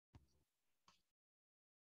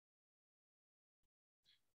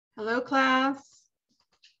Hello, class.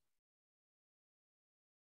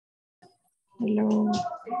 Hello.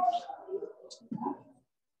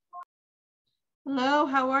 Hello,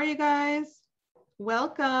 how are you guys?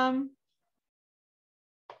 Welcome.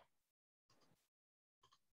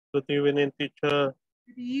 Good evening, teacher.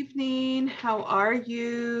 Good evening. How are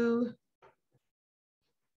you?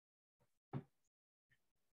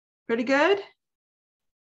 Pretty good?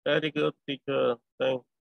 Very good, teacher. Thanks.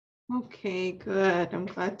 Okay, good. I'm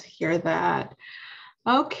glad to hear that.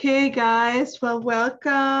 Okay, guys. Well,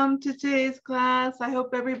 welcome to today's class. I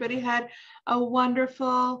hope everybody had a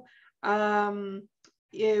wonderful weekend.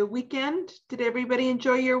 Did everybody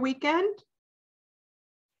enjoy your weekend?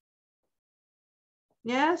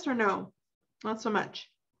 Yes or no? Not so much.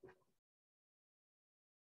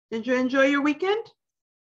 Did you enjoy your weekend?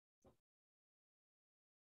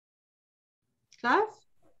 Class?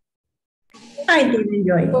 I did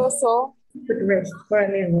enjoy it. Also, Good rest for a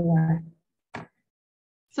little while.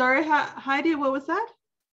 Sorry, Heidi, what was that?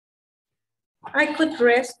 I could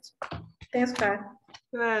rest. Thanks, God.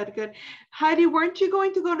 Good, good. Heidi, weren't you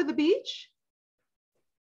going to go to the beach?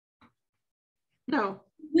 No,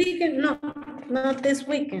 Weekend, no, not this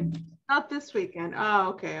weekend. not this weekend. Oh,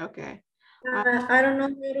 okay, okay. I don't know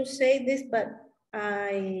how to say this, but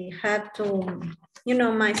I had to, you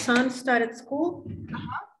know, my son started school.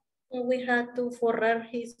 So we had to forrar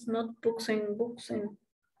his notebooks and books and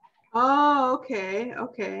Oh, okay,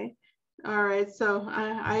 okay. All right, so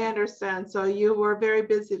I understand. So you were very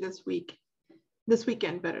busy this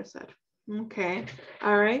weekend, better said. Okay,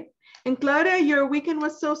 all right. And Claudia, your weekend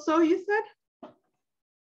was so-so, you said?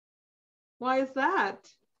 Why is that?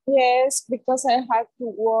 yes, because I had to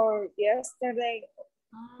work yesterday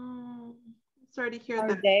Oh, sorry to hear all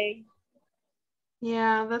that. day.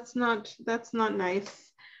 Yeah, that's not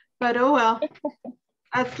nice. But oh well,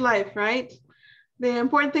 that's life, right? The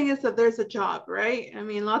important thing is that there's a job, right? I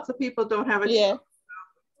mean, lots of people don't have a Yeah. job.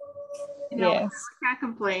 You know, Yes. I can't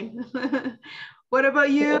complain. What about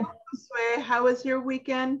you, Josue? How was your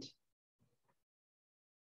weekend?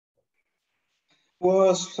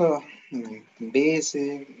 Was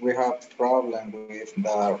busy. We have problem with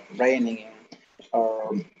the raining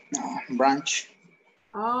branch.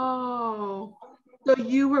 Oh, so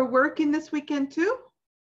you were working this weekend too?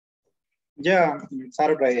 Yeah,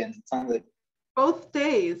 Saturday and Sunday. Both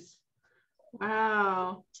days.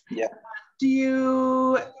 Wow. Yeah.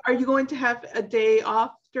 Are you going to have a day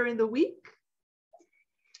off during the week?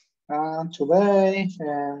 Today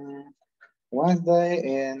and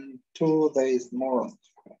Wednesday and 2 days more.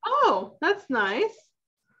 Oh, that's nice.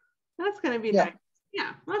 That's going to be Yeah. nice.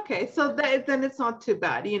 Yeah. Okay. So then it's not too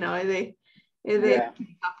bad. You know, they Yeah.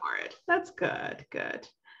 make up for it. That's good. Good.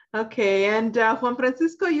 Okay. And Juan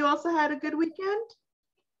Francisco, you also had a good weekend?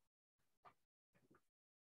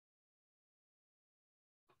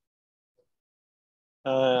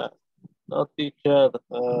 No, teacher.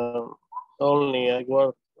 Only I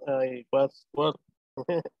was work.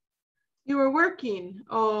 You were working.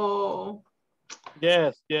 Oh,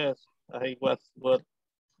 Yes, I was work.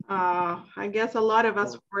 I guess a lot of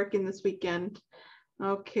us were working this weekend.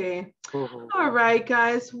 Okay. Mhm. All right,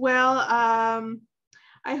 guys. Well,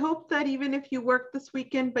 I hope that even if you work this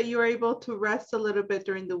weekend, but you're able to rest a little bit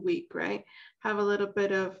during the week, right? Have a little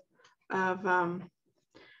bit of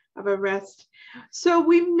a rest. So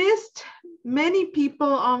we missed many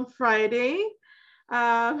people on Friday.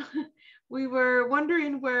 We were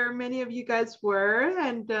wondering where many of you guys were,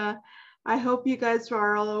 and I hope you guys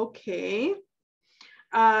are all okay.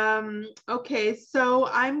 Okay, so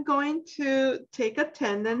I'm going to take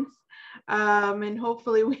attendance, and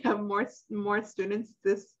hopefully we have more students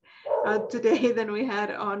this today than we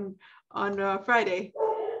had on Friday.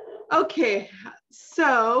 Okay,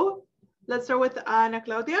 so let's start with Ana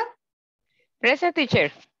Claudia. Present, teacher.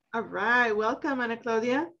 All right, welcome Ana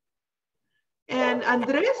Claudia. And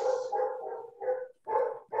Andres?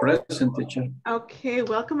 Present, teacher. Okay,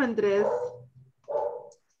 welcome Andres.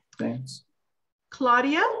 Thanks.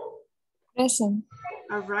 Claudia? Present.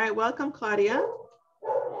 All right, welcome Claudia.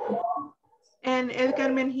 And Edgar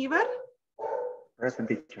Menjivar? Present,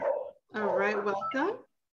 teacher. All right, welcome.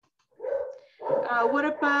 What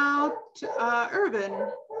about Irvin?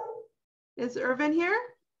 Is Irvin here?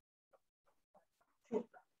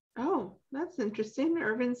 Oh, that's interesting.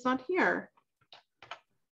 Irvin's not here.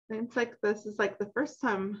 Seems like this is like the first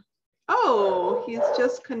time. Oh, he's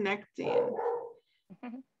just connecting.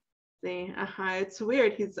 See, it's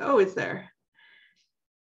weird. He's always there.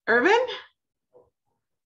 Irvin?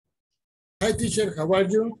 Hi, teacher. How are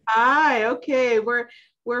you? Hi. Okay, we're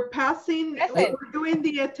passing. Present. We're doing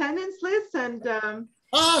the attendance list, and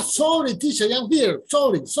Ah, sorry, teacher, I'm here.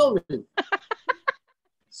 Sorry.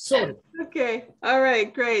 Sorry. Okay, all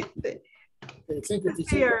right, great. Okay, thank you, Hey,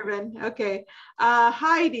 teacher. Irvin, okay.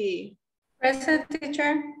 Heidi, Present,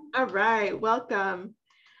 teacher. all right, welcome.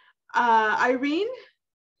 Irene?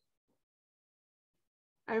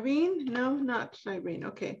 Irene? No, not Irene,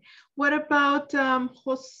 okay. What about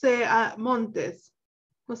Jose Montes?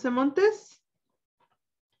 Jose Montes?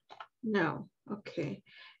 No, okay.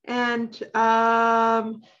 And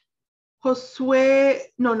Josue,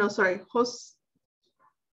 no, sorry.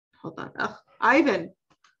 Hold on, Ivan.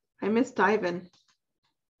 I missed Ivan.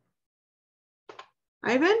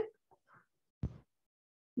 Ivan?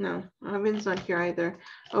 No, Ivan's not here either.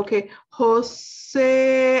 Okay,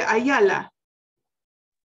 Jose Ayala.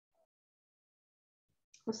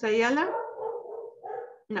 Jose Ayala?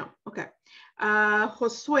 No, okay.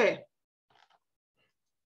 Josue.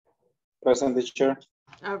 Present, teacher.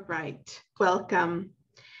 All right, welcome.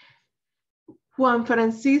 Juan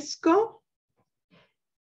Francisco.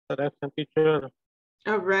 Present, teacher.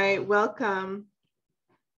 All right, welcome.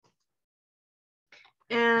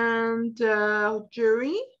 And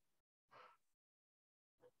Jury.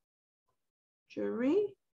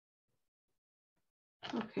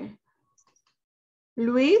 Okay.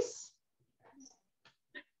 Luis.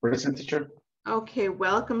 Present, teacher. Okay,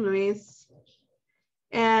 welcome, Luis.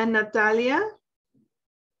 And Natalia.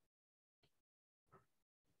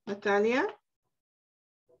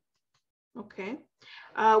 Okay.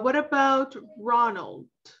 What about Ronald?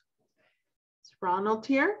 Is Ronald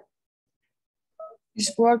here?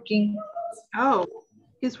 It's working. Oh,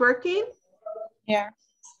 he's working? Yeah.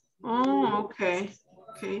 Oh, okay.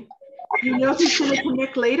 Okay. Do you know if he's going to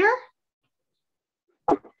connect later?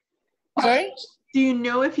 Sorry? Do you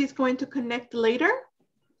know if he's going to connect later?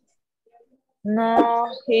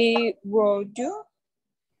 No, he wrote you.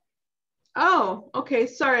 Oh, okay.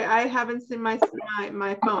 Sorry, I haven't seen my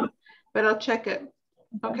phone, but I'll check it.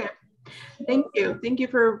 Okay. Thank you. Thank you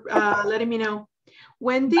for letting me know.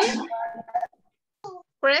 Wendy?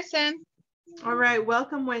 Present. All right.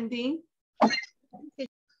 Welcome, Wendy.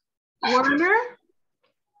 Warner?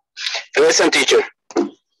 Present, teacher.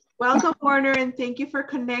 Welcome, Warner, and thank you for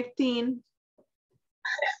connecting.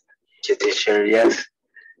 Teacher, yes.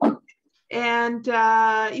 And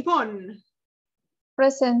Yvonne?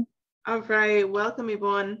 Present. All right. Welcome,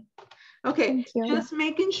 Yvonne. Okay, Thank you. just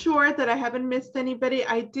making sure that I haven't missed anybody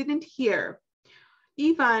I didn't hear.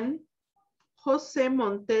 Ivan, Jose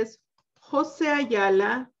Montes, Jose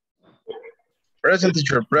Ayala. Present,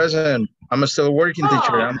 teacher, present. I'm still working,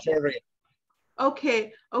 teacher. I'm sorry.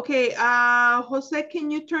 Okay. Jose,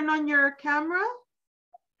 can you turn on your camera?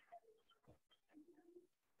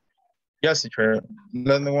 Yes, teacher.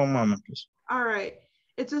 Let me one moment, please. All right.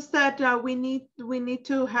 It's just that we need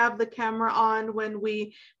to have the camera on when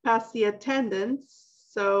we pass the attendance,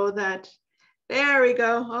 so that, there we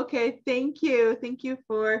go. Okay, thank you. Thank you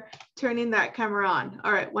for turning that camera on.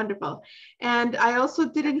 All right, wonderful. And I also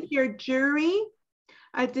didn't hear Jury.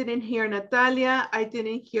 I didn't hear Natalia. I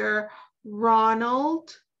didn't hear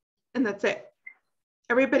Ronald. And that's it.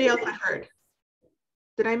 Everybody else I heard.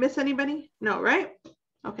 Did I miss anybody? No, right?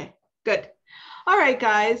 Okay, good. All right,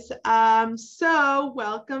 guys. So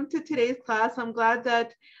welcome to today's class. I'm glad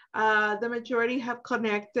that the majority have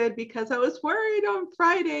connected, because I was worried on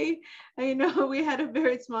Friday. I know we had a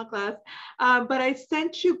very small class, but I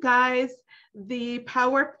sent you guys the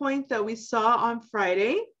PowerPoint that we saw on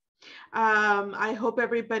Friday. I hope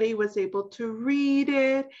everybody was able to read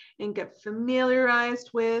it and get familiarized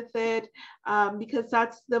with it, because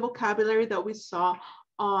that's the vocabulary that we saw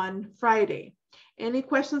on Friday. Any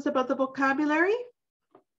questions about the vocabulary?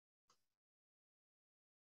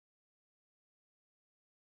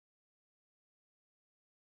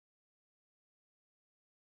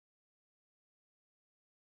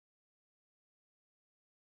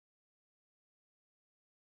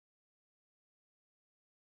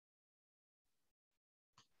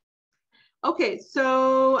 Okay,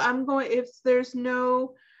 so I'm going, if there's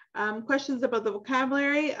no questions about the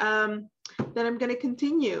vocabulary, then I'm going to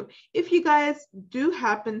continue. If you guys do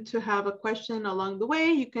happen to have a question along the way,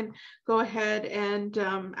 you can go ahead and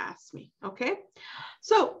ask me, okay?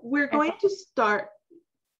 So we're going to start.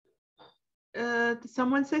 Did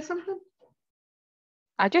someone say something?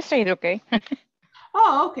 I just said okay.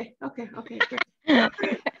 Oh, okay, great.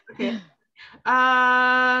 Okay.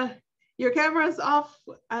 Your camera's off,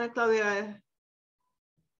 Ana Claudia.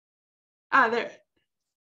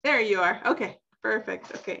 There you are. Okay,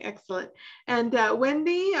 perfect. Okay, excellent. And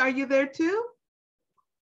Wendy, are you there too?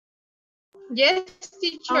 Yes,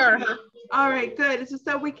 teacher. Okay. All right, good. It's just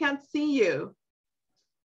that we can't see you.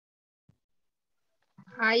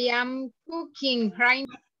 I am cooking right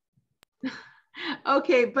now.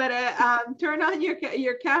 Okay, but turn on your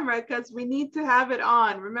camera because we need to have it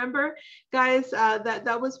on. Remember, guys,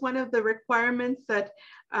 that was one of the requirements that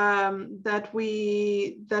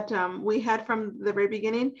we had from the very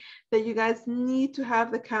beginning, that you guys need to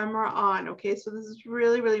have the camera on. Okay, so this is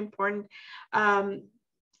really, really important. In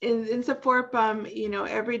INSAFORP, you know,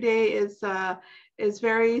 every day is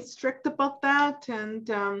very strict about that, and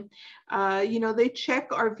you know, they check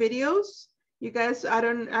our videos. You guys, I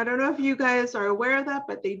don't know if you guys are aware of that,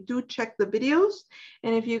 but they do check the videos.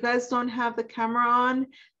 And if you guys don't have the camera on,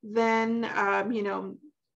 then you know,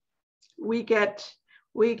 we get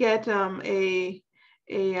a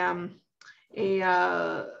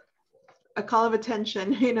call of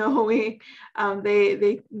attention. You know, they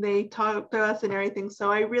talk to us and everything.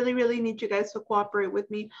 So I really need you guys to cooperate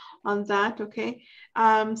with me on that. Okay.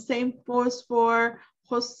 Same goes for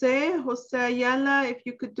Jose Ayala, if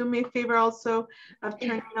you could do me a favor also of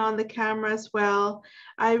turning on the camera as well.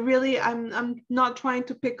 I'm not trying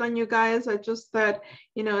to pick on you guys. I just that,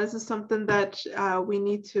 you know, this is something that we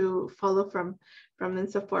need to follow from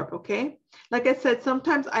INSAFORP, okay? Like I said,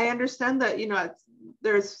 sometimes I understand that, you know,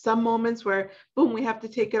 there's some moments where, boom, we have to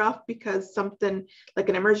take it off because something like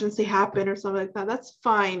an emergency happened or something like that. That's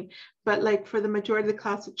fine. But like for the majority of the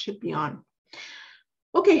class, it should be on.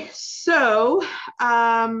 Okay, so,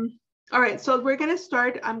 all right, so we're gonna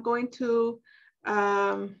start. I'm going to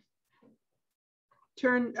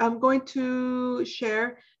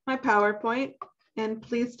share my PowerPoint, and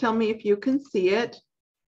please tell me if you can see it.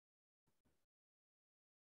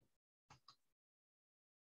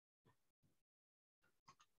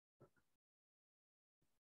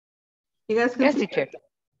 You guys can see it?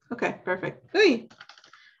 Okay, perfect. Hey.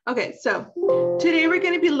 Okay, so today we're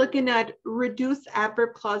going to be looking at reduced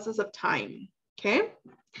adverb clauses of time, okay?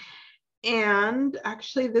 And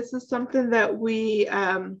actually this is something that we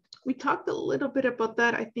talked a little bit about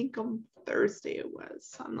that, I think on Thursday it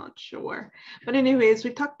was, I'm not sure. But anyways, we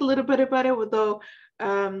talked a little bit about it, although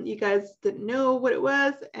you guys didn't know what it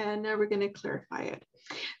was, and now we're going to clarify it.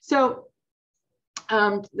 So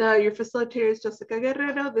your facilitator is Jessica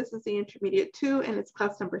Guerrero. This is the intermediate 2, and it's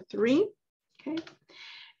class number 3, okay?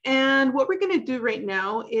 And what we're going to do right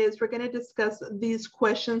now is we're going to discuss these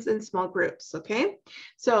questions in small groups, okay?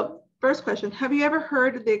 So first question, have you ever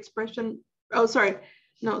heard the expression, oh, sorry,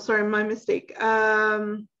 my mistake.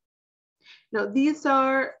 No, these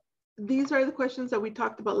are the questions that we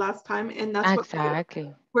talked about last time, and that's exactly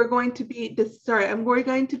what we're going to be, we're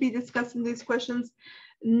going to be discussing these questions,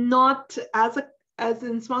 not as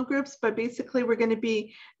in small groups, but basically we're going to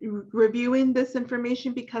be reviewing this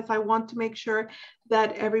information because I want to make sure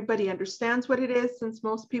that everybody understands what it is, since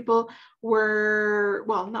most people were,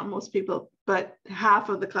 well, not most people, but half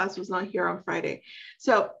of the class was not here on Friday.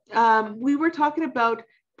 So we were talking about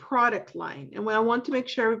product line, and I want to make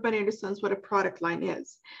sure everybody understands what a product line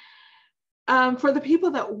is. For the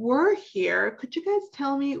people that were here, could you guys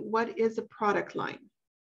tell me what is a product line?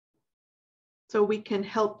 So we can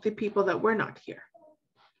help the people that were not here.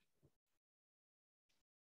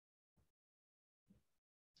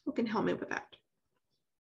 Who can help me with that?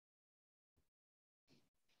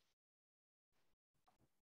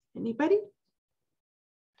 Anybody?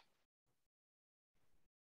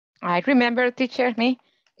 I remember, teacher, me.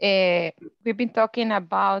 We've been talking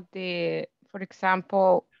about for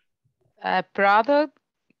example, a product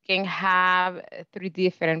can have 3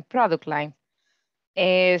 different product lines.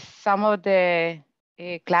 Some of the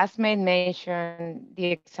classmates mentioned the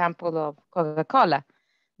example of Coca-Cola,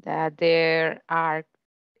 that there are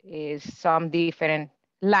some different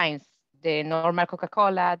lines, the normal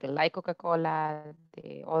Coca-Cola, the light Coca-Cola,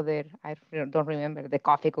 the other, I don't remember, the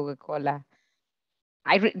coffee Coca-Cola.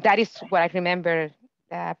 That is what I remember,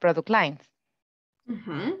 product lines.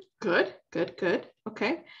 Mm-hmm. Good.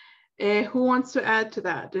 Okay. Who wants to add to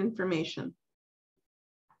that information?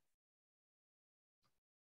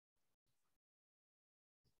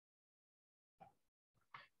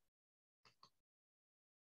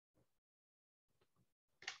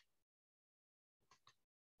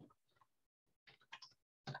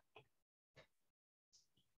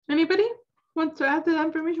 Anybody wants to add to that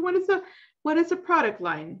information? What is a product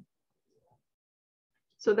line?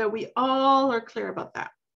 So that we all are clear about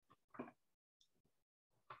that.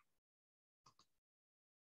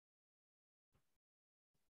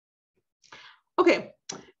 Okay,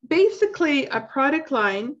 basically a product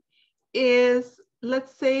line is,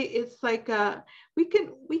 let's say it's like we can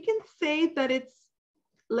say that it's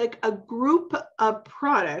like a group of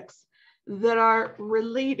products that are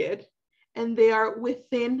related and they are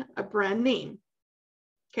within a brand name.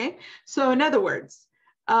 Okay, so in other words,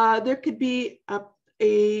 there could be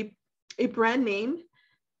a brand name,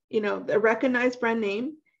 you know, a recognized brand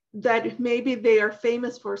name that maybe they are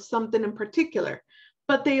famous for something in particular,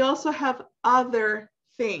 but they also have other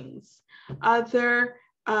things, other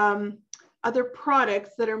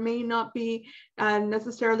products that may not be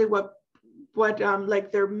necessarily what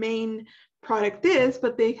like their main product is,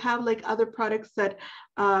 but they have like other products that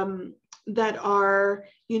that are,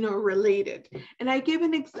 you know, related. And I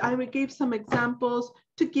gave some examples.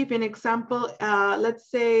 To give an example,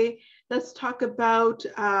 let's talk about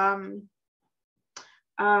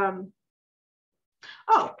Toyota,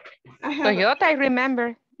 I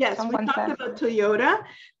remember. Yes, we talked about Toyota.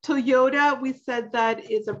 Toyota, we said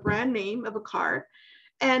that is a brand name of a car,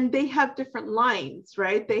 and they have different lines,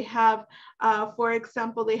 right? They have, for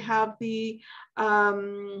example, they have the,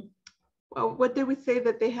 what did we say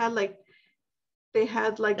that they had? Like, they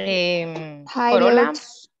had like Corolla.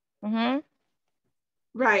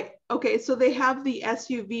 Right. Okay. So they have the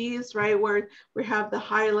SUVs, right? Where we have the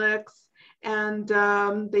Hilux, and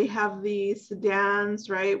they have the sedans,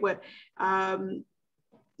 right? What,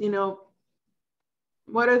 you know,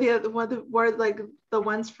 what are the other, what are like the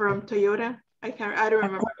ones from Toyota? I don't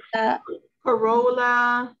remember.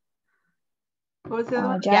 Corolla. What was the other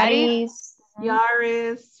one?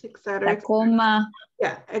 Yaris, etc. Tacoma.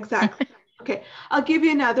 Yeah, exactly. Okay. I'll give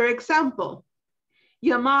you another example.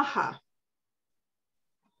 Yamaha.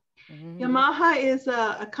 Yamaha is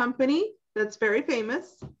a company that's very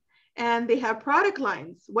famous, and they have product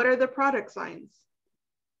lines. What are the product lines?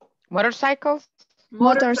 Motorcycles.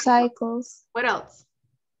 Motorcycles. What else?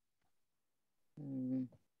 You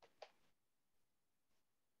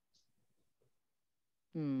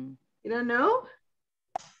don't know?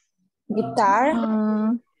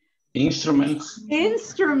 Guitar. Instruments.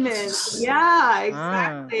 Instruments. Yeah,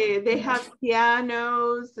 exactly. They have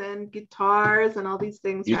pianos and guitars and all these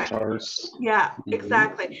things. Guitars. Right? Yeah,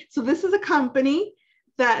 exactly. So this is a company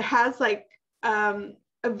that has like a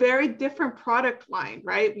very different product line,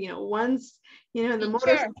 right? You know, one's, you know, the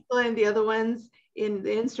motorcycle and the other one's in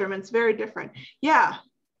the instruments, very different. Yeah.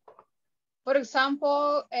 For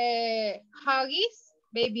example, Huggies,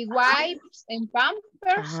 baby wipes, and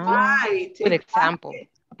Pampers. Right. Good example.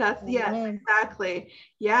 That's, yes, exactly.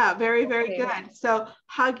 Yeah, very, very good. So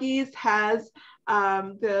Huggies has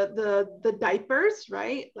the diapers,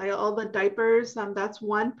 right? Like all the diapers, that's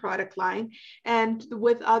one product line. And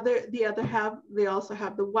with they also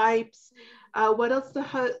have the wipes. What else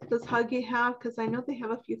does Huggy have? Because I know they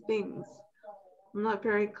have a few things. I'm not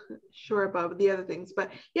very sure about the other things,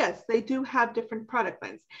 but yes, they do have different product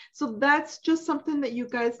lines. So that's just something that you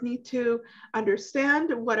guys need to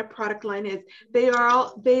understand what a product line is. They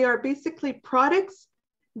are basically products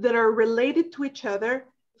that are related to each other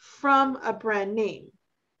from a brand name.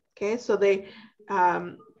 Okay, so they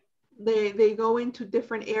go into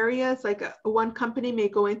different areas. Like one company may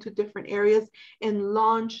go into different areas and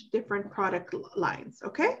launch different product lines.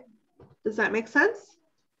 Okay, does that make sense?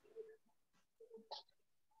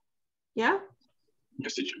 Yeah?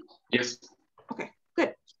 Yes, teacher. Yes. Okay,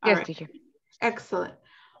 good. Yes, right. Teacher. Excellent.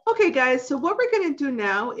 Okay, guys, so what we're going to do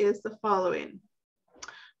now is the following.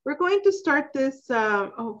 We're going to start this.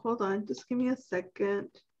 Oh, hold on. Just give me a second.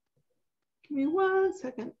 Give me 1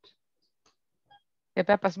 second. The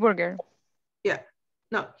Peppa's Burger. Yeah.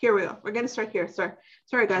 No, here we go. We're going to start here.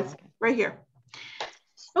 Sorry, guys. Right here.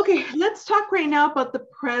 Okay, let's talk right now about the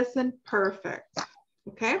present perfect.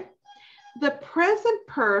 Okay. The present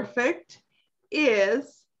perfect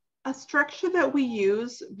is a structure that we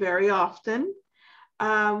use very often.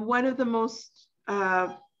 One of the most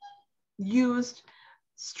used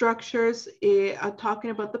structures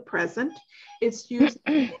talking about the present. It's used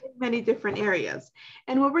in many different areas.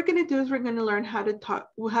 And what we're going to do is we're going to learn how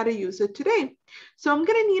to use it today. So I'm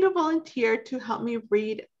going to need a volunteer to help me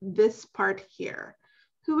read this part here.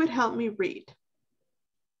 Who would help me read?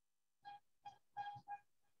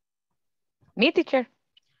 Me, teacher.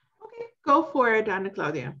 Okay, go for it, Ana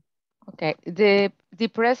Claudia. Okay, the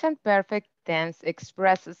present perfect tense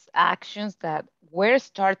expresses actions that were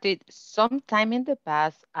started sometime in the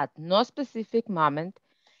past at no specific moment,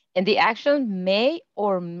 and the action may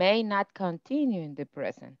or may not continue in the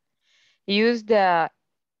present. Use the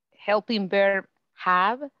helping verb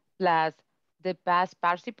have plus the past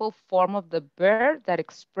participle form of the verb that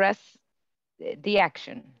express the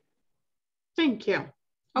action. Thank you.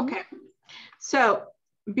 Okay. So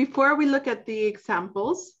before we look at the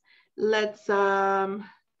examples, let's highlight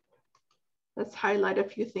a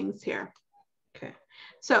few things here. Okay.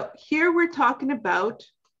 So here we're talking about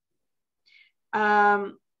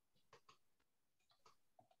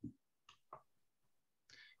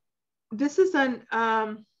this is an,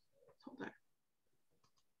 hold on.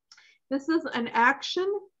 This is an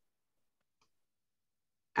action.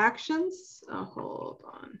 Actions, oh, hold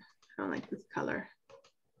on. I don't like this color.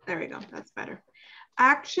 There we go, that's better.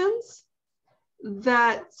 Actions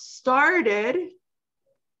that started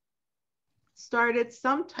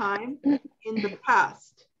sometime in the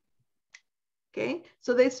past. Okay,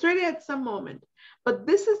 so they started at some moment, but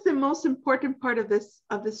this is the most important part of this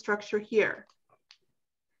structure here,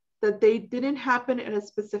 that they didn't happen at a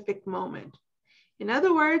specific moment. In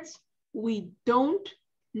other words, we don't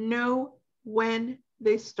know when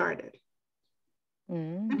they started.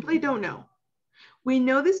 Simply don't know. We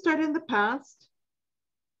know they started in the past,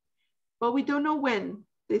 but we don't know when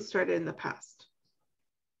they started in the past.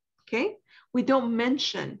 Okay, we don't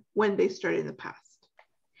mention when they started in the past.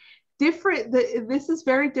 This is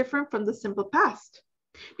very different from the simple past,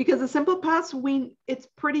 because the simple past, it's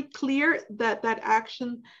pretty clear that that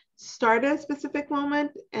action started at a specific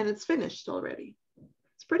moment and it's finished already.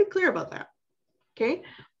 It's pretty clear about that. Okay,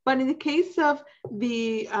 but in the case of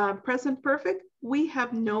the present perfect, we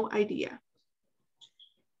have no idea.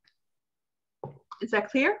 Is that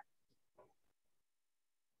clear?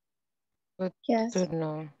 Yes. Good to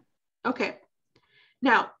know. Okay.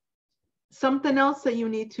 Now, something else that you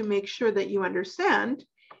need to make sure that you understand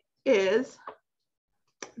is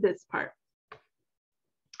this part.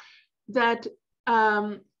 That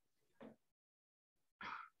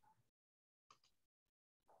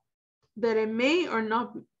that it may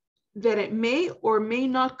or may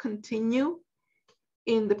not continue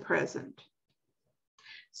in the present.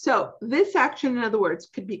 So this action, in other words,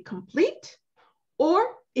 could be complete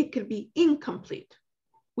or it could be incomplete.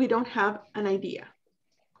 We don't have an idea.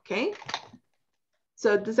 Okay.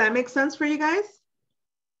 So does that make sense for you guys?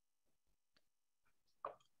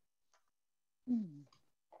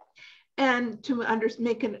 And to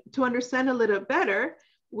understand a little better,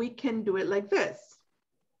 we can do it like this.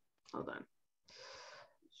 Hold on.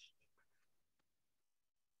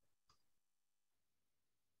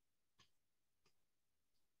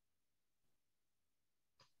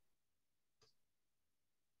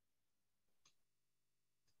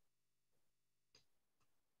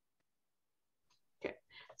 Okay.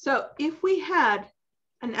 So if we had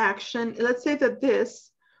an action, let's say that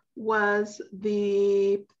this was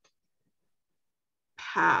the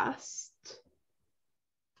past.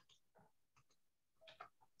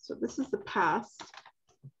 So this is the past.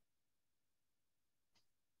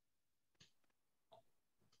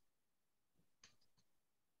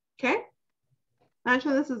 Okay.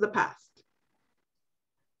 Imagine this is the past.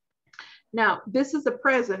 Now, this is the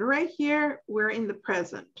present. Right here, we're in the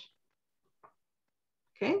present.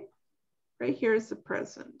 Okay. Right here is the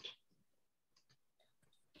present.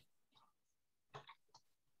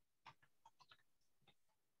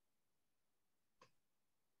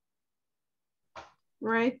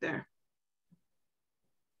 Right there.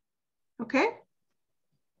 Okay.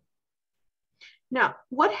 Now,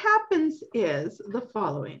 what happens is the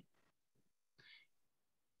following.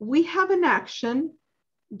 We have an action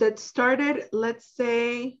that started, let's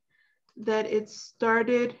say that it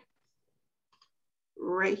started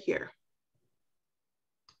right here.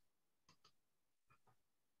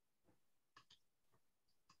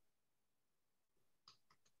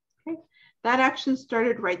 Okay. That action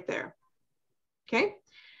started right there. Okay.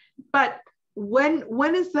 But when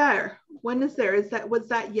is there? When is there? Was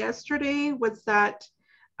that yesterday? Was that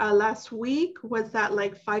last week? Was that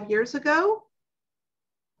like 5 years ago?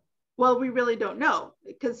 Well, we really don't know,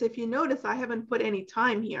 because if you notice, I haven't put any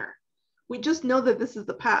time here. We just know that this is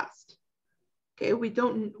the past. Okay, we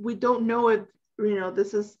don't know if, you know,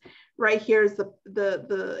 this is right here is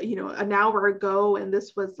the you know, an hour ago, and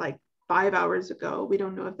this was like 5 hours ago. We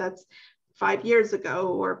don't know if that's 5 years ago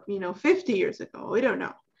or, you know, 50 years ago. We don't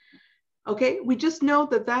know. Okay, we just know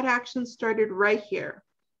that that action started right here.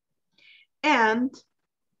 And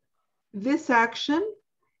this action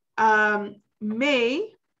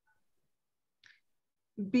may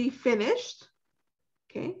be finished.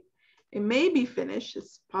 Okay, it may be finished,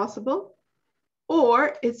 it's possible.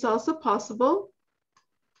 Or it's also possible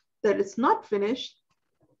that it's not finished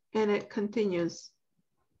and it continues.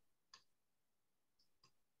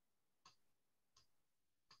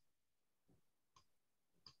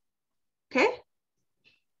 Okay.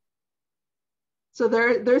 So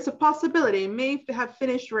there's a possibility. It may have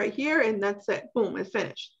finished right here and that's it. Boom, it's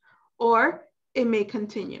finished. Or it may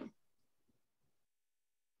continue.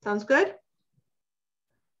 Sounds good?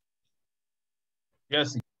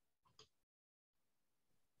 Yes.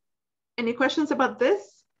 Any questions about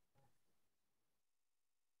this?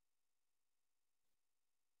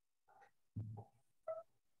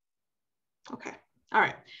 All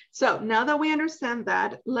right. So now that we understand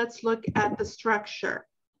that, let's look at the structure.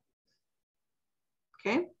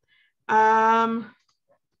 Okay.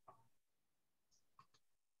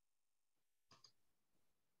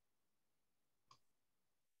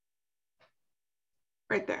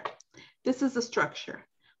 Right there. This is the structure.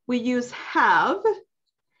 We use have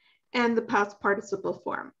and the past participle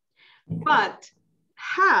form. But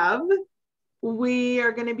have, we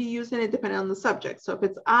are going to be using it depending on the subject. So if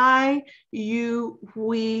it's I, you,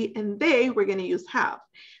 we, and they, we're going to use have.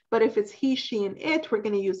 But if it's he, she, and it, we're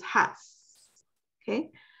going to use has. Okay.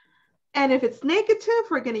 And if it's negative,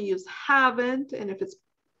 we're going to use haven't. And if it's,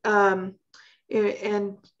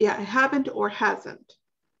 haven't or hasn't.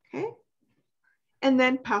 Okay. And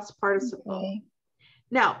then past participle. Okay.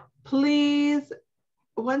 Now, please,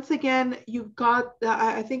 once again, you've got,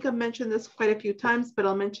 I think I've mentioned this quite a few times, but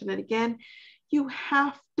I'll mention it again. You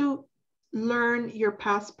have to learn your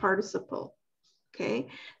past participle, okay?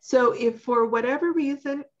 So if for whatever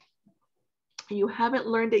reason you haven't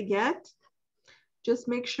learned it yet, just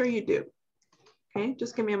make sure you do, okay?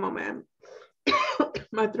 Just give me a moment.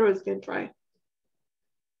 My throat is getting dry.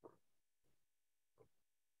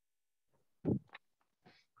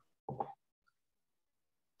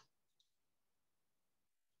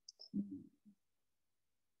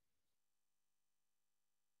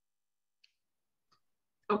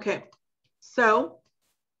 Okay, so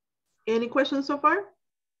any questions so far?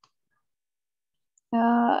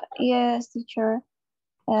 Yes, teacher.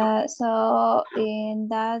 So in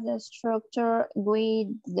that structure,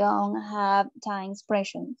 we don't have time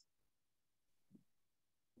expressions.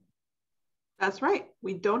 That's right.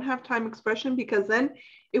 We don't have time expression because then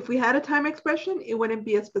if we had a time expression, it wouldn't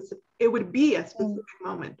be a specific, it would be a specific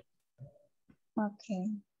moment. Okay.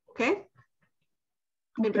 Okay.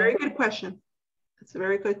 A very good question. That's a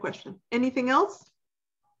very good question. Anything else?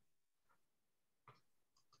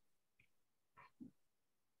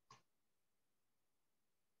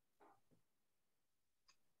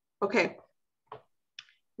 Okay.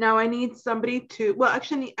 Now I need somebody to, well,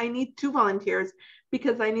 actually I need two volunteers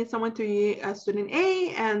because I need someone to be a student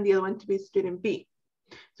A and the other one to be student B.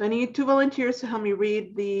 So I need two volunteers to help me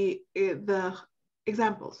read the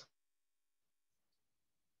examples.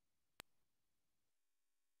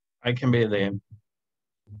 I can be the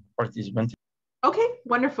participant. Okay,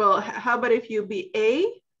 wonderful. How about if you be A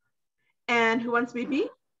and who wants to be B?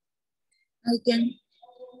 I can.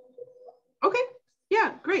 Okay,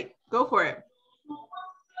 yeah, great. Go for it.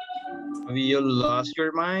 Have you lost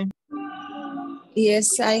your mind?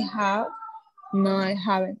 Yes, I have. No, I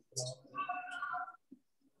haven't.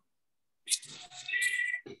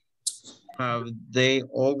 Have they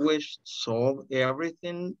always solved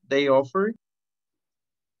everything they offer?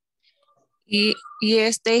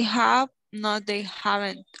 Yes, they have. No, they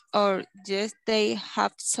haven't. Or yes, they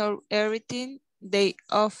have solved everything they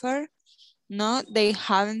offer. No, they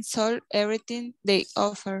haven't solved everything they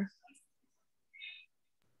offer.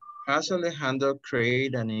 Has Alejandro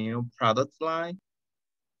created a new product line?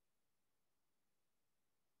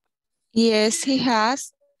 Yes, he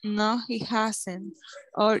has. No, he hasn't.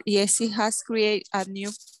 Or yes, he has created a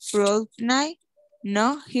new product line.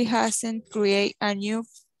 No, he hasn't created a new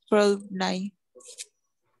product line.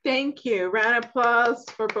 Thank you. Round of applause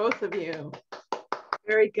for both of you.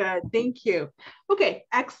 Very good. Thank you. Okay,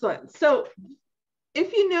 excellent. So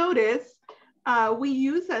if you notice, we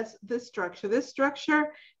use as this structure. This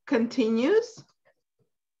structure continues.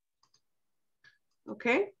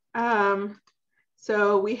 Okay.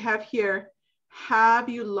 So we have here, have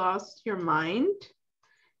you lost your mind?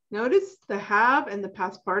 Notice the have and the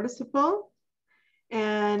past participle.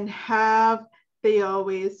 And have they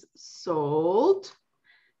always sold?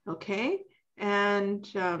 Okay. And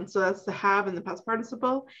so that's the have and the past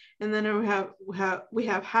participle. And then we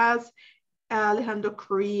have has Alejandro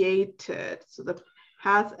created. So the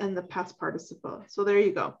has and the past participle. So there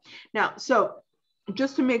you go. Now, so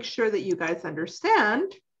just to make sure that you guys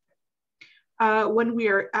understand, when we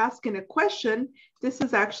are asking a question, this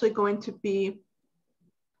is actually going to be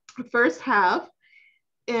first have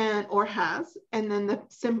and or has, and then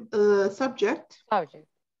the subject. Subject.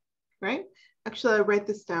 Right? Actually, I'll write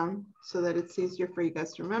this down so that it's easier for you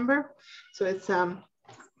guys to remember. So it's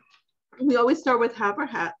we always start with have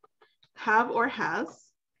or has.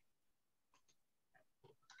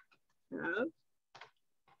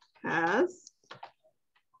 Has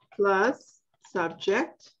plus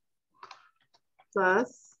subject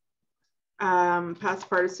plus past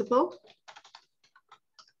participle.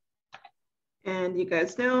 And you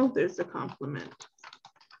guys know there's a complement.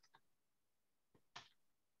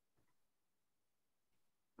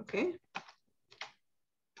 Okay.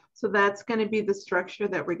 So that's going to be the structure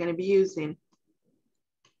that we're going to be using.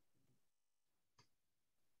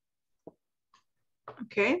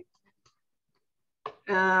 Okay.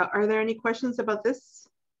 Are there any questions about this?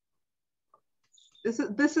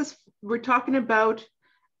 We're talking about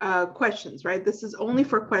questions, right? This is only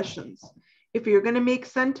for questions. If you're going to make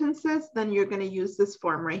sentences, then you're going to use this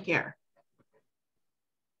form right here.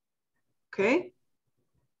 Okay.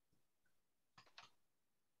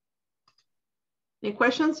 Any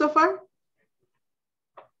questions so far?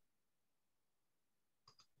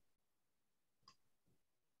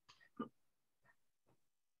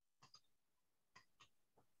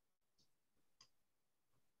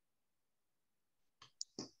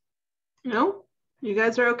 No? You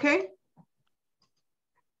guys are okay?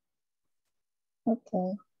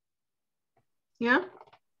 Okay. Yeah?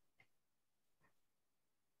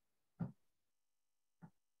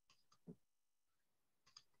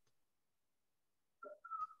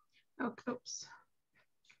 Oh, oops.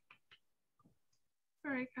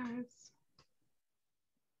 All right, guys.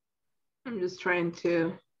 I'm just trying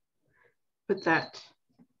to put that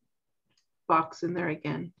box in there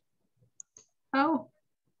again. Oh,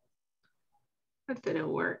 that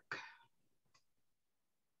didn't work.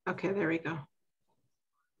 Okay, there we go.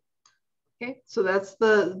 Okay, so that's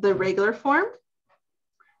the regular form.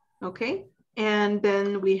 Okay, and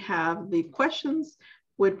then we have the questions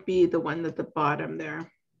would be the one at the bottom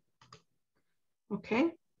there.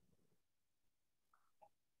 Okay.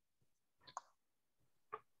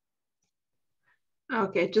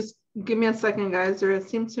 Okay, just give me a second, guys. There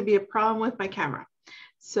seems to be a problem with my camera.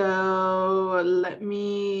 So let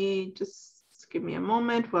me just give me a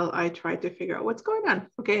moment while I try to figure out what's going on.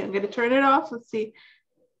 Okay, I'm going to turn it off. Let's see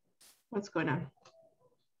what's going on.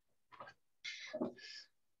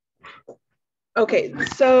 Okay,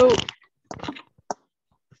 so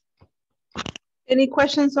any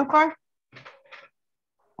questions so far?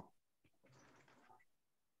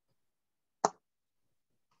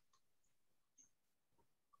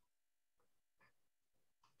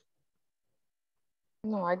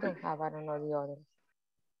 No, I don't have. I don't know the others.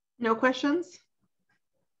 No questions?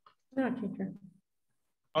 No, teacher.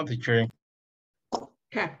 Oh, teacher.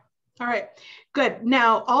 Okay, all right, good.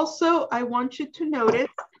 Now, also, I want you to notice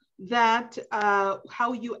that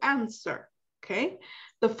how you answer, okay?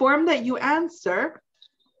 The form that you answer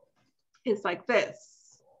is like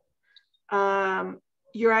this.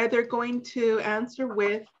 You're either going to answer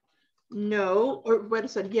with no, or what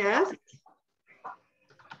is it, yes.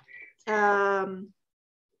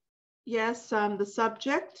 Yes, the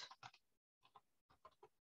subject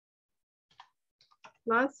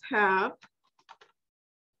plus have,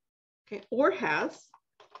 okay, or has,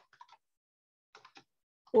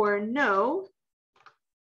 or no,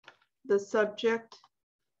 the subject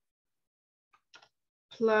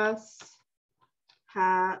plus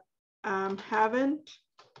haven't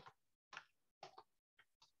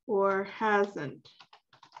or hasn't.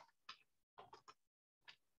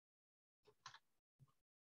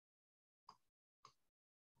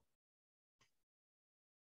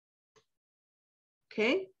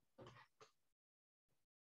 Okay.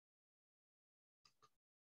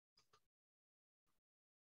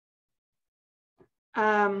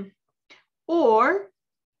 Or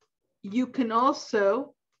you can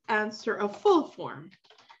also answer a full form.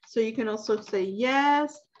 So you can also say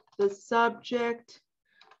yes, the subject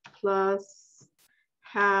plus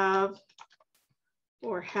have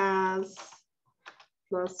or has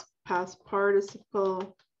plus past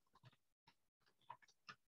participle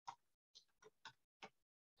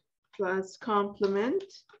plus complement.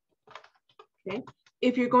 Okay,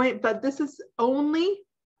 if you're going, but this is only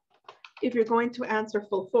if you're going to answer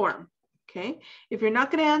full form. Okay, if you're not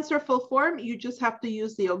going to answer full form, you just have to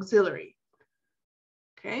use the auxiliary.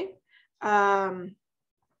 Okay,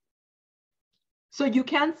 so you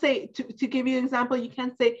can't say, to give you an example, you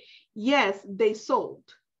can't say, yes, they sold.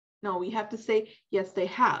 No, we have to say, yes, they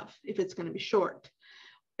have, if it's going to be short.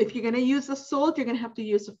 If you're going to use a sold, you're going to have to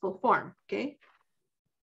use a full form. Okay.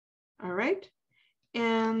 All right.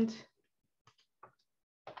 And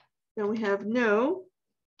then we have no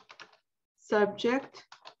subject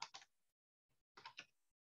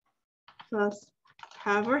plus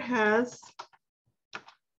have or has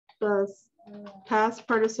plus past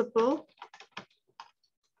participle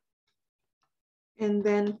and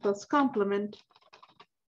then plus complement.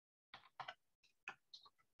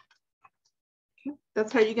 Okay.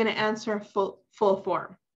 That's how you're going to answer full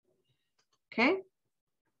form. Okay.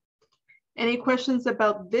 Any questions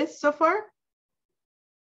about this so far?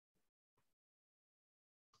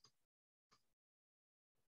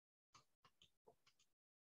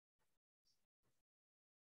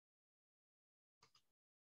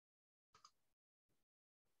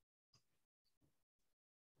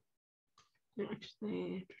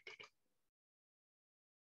 Actually,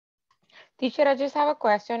 Teacher, I just have a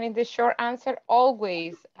question. In the short answer,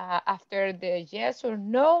 always after the yes or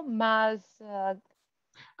no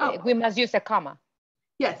we must use a comma.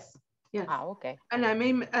 Yes, yes. Okay. And I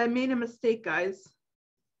made a mistake, guys.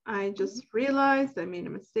 I just realized I made a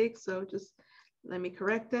mistake, so just let me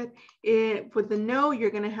correct it. For the no, you're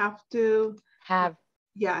gonna have to have.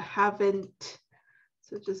 Yeah, haven't.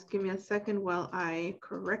 So just give me a second while I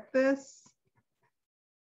correct this.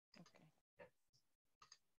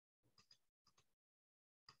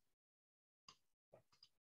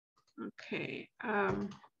 Okay.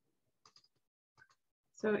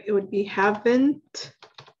 So it would be haven't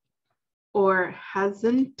or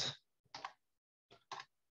hasn't.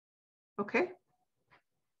 Okay.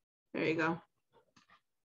 There you go.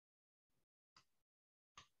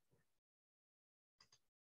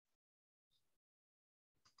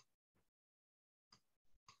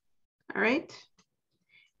 All right.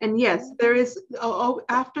 And yes, there is,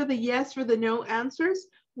 after the yes or the no answers,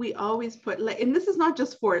 we always put, and this is not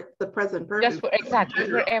just for the present perfect. Just for, exactly,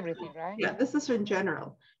 for everything, right? Yeah, this is in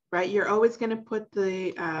general, right? You're always going to put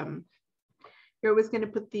the,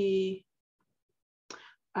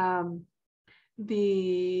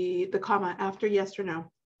 the comma after yes or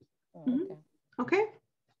no. Okay. Okay,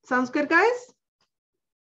 sounds good, guys?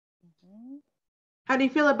 How do you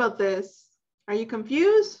feel about this? Are you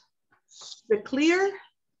confused? Is it clear?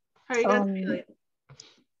 How are you guys feeling?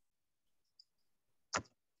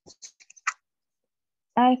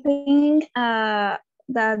 I think that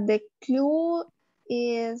the clue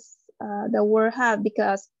is the word have,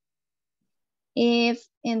 because if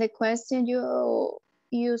in the question you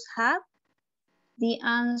use have, the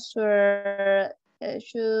answer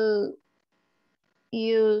should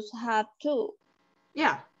use have too.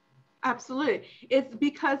 Yeah, absolutely. It's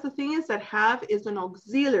because the thing is that have is an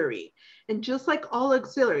auxiliary, and just like all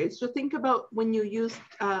auxiliaries, so think about when you use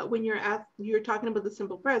when you're talking about the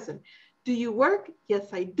simple present. Do you work?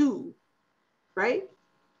 Yes, I do. Right?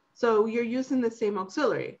 So you're using the same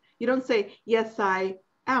auxiliary. You don't say yes, I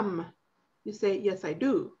am. You say yes, I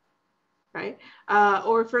do. Right?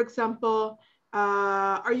 Or for example,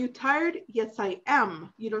 are you tired? Yes, I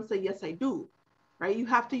am. You don't say yes, I do. Right? You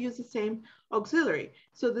have to use the same auxiliary.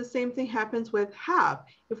 So the same thing happens with have.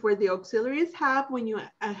 If where the auxiliary is have, when you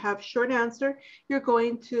have short answer, you're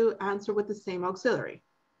going to answer with the same auxiliary.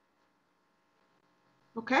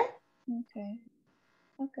 Okay? Okay.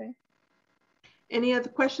 Okay. Any other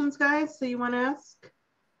questions, guys, that you want to ask?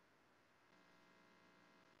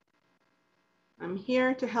 I'm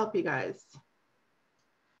here to help you guys.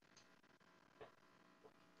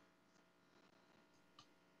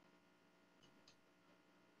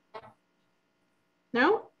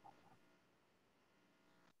 No?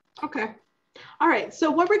 Okay. All right. So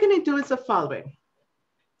what we're going to do is the following.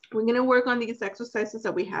 We're going to work on these exercises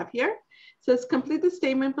that we have here. It says complete the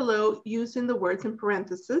statement below using the words in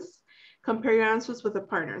parentheses. Compare your answers with the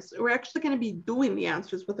partners. We're actually going to be doing the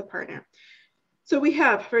answers with a partner. So we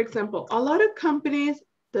have, for example, a lot of companies,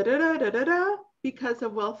 because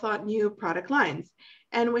of well thought new product lines.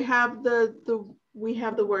 And we have the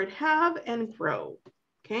word have and grow.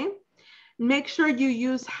 Okay. Make sure you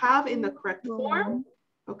use have in the correct form.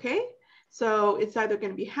 Okay. So it's either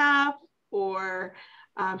going to be have or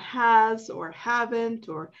has or haven't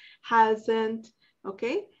or hasn't.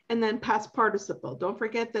 Okay. And then past participle. Don't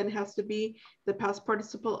forget that it has to be the past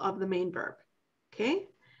participle of the main verb. Okay.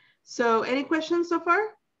 So any questions so far?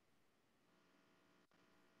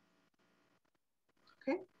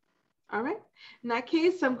 Okay. All right. In that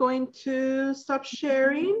case, I'm going to stop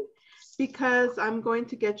sharing because I'm going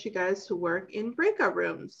to get you guys to work in breakout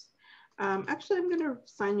rooms. Actually, I'm going to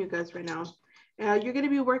assign you guys right now. You're going to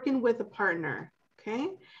be working with a partner. Okay.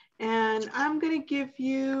 And I'm going to give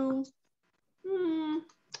you,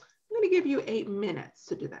 8 minutes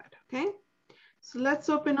to do that. Okay. So let's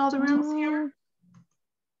open all the rooms here.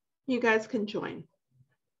 You guys can join.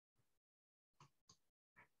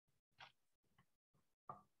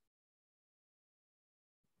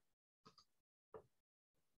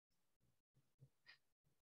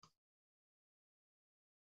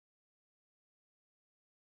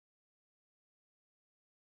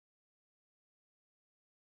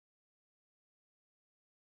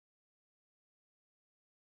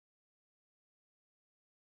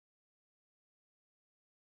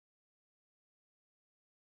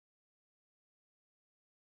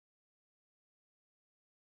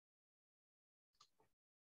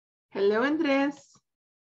 Hello, Andres.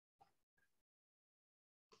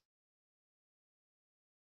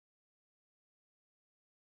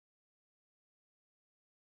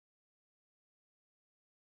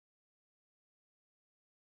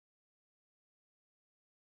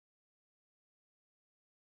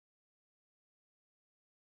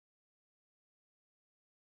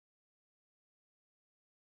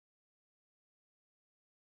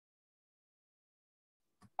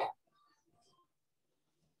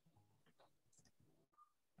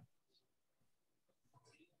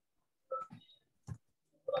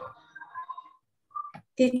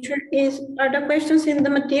 Teacher, are the questions in the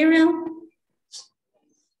material?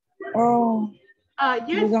 Oh,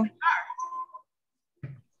 yes.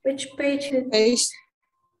 Which page is page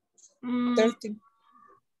 13.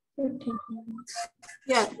 13.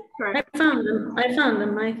 Yes, correct. I found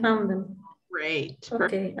them. Great.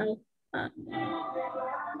 Okay, I'll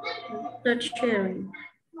start sharing.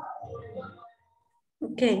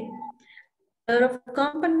 Okay, a lot of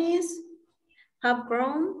companies have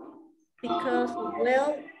grown because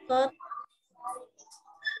well-thought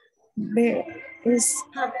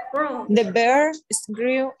have grown. The bear is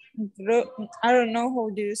grew. I don't know how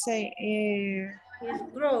do you say. It's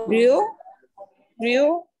grown.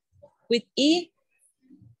 Grew with E.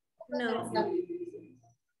 No,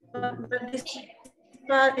 but this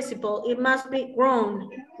participle, it must be grown,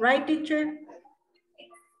 right, teacher?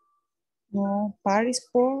 No,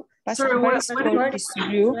 participle. Sorry, what is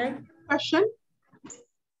grew. Right? Question?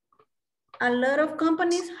 A lot of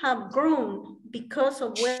companies have grown because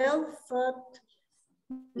of well-thought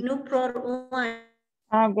new product line.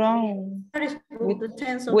 Grown. With the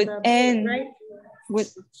tense of with the N, right?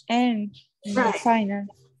 With N in the final.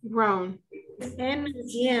 Grown. N at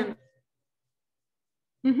the end.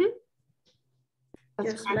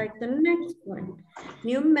 Just like the next one.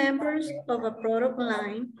 New members of a product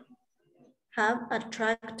line have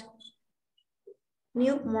attract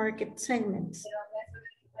new market segments.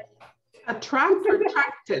 Attract or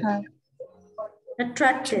attracted?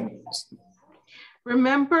 Attracted.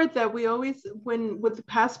 Remember that we always, with the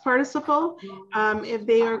past participle, if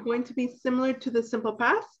they are going to be similar to the simple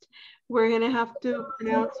past, we're going to have to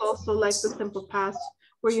pronounce also like the simple past,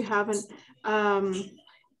 where you have a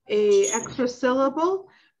extra syllable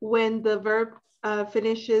when the verb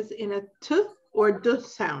finishes in a t or d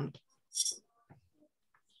sound.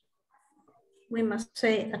 We must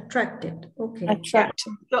say attracted. Okay.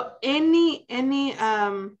 Attracted. So any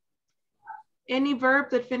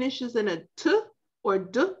verb that finishes in a t or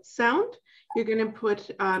d sound, you're going to put,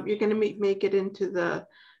 you're going to make it into the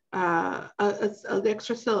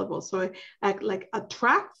extra syllable. So like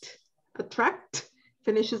attract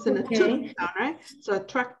finishes in a t sound, right? So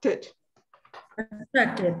attracted.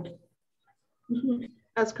 Attracted.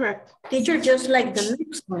 That's correct. Teacher, just like the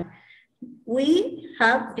next one, we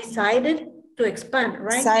have decided to expand,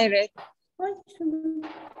 right? Decided.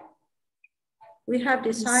 We have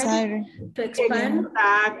decided to expand.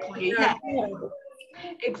 Exactly. Yeah.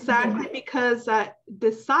 Exactly, because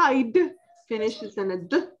decide finishes in a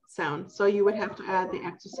d sound, so you would have to add the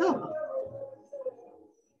extra syllable.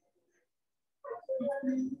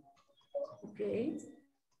 Okay.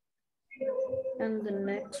 And the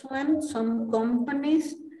next one, some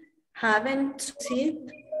companies haven't succeeded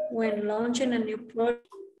when launching a new product.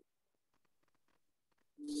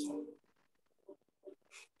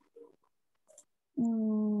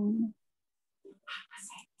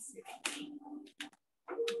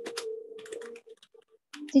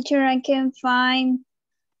 Teacher, I can find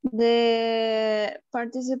the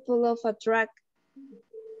participle of attract.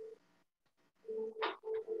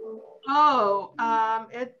 Oh,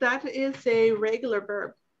 that is a regular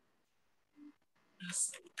verb.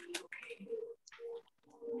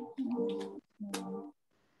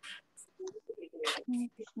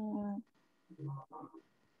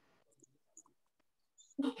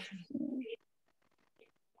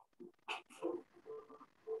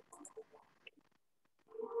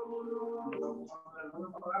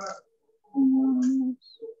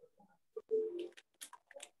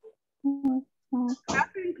 What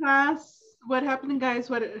happened, class? What happened, guys?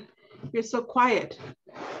 What? You're so quiet.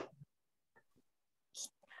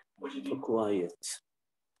 So quiet.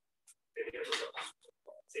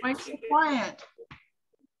 Why so quiet?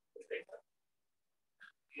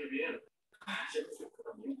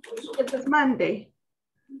 It's Monday.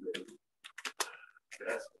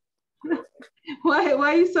 Why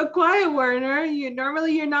are you so quiet, Werner?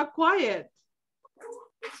 Normally you're not quiet.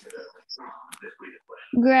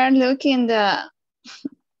 We are looking the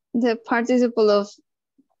participle of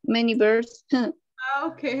many verbs.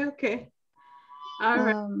 Okay, okay. All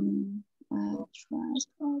right.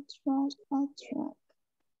 Attract.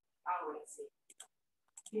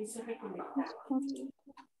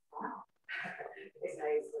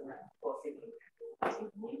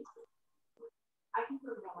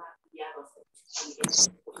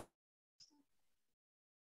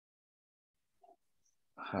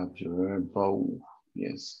 Have your bow.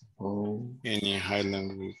 Yes. Bow. Any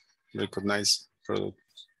Highland will recognize product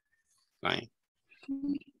line.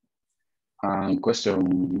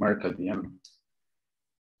 Question mark at the end.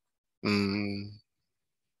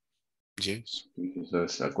 Yes. Because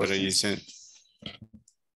that's a But question. you sent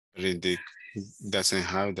the doesn't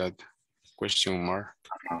have that question mark.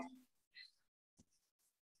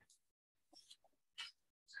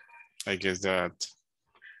 I guess that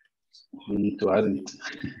we need to add it.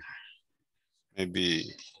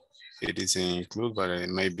 Maybe it isn't included, but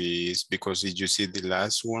maybe it's because you see the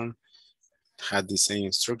last one had the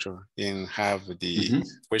same structure and have the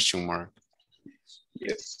question mark.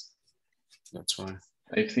 Yes. That's why.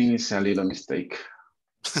 I think it's a little mistake.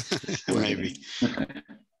 Maybe.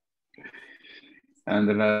 And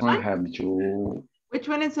the last one have you. Which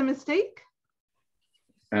one is a mistake?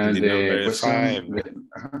 And the the number question,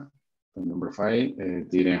 5. The number 5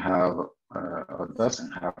 didn't have or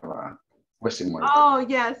doesn't have a question mark. Oh,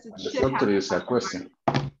 yes. It the should structure have is a question.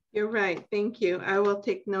 You're right. Thank you. I will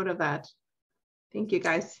take note of that. Thank you,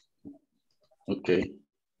 guys. Okay.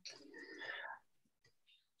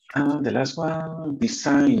 And the last one,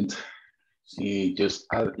 designed. You just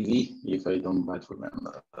add ed if I don't bad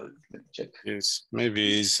remember. Let me check. Yes,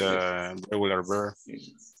 maybe it's a regular verb.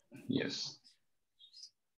 Yes.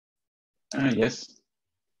 Yes.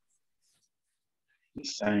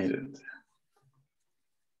 Decided.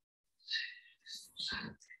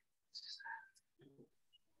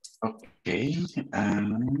 Okay.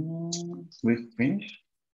 We finished.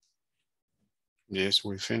 Yes,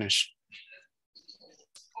 we finished.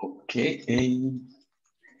 Okay.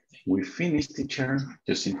 We finished, teacher,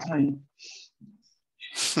 just in time.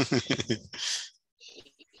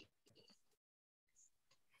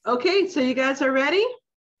 Okay, so you guys are ready?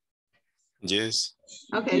 Yes.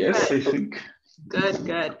 Okay, yes, good. I think. Good,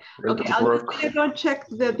 good. Ready Okay, to I'll work. just go check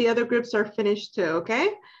that the other groups are finished too, okay?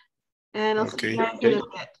 And I'll see you guys in a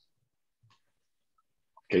bit.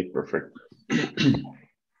 Okay, perfect.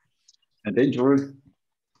 And then, George,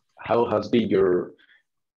 how has been your...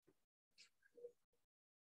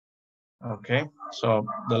 Okay, so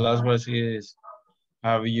the last one is,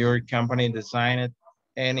 have your company designed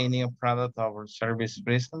any new product or service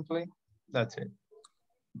recently? That's it.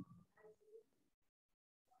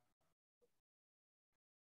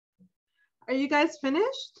 Are you guys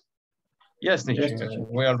finished? Yes, teacher,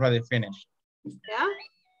 we already finished. Yeah?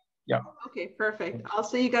 Yeah. Okay, perfect. I'll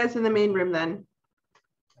see you guys in the main room then.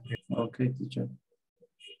 Okay, teacher.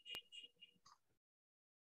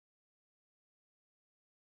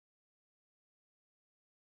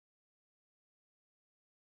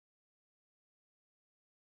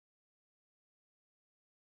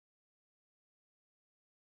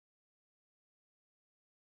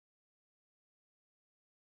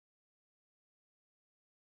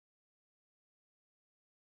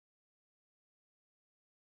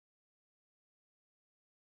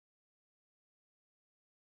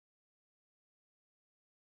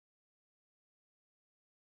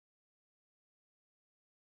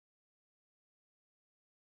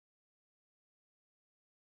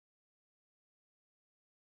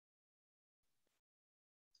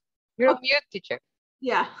 You're on mute, teacher.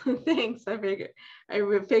 Yeah, thanks. I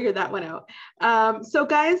figured that one out. So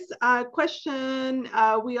guys, question,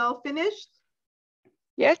 we all finished?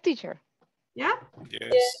 Yes, teacher. Yeah?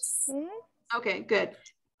 Yes. Okay, good.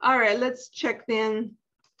 All right, let's check then,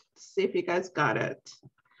 see if you guys got it.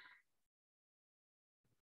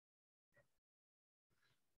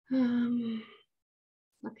 Okay,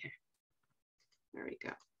 there we go.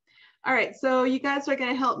 All right, so you guys are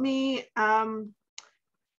gonna help me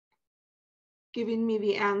giving me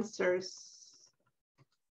the answers.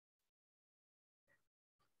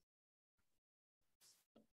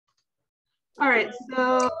 All right,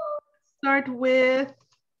 so start with,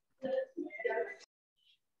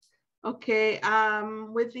 okay,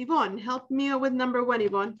 with Yvonne. Help me with number 1,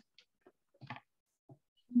 Yvonne.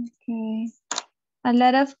 Okay. A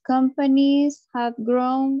lot of companies have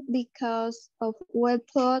grown because of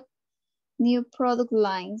well-thought new product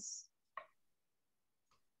lines.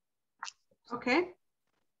 Okay.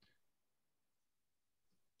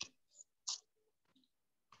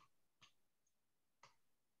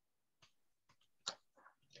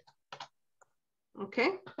 Okay.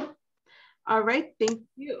 All right, thank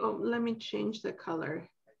you. Oh, let me change the color.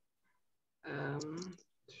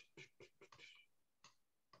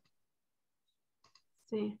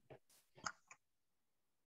 See.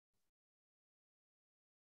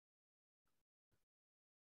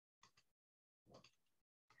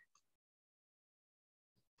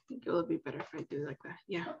 I think it will be better if I do like that.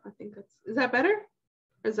 Yeah, I think that's, is that better?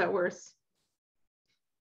 Or is that worse?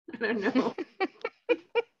 I don't know.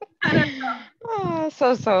 I don't know.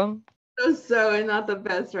 So and not the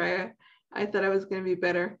best, right? I thought I was gonna be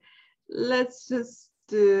better. Let's just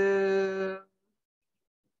do,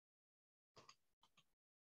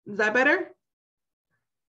 is that better?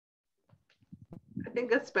 I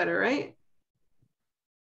think that's better, right?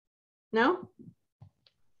 No?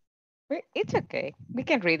 It's okay. We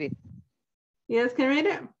can read it. You guys can read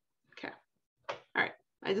it? Okay. All right.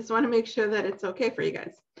 I just want to make sure that it's okay for you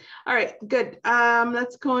guys. All right, good.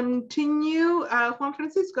 Let's continue. Juan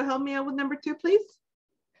Francisco, help me out with number 2, please.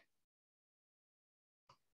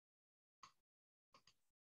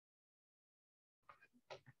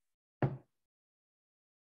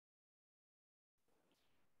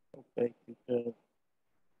 Okay, teacher.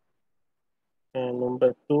 And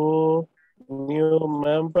number 2, new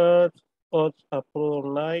members of a product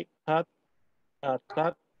night at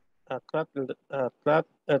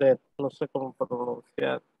no sé cómo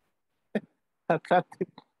pronunciar. Attractive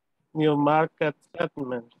new market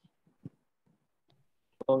segment.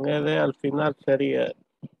 Con ED al final sería.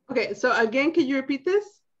 Okay, so again, could you repeat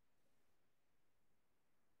this?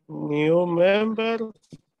 New members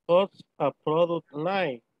of a product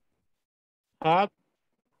night had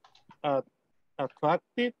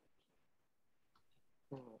attracted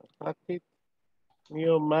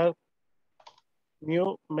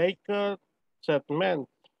new maker segment.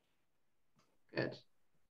 Good.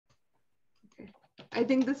 Okay. I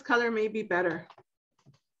think this color may be better.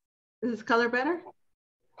 Is this color better?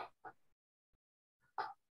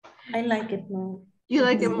 I like it more. You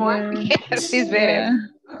like it more? Yes, it's better.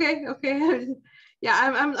 Okay, okay. Yeah,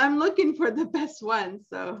 I'm looking for the best one,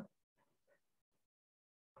 so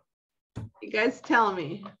you guys tell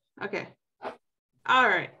me. Okay. All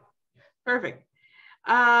right. Perfect.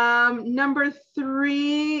 Number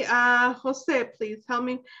 3, Jose, please help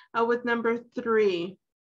me with number 3.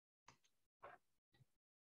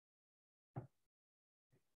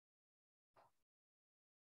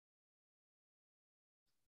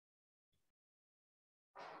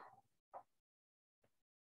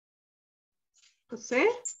 Jose?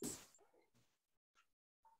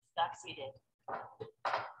 Succeeded.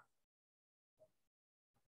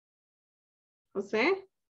 Jose?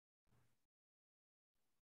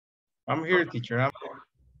 I'm here, teacher.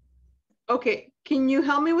 Okay, can you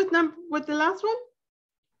help me with the last one?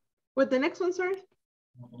 With the next one, sorry?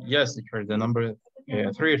 Yes, teacher. The number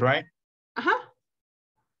 3, right? Uh-huh.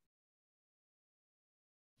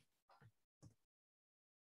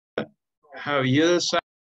 Have you decided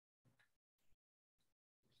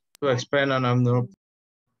to expand on a new?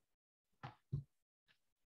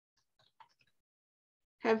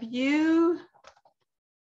 Have you?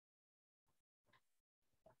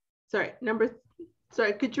 Sorry,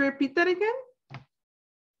 sorry, could you repeat that again?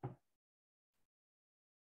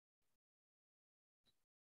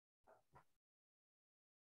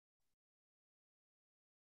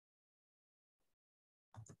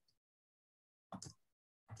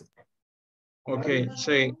 Okay,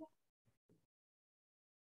 say.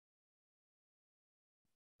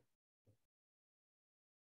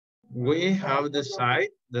 We have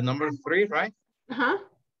decided the number 3, right? Uh-huh.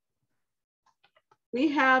 We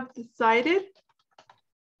have decided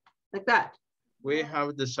like that. We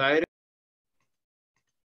have decided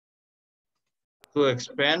to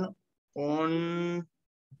expand on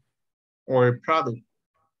our product.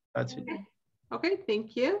 That's it. Okay,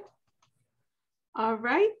 thank you. All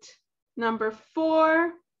right, number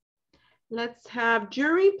 4. Let's have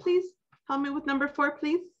jury, please. Help me with number 4,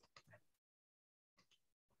 please.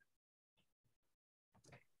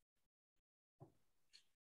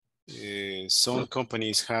 Some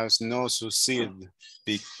companies have no succeed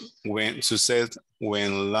when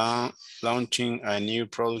launching a new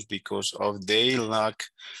product because of their lack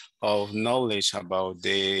of knowledge about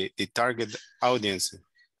the target audience.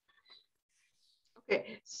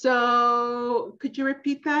 Okay, so could you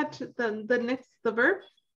repeat that? The verb?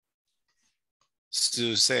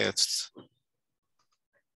 Success.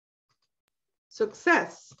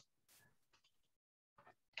 Success.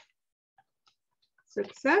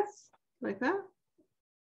 Success, like that.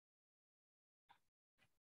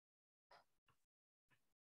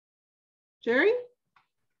 Jerry?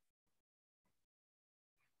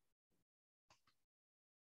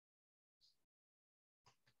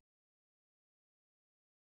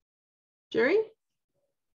 Jerry?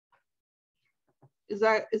 Is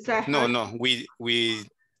that No, we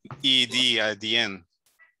ED at the end.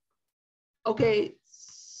 Okay,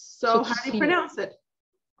 so how do you pronounce it?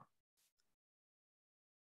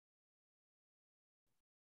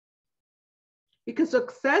 Because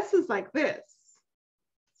success is like this.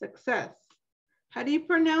 Success. How do you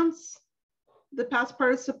pronounce the past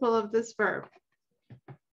participle of this verb?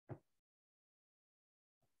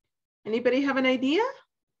 Anybody have an idea?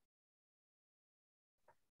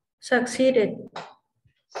 Succeeded.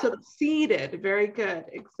 Succeeded. Very good.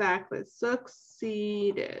 Exactly.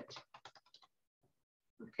 Succeeded.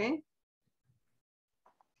 Okay.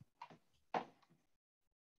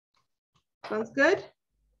 Sounds good?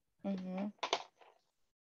 Mm-hmm.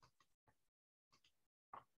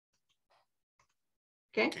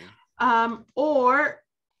 Okay. Or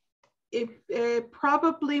if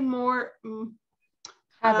probably more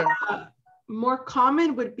more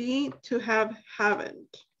common would be to have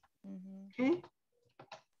haven't. Okay.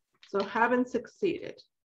 So haven't succeeded.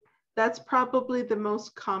 That's probably the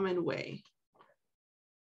most common way.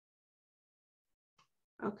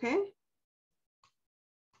 Okay.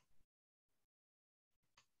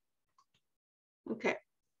 Okay.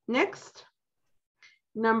 Next.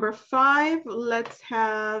 Number 5, let's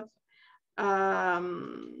have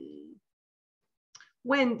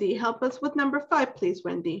Wendy. Help us with number 5, please,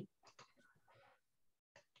 Wendy.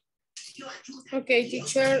 Okay,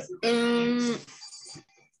 teacher.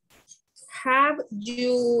 Have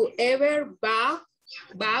you ever bought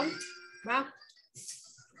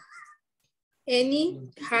any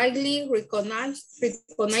highly recognized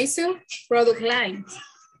product line?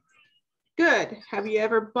 Good. Have you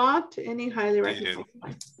ever bought any highly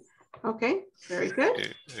recognized? Okay, very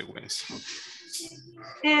good.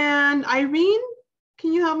 And Irene,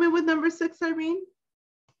 can you help me with number 6, Irene?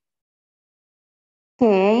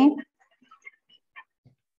 Okay.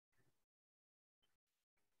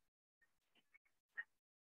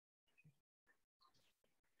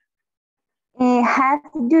 Has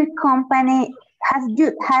your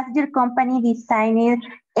company designed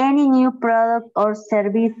any new product or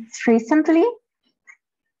service recently?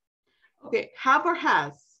 Okay, have or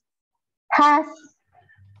has? Has.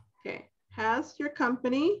 Okay, has your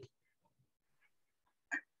company?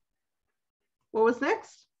 What was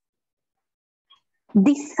next?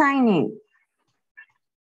 Designing.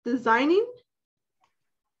 Designing?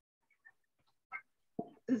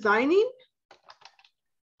 Designing?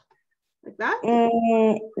 Like that?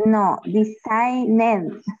 No,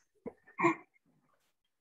 designed.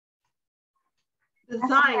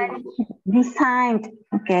 Designed. Designed,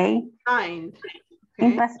 okay. Designed. Okay. Okay.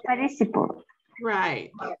 In past participle.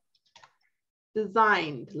 Right.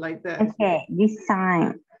 Designed like this. Okay,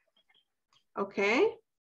 design. Okay.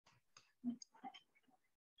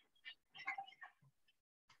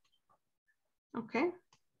 Okay.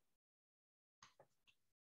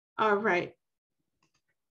 All right.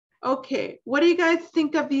 Okay, what do you guys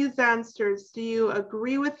think of these answers? Do you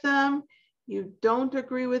agree with them? You don't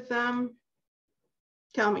agree with them?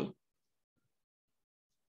 Tell me.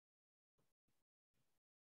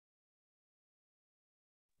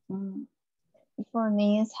 For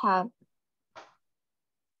me, it's have.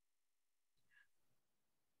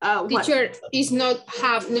 Teacher, is not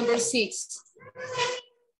have number 6.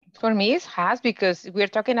 For me, it has because we're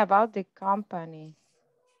talking about the company.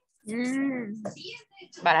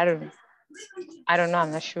 But I don't know,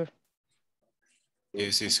 I'm not sure.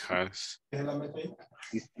 Yes, it has.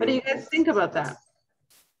 What do you guys think about that?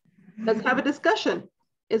 Let's have a discussion.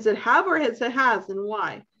 Is it have or is it has, and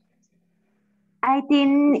why? I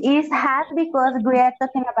think it has because we are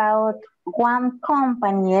talking about one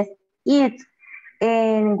company, it,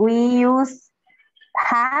 and we use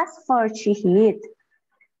has for it.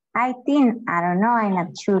 I think, I don't know, I'm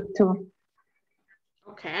not sure too.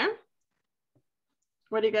 Okay.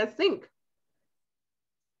 What do you guys think?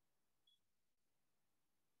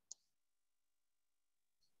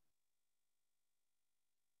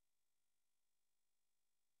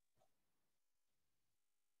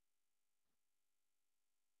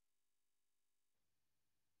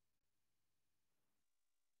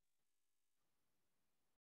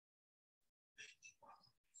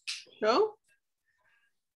 No?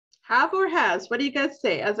 Have or has? What do you guys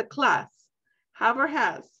say as a class? Have or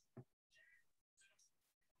has?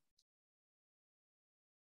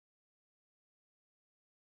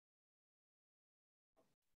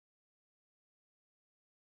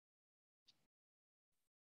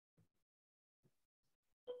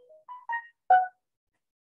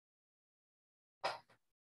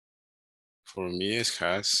 For me, it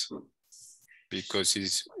has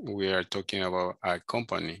because we are talking about a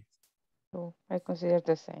company. So I consider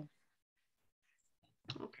the same.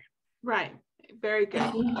 Okay, right, very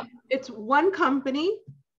good. It's one company,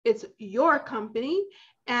 it's your company,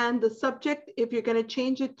 and the subject, if you're going to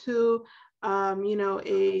change it to, you know,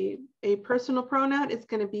 a personal pronoun, it's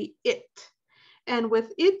going to be it. And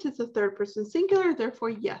with it, it's a third person singular,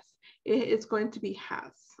 therefore, yes, it's going to be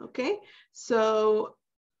has, okay? So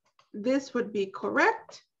this would be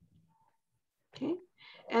correct. Okay,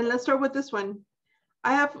 and let's start with this one.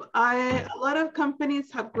 A lot of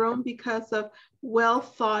companies have grown because of well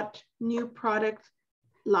thought new product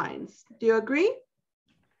lines. Do you agree?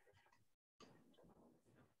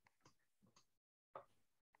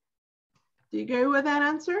 Do you agree with that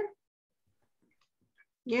answer?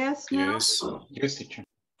 Yes, no? Yes. Yes, teacher.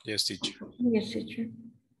 Yes, teacher. Yes, teacher.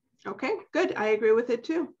 Okay, good. I agree with it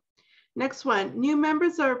too. Next one, new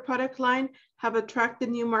members of our product line have attracted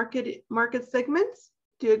new market segments.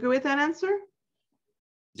 Do you agree with that answer?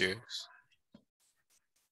 Yes.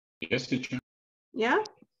 Yes, teacher. Yeah?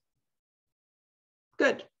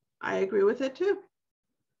 Good. I agree with it too.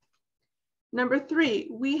 Number 3,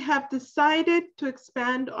 we have decided to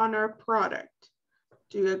expand on our product.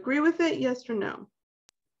 Do you agree with it? Yes or no?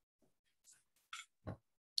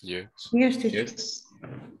 Yes. Yes, teacher. Yes.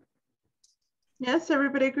 Yes,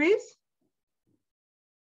 everybody agrees?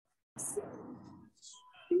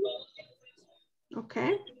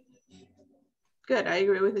 Okay. Good, I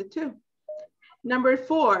agree with it too. Number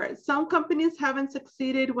 4, some companies haven't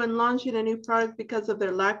succeeded when launching a new product because of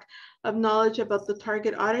their lack of knowledge about the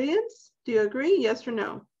target audience. Do you agree? Yes or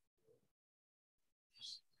no?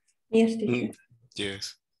 Yes, teacher.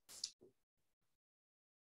 Yes.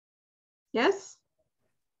 Yes?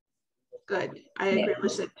 Good, I agree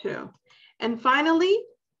with it too. And finally,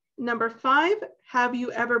 number 5, have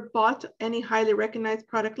you ever bought any highly recognized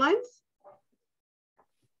product lines?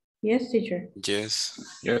 Yes, teacher. Yes.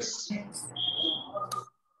 Yes.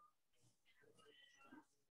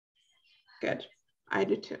 Good, I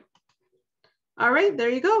do too. All right, there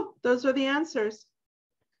you go. Those are the answers.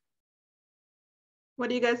 What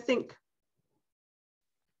do you guys think?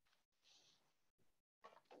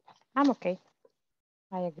 I'm okay.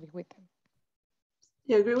 I agree with him.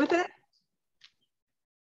 You agree with it?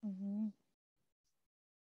 Mm-hmm.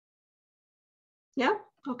 Yeah,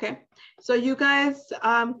 okay. So you guys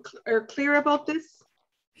are clear about this?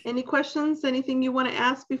 Any questions, anything you want to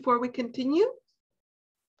ask before we continue?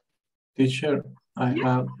 Teacher, I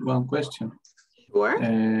have one question. Sure.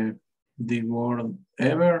 The word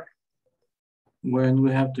ever, when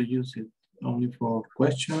we have to use it, only for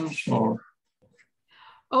questions or?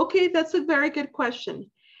 Okay, that's a very good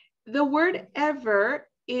question. The word ever,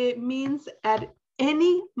 it means at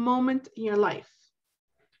any moment in your life.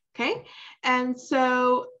 Okay, and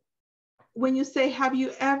so when you say, have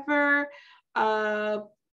you ever bought,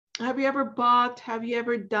 have you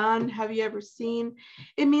ever done, have you ever seen,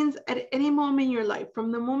 it means at any moment in your life,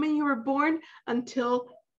 from the moment you were born until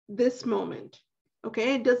this moment.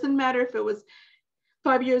 Okay, it doesn't matter if it was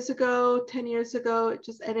 5 years ago, 10 years ago,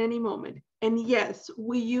 just at any moment. And yes,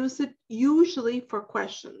 we use it usually for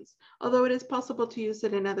questions, although it is possible to use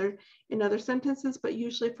it in other sentences, but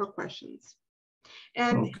usually for questions.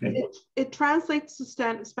 And okay. it translates to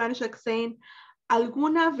Spanish like saying,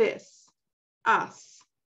 alguna vez has.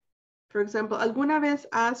 For example, alguna vez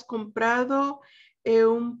has comprado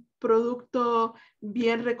un producto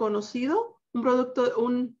bien reconocido, un producto,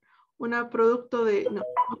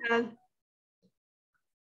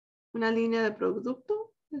 una línea de producto.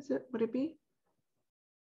 Would it be?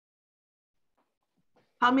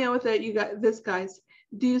 Help me out with that, you guys, this guys.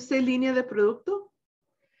 Do you say línea de producto?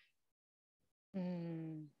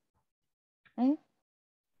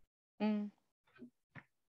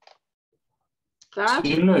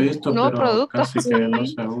 Sí lo he visto, no, pero producto. casi que no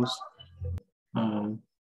se usa.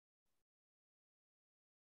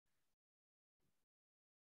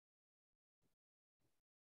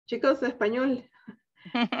 Chicos, español.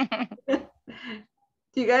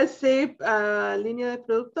 Do you guys say línea de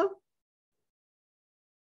producto?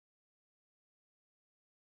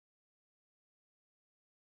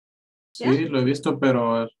 Sí, lo he visto,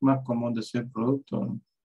 pero es más común decir producto.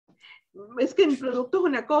 Es que en producto es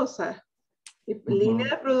una cosa. Y línea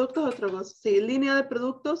de productos es otra cosa. Sí, línea de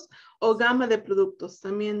productos o gama de productos.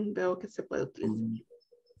 También veo que se puede utilizar.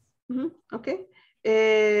 Ok.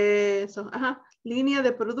 Línea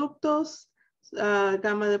de productos,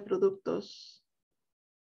 gama de productos.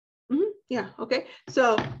 Yeah, okay.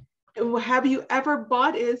 So, have you ever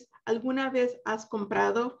bought is, ¿alguna vez has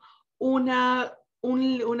comprado una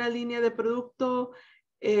línea de producto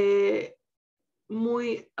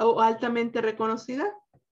muy o altamente reconocida?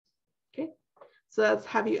 Okay. So that's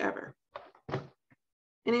have you ever.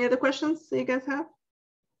 Any other questions that you guys have?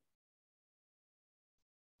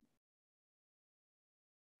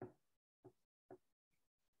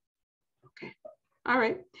 Okay. All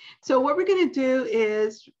right. So what we're going to do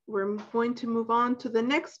is we're going to move on to the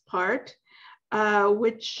next part,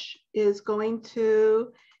 which is going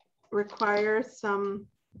to require some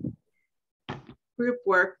group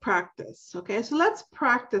work practice. Okay, so let's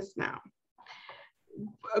practice now.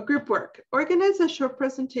 Group work. Organize a short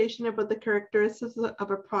presentation about the characteristics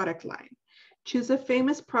of a product line. Choose a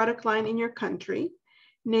famous product line in your country.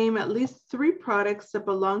 Name at least 3 products that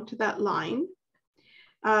belong to that line.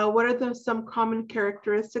 What are some common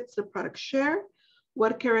characteristics the products share?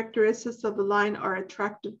 what characteristics of the line are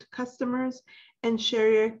attractive to customers, and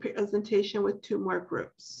share your presentation with 2 more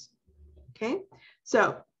groups. Okay,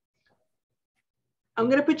 so I'm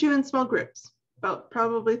going to put you in small groups, about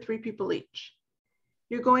probably 3 people each.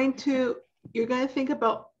 You're going to think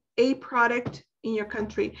about a product in your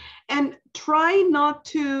country, and try not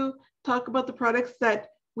to talk about the products that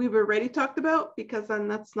we've already talked about, because then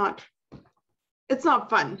it's not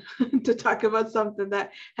fun to talk about something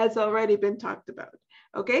that has already been talked about.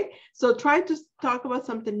 Okay, so try to talk about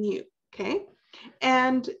something new. Okay,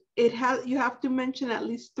 and you have to mention at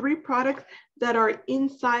least 3 products that are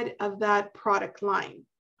inside of that product line.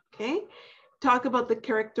 Okay, talk about the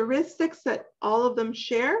characteristics that all of them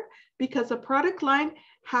share, because a product line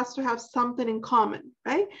has to have something in common,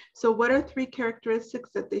 right? So what are 3 characteristics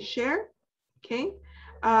that they share? Okay,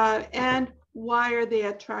 and why are they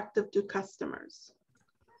attractive to customers?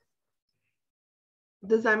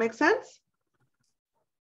 Does that make sense?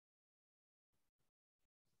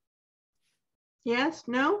 Yes,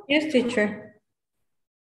 no? Yes, teacher.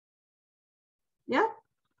 Yeah?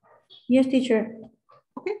 Yes, teacher.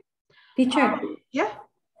 Okay. Teacher. Yeah.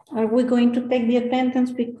 Are we going to take the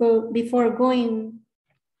attendance before going?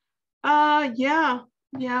 Yeah,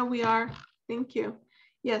 we are. Thank you.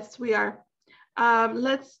 Yes, we are.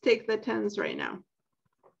 Let's take the attendance right now.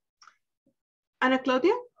 Ana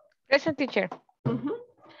Claudia? Present, teacher.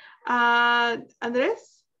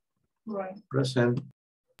 Andres? Right. Present.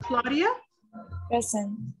 Claudia?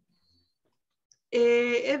 Present.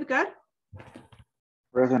 Edgar?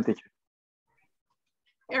 Present, teacher.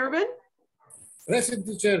 Erwin? Present,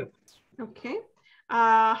 teacher. Okay.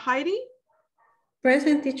 Heidi?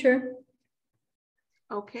 Present, teacher.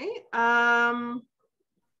 Okay.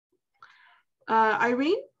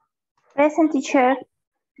 Irene? Present, teacher.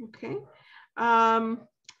 Okay.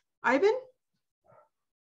 Ivan?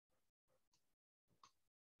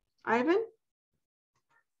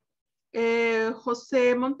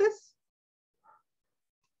 Jose Montes?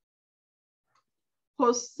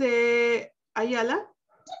 Jose Ayala?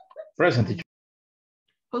 Present, teacher.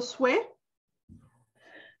 Josue?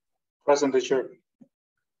 Present, teacher.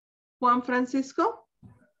 Juan Francisco?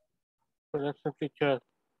 Present, teacher.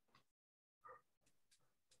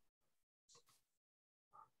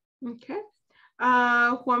 Okay.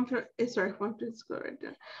 Juan Francisco right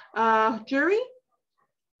there. Jerry?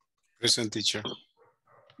 Present, teacher.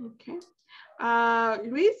 Okay.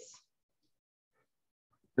 Luis?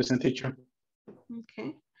 Present, teacher.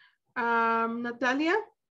 Okay. Natalia?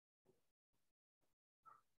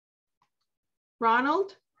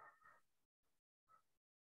 Ronald?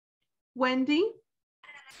 Wendy?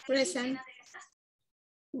 Present.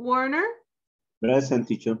 Warner? Present,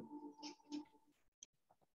 teacher.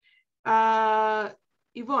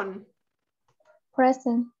 Yvonne?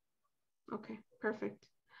 Present. Okay, perfect.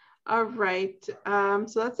 All right, so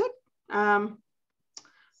that's it.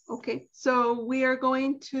 Okay, so we are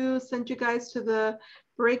going to send you guys to the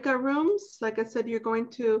breakout rooms. Like I said, you're going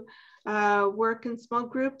to work in small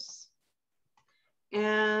groups.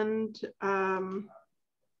 And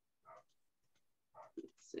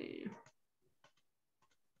let's see.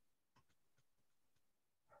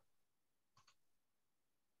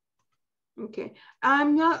 Okay,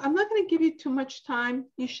 I'm not going to give you too much time.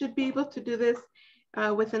 You should be able to do this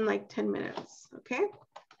within like 10 minutes, okay?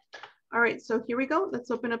 All right, so here we go. Let's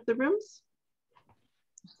open up the rooms.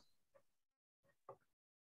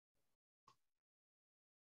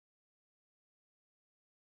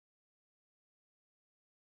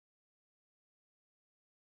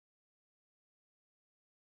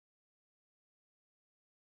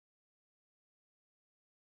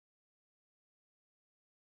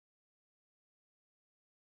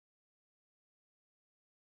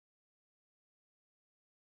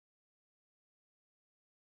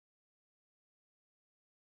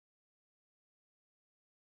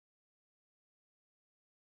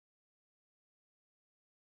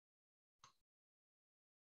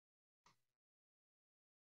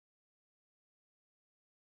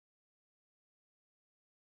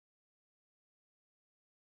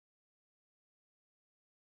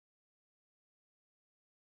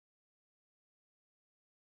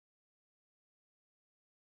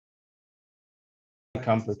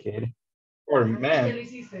 Complicated. Or man,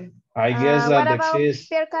 I guess What that about exists.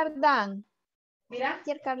 Pierre Cardin? Pierre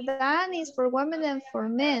Cardin is for women and for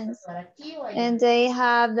men. And they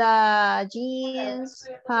have the jeans,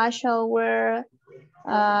 casual wear,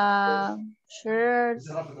 shirts.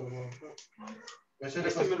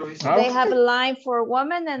 They have a line for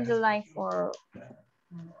women and the line for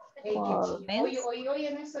men.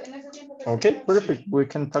 Okay, perfect. We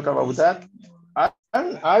can talk about that.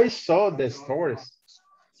 I saw the stores,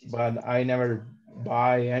 but I never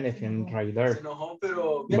buy anything right there.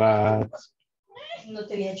 But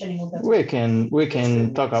we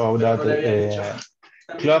can talk about that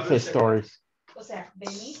cloth stores.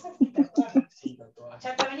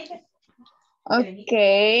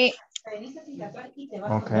 Okay.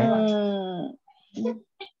 Okay.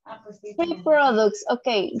 Three products.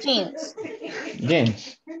 Okay, jeans.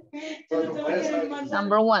 Jeans.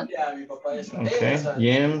 Number one. Okay,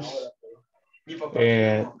 jeans.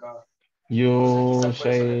 You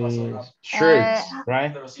say shirts,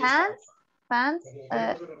 right? Pants. Pants.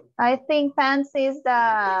 I think pants is the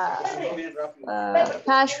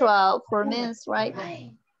casual for men's, right?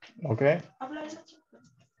 Okay.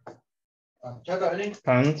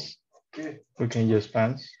 Pants. We can use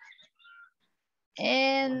pants.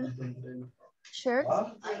 And shirts.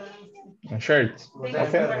 And shirts.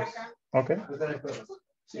 Okay. Okay.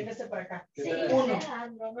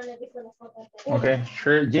 Okay.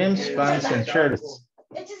 Shirt, jeans, pants, and shirts.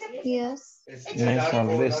 Yes. Next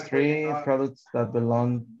on list 3 products that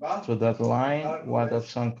belong to that line. What are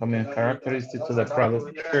some common characteristics to the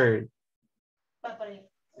product shirt?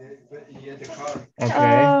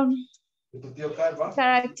 Okay.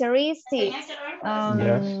 Characteristics.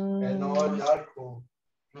 Yes.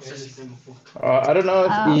 I don't know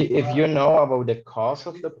if you know about the cost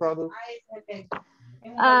of the product.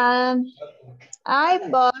 I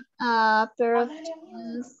bought a pair of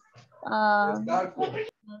jeans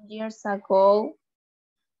years ago,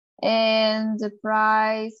 and the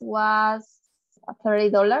price was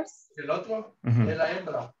 $30.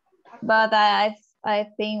 But I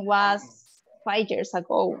think was 5 years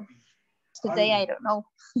ago. Today I don't know.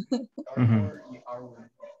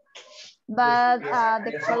 But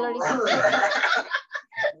the color is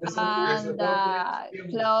and the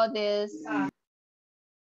cloth is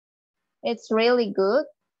it's really good.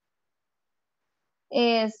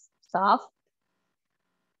 It's soft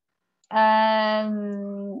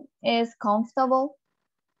and it's comfortable.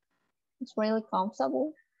 It's really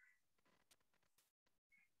comfortable.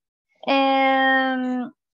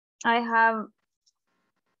 And I have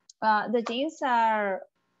the jeans are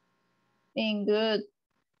in good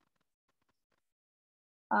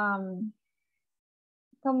como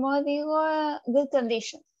digo, good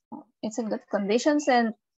conditions. It's in good conditions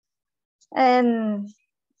and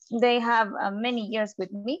they have many years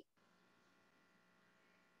with me.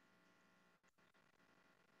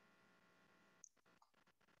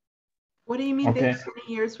 What do you mean they have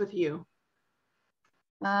many years with you?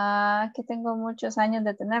 Que tengo muchos años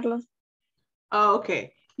de tenerlos. Oh,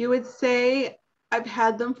 okay. You would say, I've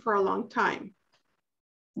had them for a long time.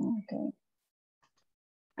 Okay.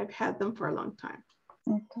 I've had them for a long time.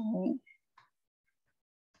 Okay.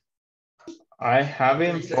 I have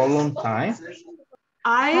him for a long time.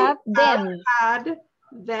 I have had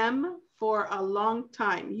them for a long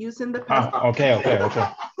time. Using the past. Okay.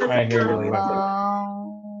 I hear you.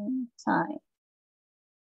 Long time.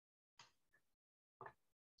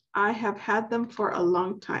 I have had them for a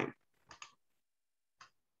long time.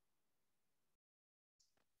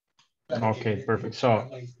 Okay, perfect. So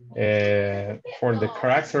for the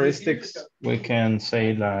characteristics, we can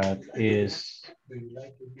say that is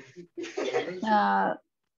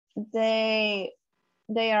they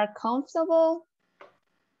are comfortable,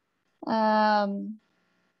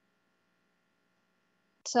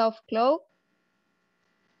 soft clothes.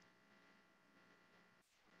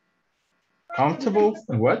 Comfortable,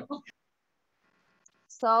 what?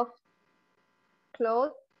 Soft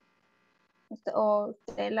clothes o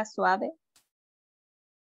tela suave.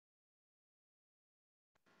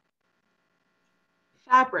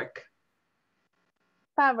 Fabric.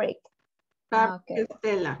 Fabric. Fabric Okay. is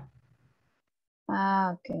tela.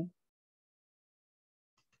 Okay.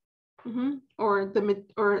 Or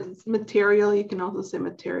material. You can also say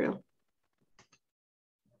material.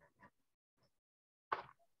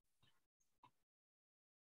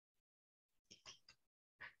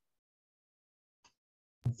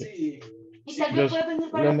 Just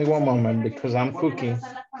let me one moment because I'm cooking.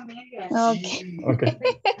 Okay.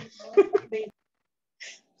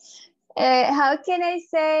 How can I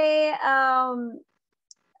say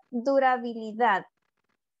durabilidad?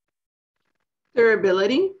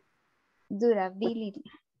 Durability. Durability.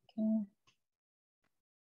 Okay.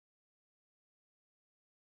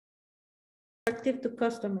 Attractive to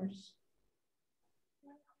customers.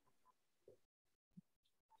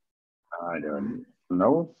 I don't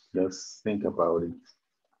know. Just think about it.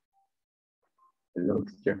 Hello,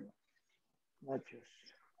 teacher.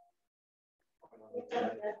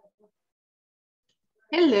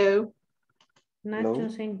 Hello.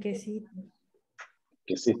 Nachos en quesito.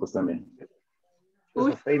 Quesitos también.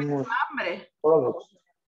 Uy, famous hambre. products.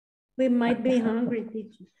 We might be hungry,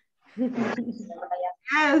 teacher.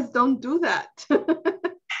 Yes, don't do that.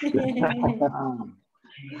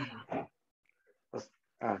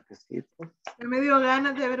 Que sí, pues. Ya me dio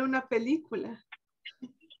ganas de ver una película.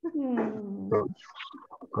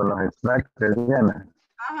 Con los snacks de Diana.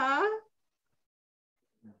 Ajá.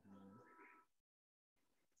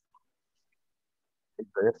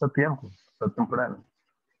 Todavía está tiempo, está temprano.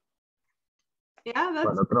 Yeah, that's...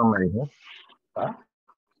 Cuando otro me dijo. ¿Ah?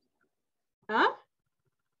 Huh?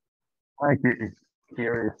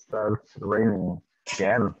 Here it starts raining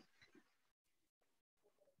again.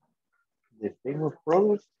 The famous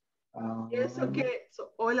products. Eso que,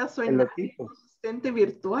 hola, soy el Nadia, asistente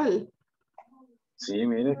virtual. Sí,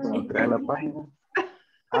 mire, como trae la página.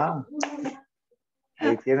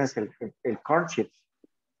 Ahí tienes el corn chips.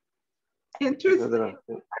 Interesting.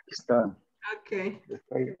 Aquí está. Ok.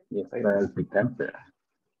 Y está el picante.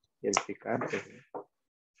 Y el picante.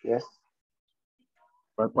 Yes.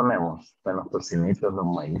 ¿Cuál ponemos? Para los tocinitos, los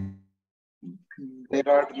maíz. There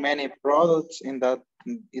are many products in that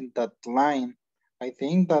line. I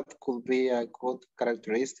think that could be a good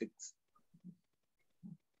characteristics.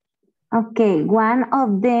 Okay, one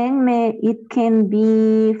of them it can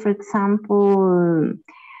be, for example,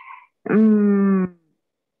 the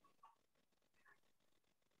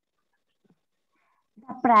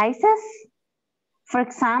prices. For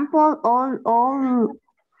example, all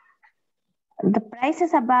the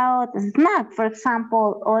prices about snack, for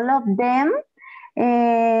example, all of them,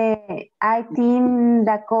 I think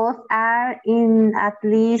the costs are in at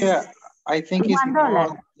least I think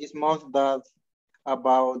 $1. It's more that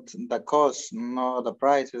about the cost, not the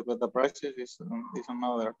prices, but the prices is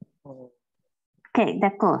another. Okay,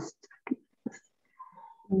 the cost.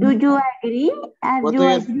 Do you agree?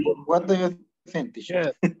 What do you think,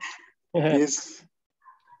 teacher?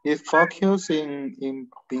 Is focus in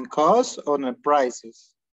cost or the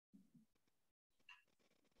prices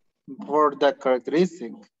for the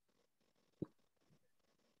characteristic?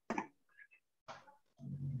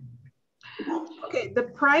 Okay, the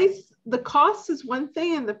cost is one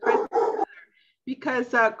thing and the price is another, because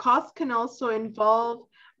cost can also involve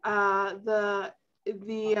how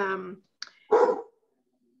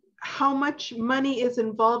much money is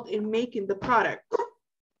involved in making the product.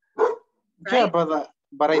 Right? Yeah,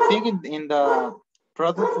 but I think in the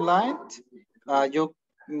product line, you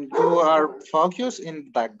are focused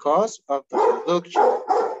in the cost of the production.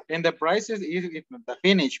 And the prices is the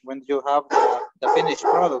finish when you have the finished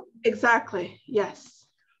product. Exactly. Yes.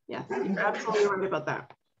 Yes. You're absolutely right about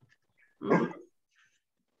that. Mm-hmm.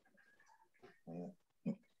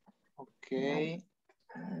 Okay.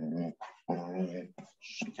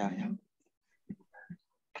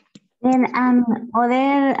 Then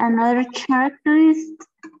another characteristics.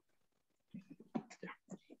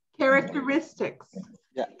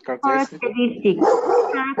 Yeah, characteristics.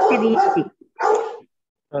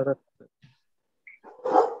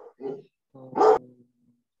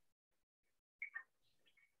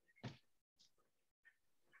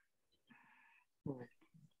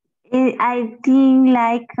 I think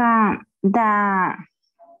like the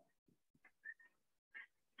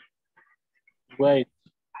Wait,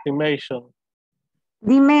 dimension.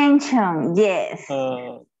 Dimension, yes.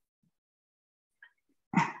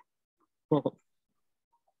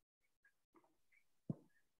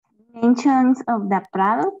 Dimensions of the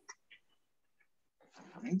product.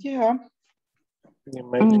 Yeah.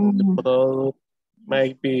 Imagine the product,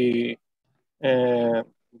 maybe the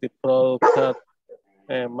product had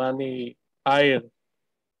many aisles.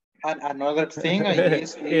 And another thing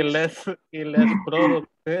is less product.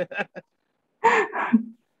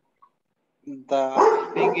 The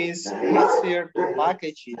thing is easier to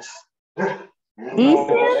package it.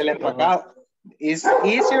 El empacado is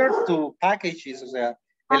easier to package it, o sea,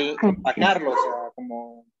 el empacarlo, o sea,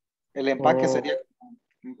 como el empaque sería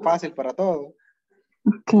fácil para todo.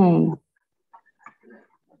 Okay.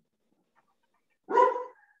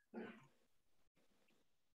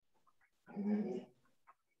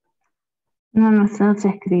 No se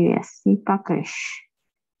escribe así, package.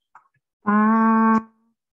 How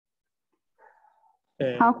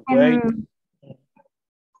can...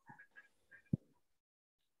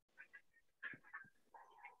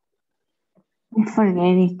 I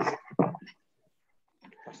forget it.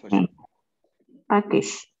 Okay.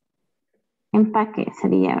 Package. Empaque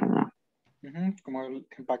sería, ¿verdad? Como el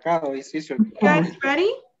empacado, es easier. You guys ready?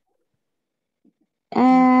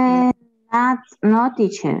 No,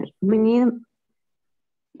 teacher. We need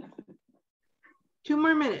 2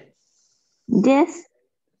 more minutes. Yes.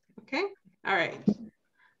 Okay. All right.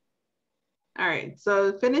 All right,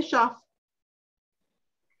 so finish off.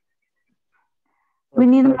 We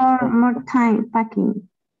need more time packing.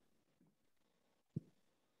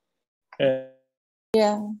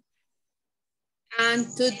 Yeah. And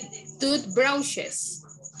toothbrushes.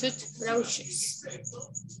 Toothbrushes.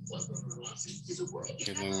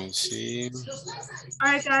 Okay, let me see.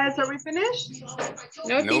 All right, guys, are we finished?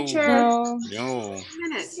 No, No. teacher. No. No. 2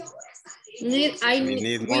 minutes. We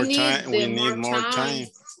need more time. We need more time.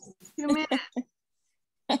 2 minutes.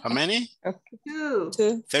 How many? Okay.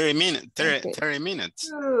 2. 30 minutes. 30, Okay. 30 minutes.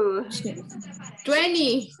 2.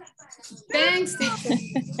 20. Thanks, teacher.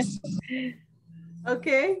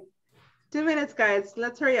 Okay. 2 minutes, guys.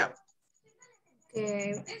 Let's hurry up.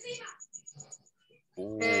 Okay.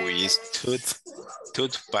 Oh, it's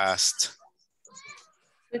toothpaste.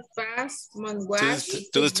 Toothpaste, mouthwash,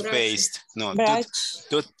 Toothpaste. No,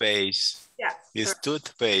 toothpaste. Yes. It's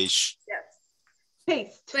toothpaste. Yes.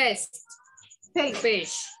 Paste. Paste.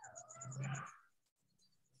 Paste.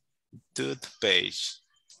 Toothpaste.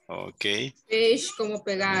 Okay. Paste como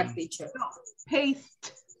pegar, teacher. No.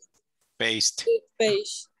 Paste. Paste.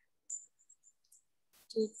 Toothpaste.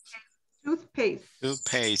 Toothpaste.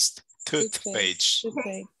 Toothpaste. Toothpaste.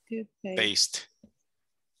 Toothpaste. Paste.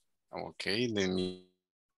 Okay, let me.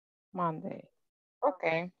 Monday.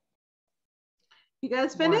 Okay. You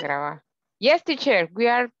guys finished? Yes, teacher. We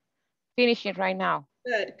are finishing right now.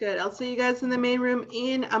 Good, good. I'll see you guys in the main room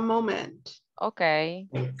in a moment. Okay.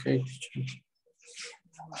 Okay.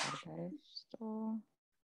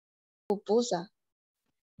 Pupusa.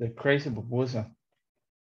 The crazy pupusa.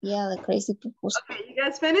 Yeah, the crazy pupusa. Okay, you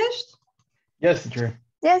guys finished? Yes, teacher.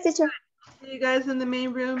 Yes, teacher. See you guys in the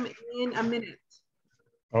main room in a minute.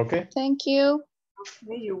 Okay. Thank you.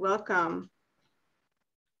 Okay, you're welcome.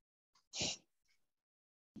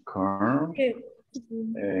 Carl. Okay.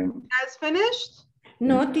 You guys finished?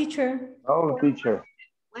 No, teacher. Oh, teacher.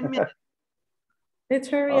 1 minute. Let's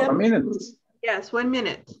hurry up. A minute. Yes, 1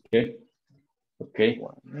 minute. Okay. Okay.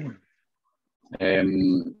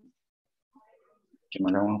 ¿Qué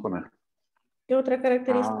más le vamos a poner? ¿Qué otra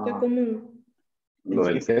característica común? Lo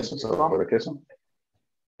del queso, sabor de queso.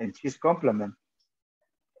 El cheese complement.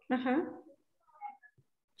 Ajá.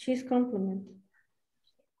 Cheese complement.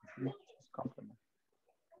 Cheese complement.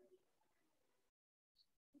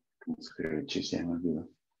 ¿Cómo se escribe cheese? Ya me olvidó.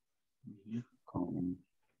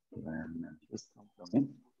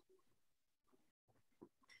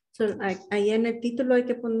 So, ahí en el título hay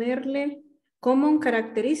que ponerle common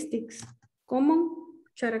characteristics. Common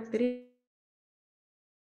characteristics.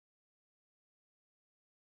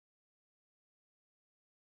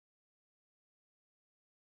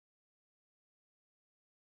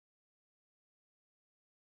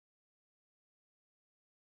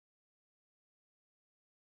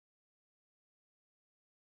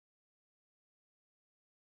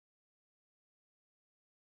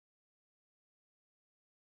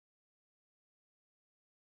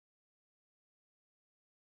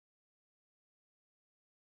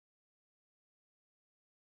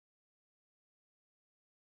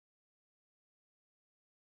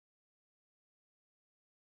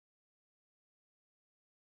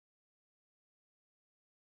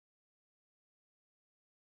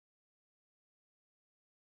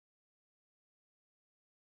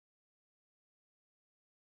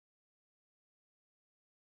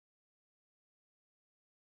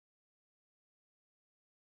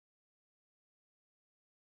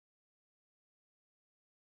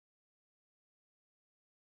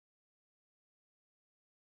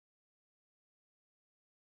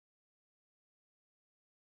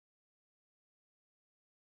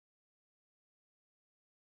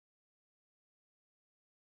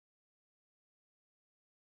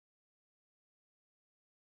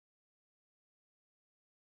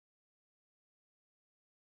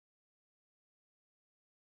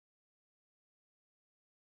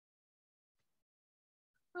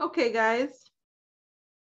 Okay, guys.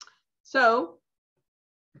 So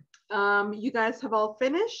you guys have all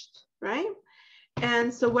finished, right?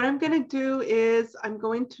 And so what I'm going to do is I'm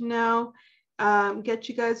going to now get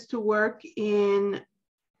you guys to work in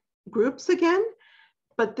groups again,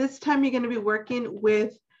 but this time you're going to be working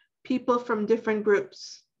with people from different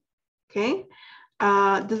groups. Okay.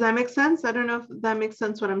 Does that make sense? I don't know if that makes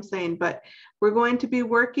sense what I'm saying, but we're going to be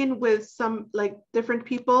working with some like different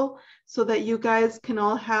people so that you guys can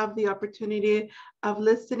all have the opportunity of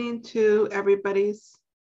listening to everybody's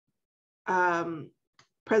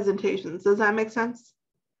presentations. Does that make sense?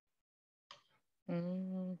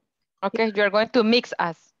 Okay, you're going to mix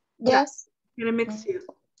us. Yes. I'm gonna mix you.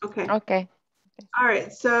 Okay. Okay. All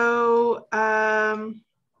right. So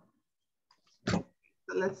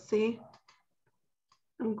let's see.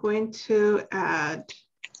 I'm going to add.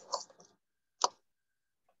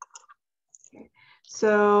 Okay.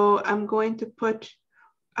 So I'm going to put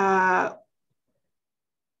hold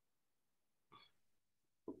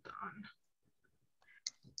on.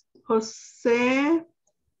 Jose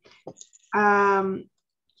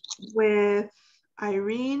with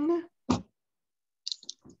Irene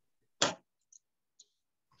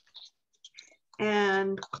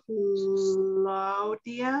and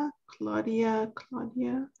Claudia,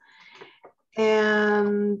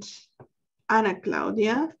 and Ana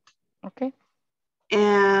Claudia. Okay.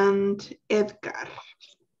 And Edgar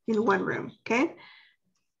in one room, okay?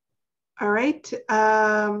 All right.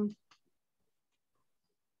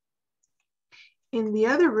 In the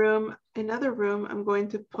other room, I'm going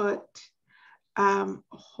to put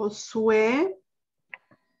Josue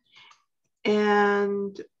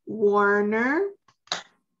and Warner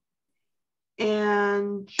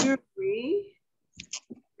and Jury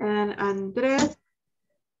and Andres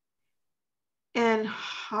and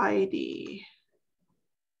Heidi.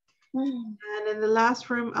 And in the last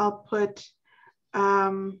room, I'll put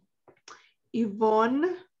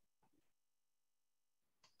Yvonne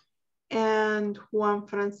and Juan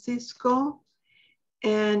Francisco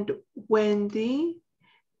and Wendy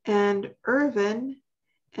and Irvin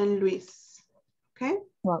and Luis, okay?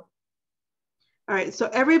 Wow. All right, so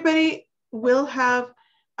everybody will have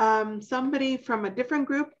somebody from a different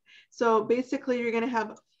group. So basically you're gonna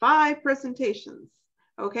have 5 presentations,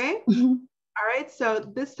 okay? All right, so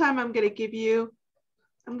this time I'm gonna give you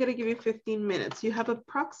 15 minutes. You have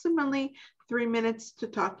approximately 3 minutes to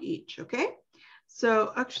talk each, okay?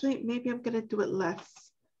 So actually, maybe I'm gonna do it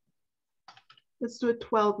less. Let's do it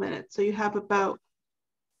 12 minutes. So you have about,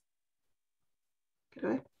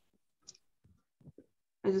 okay.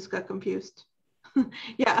 I just got confused.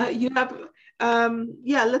 Yeah, you have,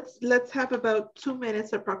 yeah, let's have about 2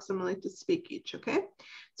 minutes approximately to speak each, okay?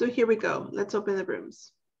 So here we go. Let's open the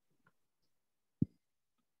rooms.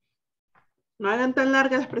 No hagan tan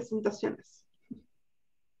largas las presentaciones.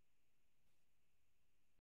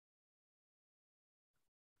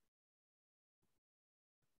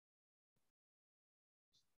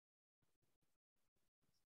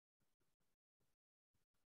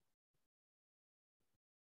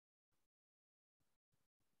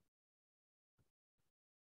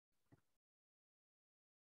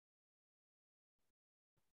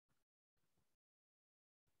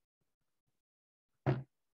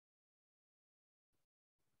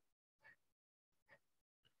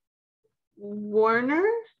 Warner?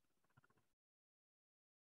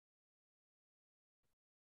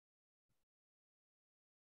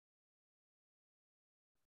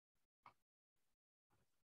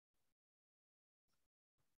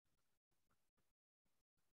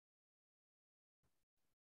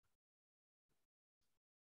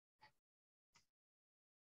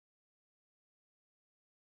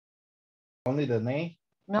 Only the name?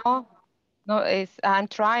 No, I'm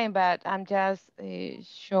trying, but I'm just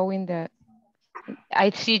showing the, I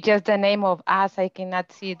see just the name of us. I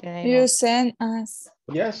cannot see the name You of. send us.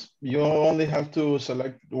 Yes, you only have to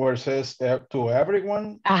select where it says to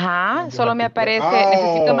everyone. Ajá, You solo have me to put- aparece,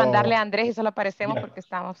 necesito Oh, mandarle a Andrés y solo aparecemos yeah. porque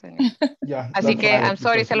estamos en él. Yeah, Así that's que, right, I'm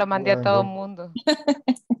sorry, because se lo mandé a we're in todo el group. mundo.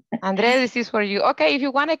 Andrés, this is for you. Okay, if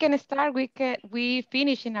you want, I can start. We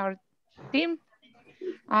finish in our team.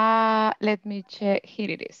 Let me check. Here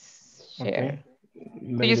it is. Share. Okay.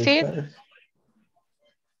 Do you see it? First.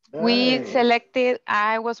 We selected,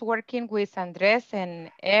 I was working with Andres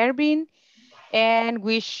and Ervin, and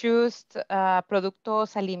we choose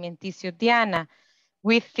Productos Alimenticios Diana.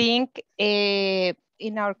 We think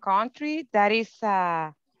in our country that is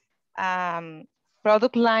a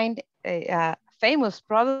product line, famous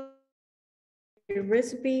product.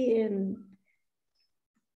 Recipe and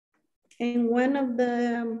one of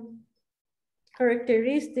the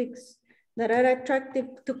characteristics that are attractive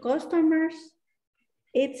to customers,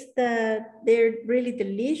 it's that they're really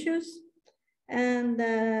delicious and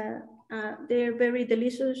they're very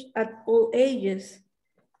delicious at all ages.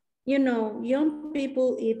 You know, young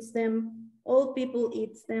people eat them, old people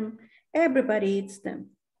eat them, everybody eats them.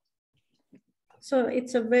 So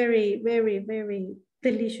it's a very, very, very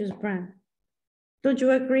delicious brand. Don't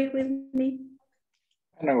you agree with me?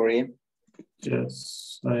 I agree.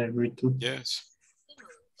 Yes, I agree too. Yes.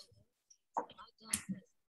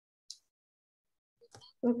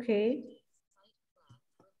 Okay.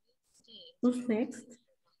 Who's next?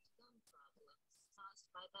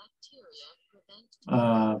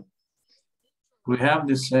 We have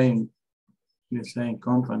the same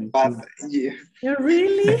company. But yeah.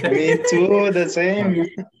 Really? Me too, the same.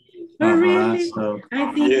 Oh, really? So,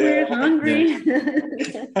 I think we're hungry.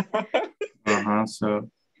 so.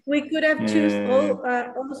 We could have chosen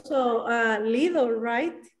also Lidl,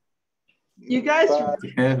 right? You guys are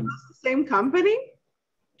the same company?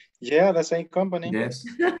 Yeah, the same company. Yes.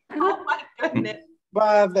 Oh my goodness.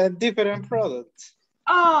 But different products.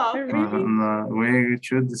 Oh, okay. No, we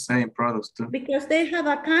choose the same products too. Because they have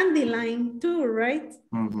a candy line too, right?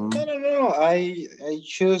 No. I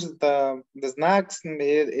choose the snacks.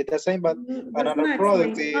 It's the same, but another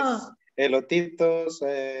product is elotitos,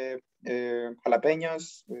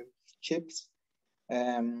 jalapeños, chips.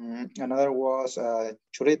 Another was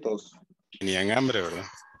churritos. Tenían hambre, ¿verdad?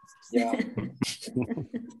 Yeah.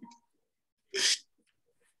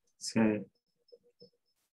 Sí.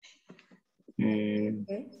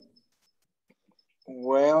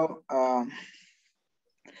 Well,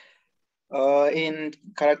 in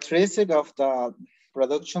characteristic of the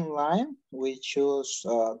production line, we choose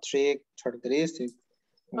 3 characteristics.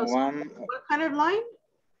 One. What kind of line?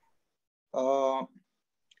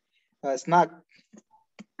 Snack.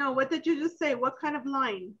 No, what did you just say? What kind of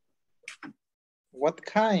line? What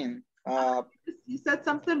kind? You said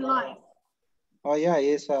something line. Oh yeah,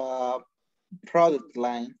 it's a product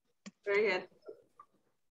line. Very good.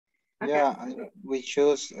 Okay. Yeah, we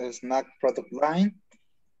choose a snack product line,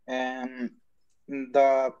 and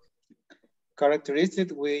the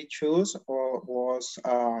characteristic we choose was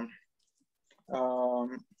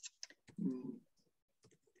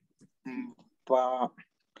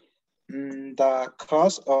the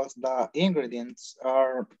cost of the ingredients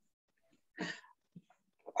are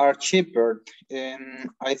cheaper, and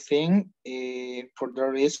I think for the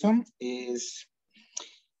reason is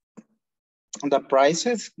the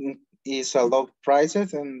prices is a low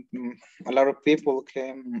prices, and a lot of people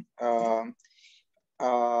can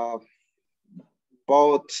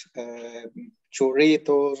bought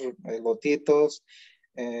churritos, elotitos,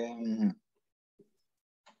 and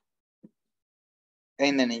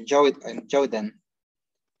then enjoy them.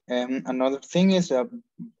 And another thing is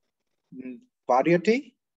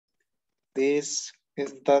variety. This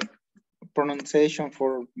is the pronunciation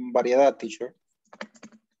for variedad, teacher.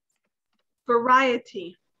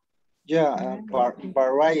 Variety. Yeah,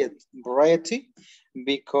 variety,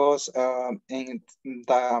 because in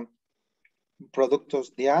the productos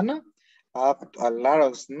Diana have a lot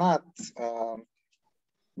of snacks.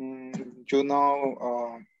 You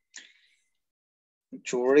know,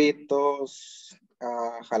 churritos,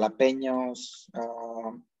 jalapeños,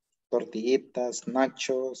 tortillitas,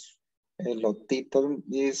 nachos,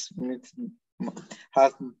 elotitos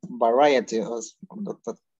has variety of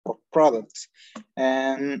products,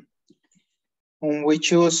 and we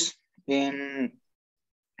choose in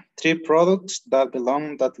 3 products that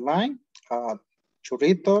belong that line: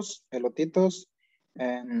 churritos, elotitos,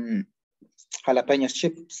 and jalapeños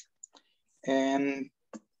chips. And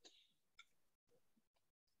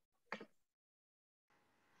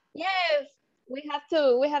yes, we have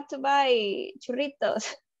to buy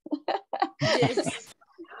churritos. Yes.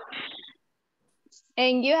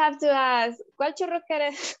 And you have to ask, ¿cuál churro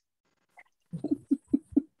quieres?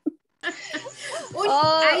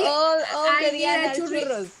 all the Diana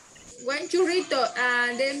churros. One churrito,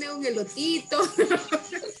 denme un elotito.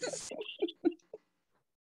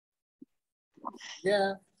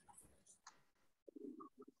 Yeah.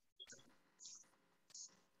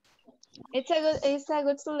 It's a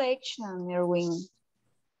good selection, Erwin.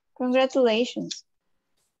 Congratulations.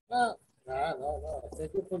 No.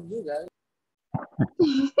 Thank you for you guys.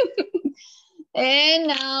 And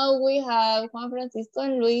now we have Juan Francisco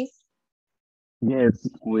and Luis. Yes,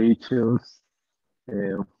 we choose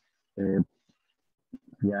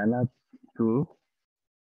Diana too.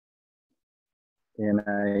 And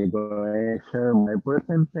I go to share my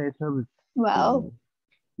presentation with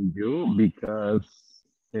you because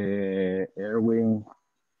Erwin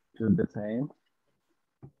choose the same.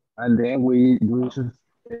 And then we choose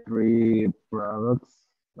 3 products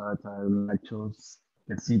that are nachos,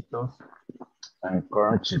 quesitos, and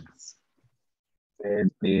corn chips.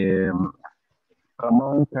 The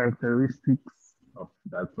common characteristics of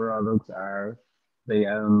that products are they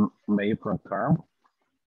are made from corn,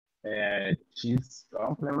 cheese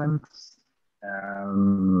complements,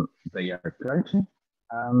 and they are crunchy,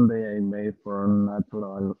 and they are made from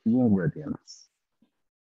natural ingredients.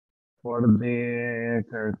 For the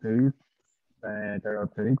characteristics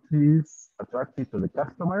attractive to the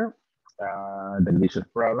customer, delicious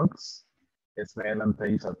products, smell and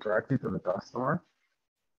taste attractive to the customer,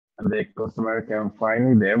 and the customer can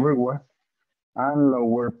find it everywhere, and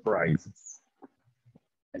lower prices.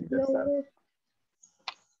 And that's that.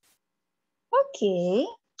 Okay.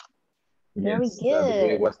 Very Yes, that we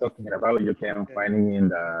good. was talking about, you can find it in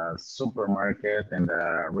the supermarket and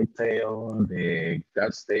the retail, the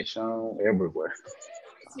gas station, everywhere.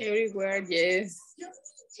 Everywhere, yes.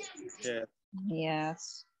 Yeah.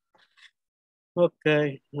 Yes.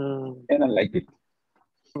 Okay. And I like it.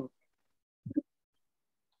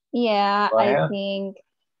 Yeah, Go I ahead. think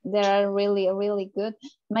they are really, really good.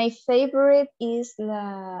 My favorite is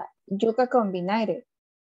la yuca combinada.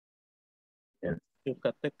 Yes.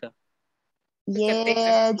 Yucateca.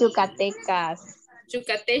 Yeah, yucatecas.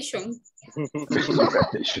 Yucatation.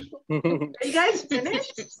 Are you guys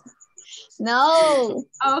finished? No.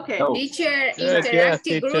 Oh, okay. No. Teacher, Yes,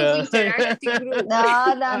 interactive group, teacher. interactive group. No.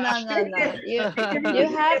 You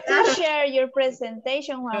have to share your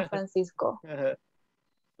presentation, Juan Francisco.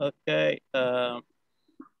 Okay.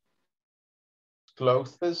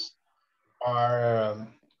 Clothes are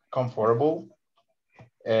comfortable,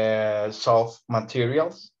 soft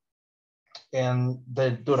materials, and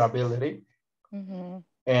the durability.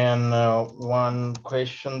 And one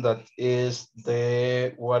question that is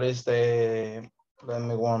what is let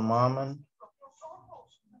me one moment.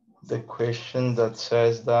 The question that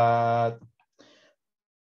says that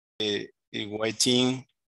A whiting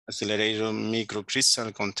accelerator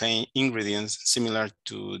microcrystal contain ingredients similar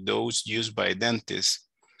to those used by dentists.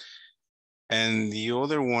 And the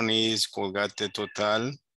other one is Colgate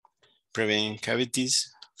Total, prevent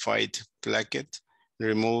cavities, fight plaque,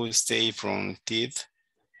 remove stay from teeth,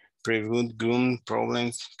 prevent gum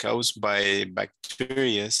problems caused by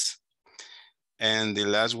bacteria. And the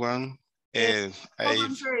last one, Hold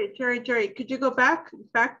on, Jerry, could you go back?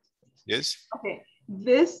 Yes. Okay,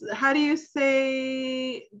 this, how do you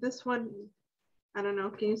say this one? I don't know,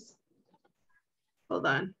 can you, hold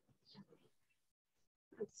on.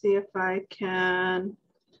 Let's see if I can.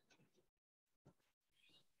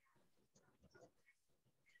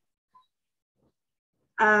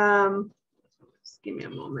 Just give me a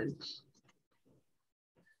moment.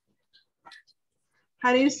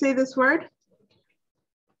 How do you say this word?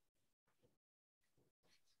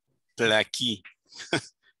 Plaque.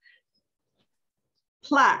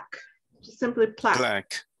 Plaque. Just simply plaque.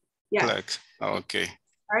 Plaque. Yes. Plaque. Oh, okay.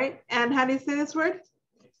 All right. And how do you say this word?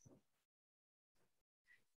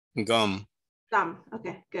 Gum. Gum.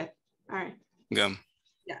 Okay, good. All right. Gum.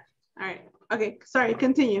 Yeah. All right. Okay. Sorry.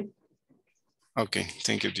 Continue. Okay.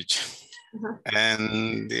 Thank you, teacher.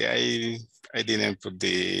 And I didn't put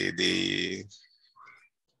the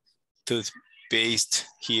toothpaste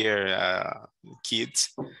here,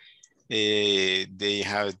 kids. They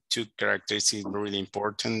have two characteristics really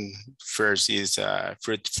important. First is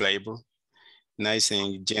fruit flavor, nice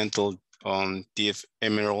and gentle on teeth,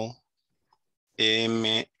 emerald.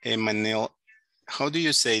 Enamel. How do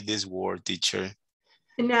you say this word, teacher?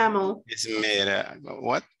 Enamel. It's made,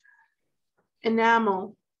 what?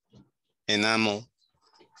 Enamel. Enamel.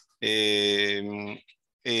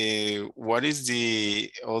 What is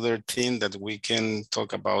the other thing that we can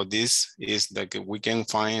talk about this is that we can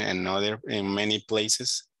find another in many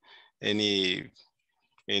places, any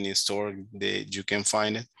store that you can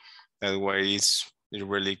find it. That's why it's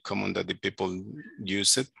really common that the people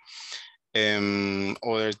use it.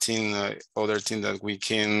 Other thing that we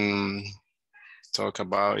can talk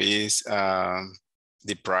about is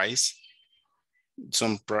the price.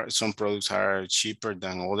 Some products are cheaper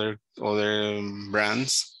than other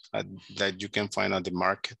brands that you can find on the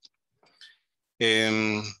market.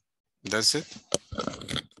 That's it.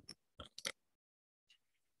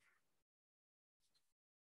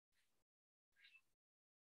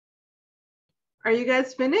 Are you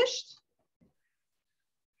guys finished?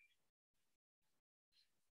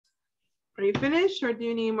 Are you finished or do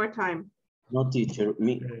you need more time? No, teacher,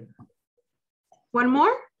 me. One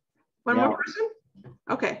more? One Yeah. more person?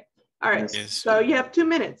 Okay. All right. Yes. So you have 2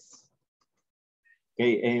 minutes.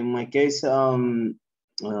 Okay, in my case, what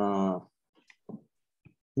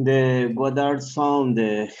are some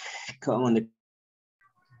the common?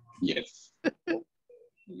 Yes.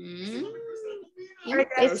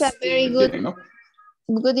 It's a very good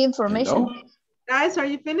information. Guys, are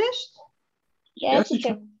you finished? Yes,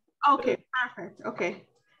 teacher. Okay, perfect. Okay.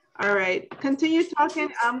 All right. Continue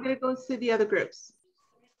talking. I'm going to go see the other groups.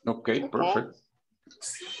 Okay, perfect.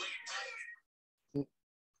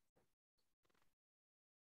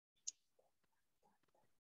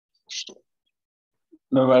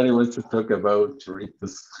 Nobody wants to talk about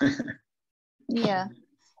churritos. Yeah.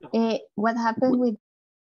 What happened with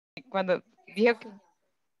Cuando dijo que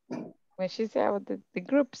when she said about the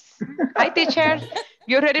groups. Hi, teacher.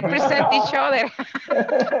 You already present each other.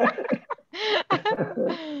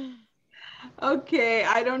 Okay,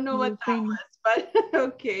 I don't know what that was, but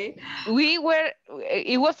okay.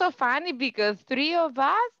 It was so funny because three of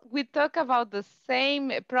us, we talk about the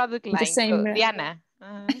same product line. So, Diana.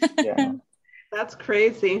 Yeah. That's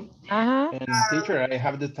crazy. And teacher, I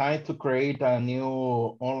have the time to create a new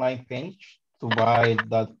online page to buy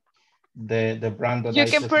the brand that you I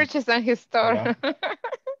can purchase on his store. Yeah.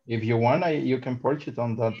 If you want, you can purchase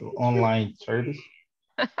on that online service.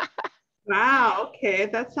 Wow, okay,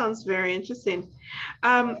 that sounds very interesting.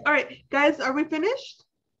 All right, guys, are we finished?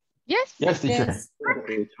 Yes. Yes, teacher. Yes.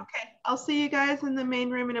 Okay, I'll see you guys in the main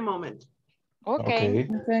room in a moment. Okay.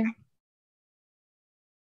 Okay.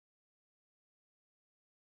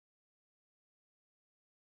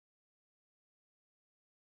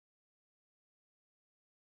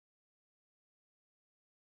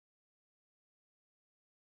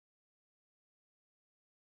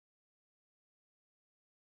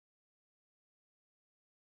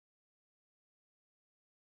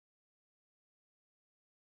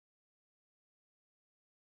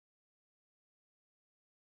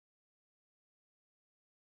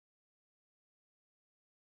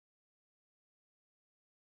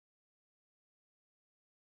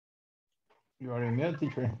 You are in mute,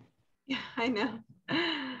 teacher. Yeah, I know.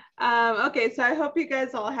 Okay, so I hope you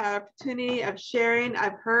guys all have opportunity of sharing.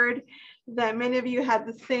 I've heard that many of you had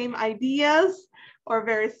the same ideas or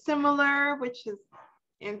very similar, which is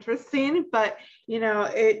interesting, but you know,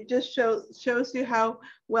 it just shows you how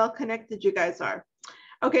well connected you guys are.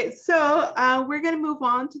 Okay, so we're going to move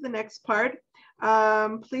on to the next part.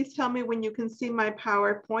 Please tell me when you can see my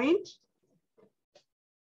PowerPoint.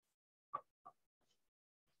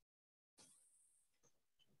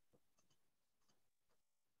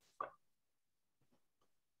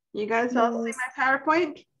 You guys all see my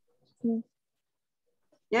PowerPoint?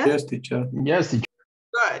 Yes? Yes, teacher. Yes, teacher.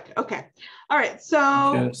 Good. Okay. All right. So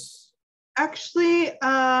Yes. actually,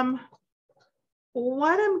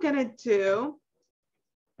 what I'm going to do.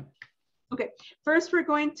 Okay. First, we're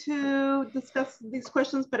going to discuss these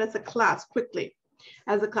questions, but as a class, quickly,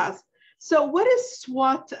 as a class. So what is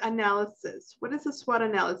SWOT analysis? What is a SWOT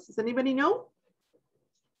analysis? Anybody know?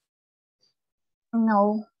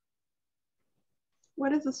 No.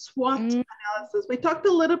 What is a SWOT analysis? We talked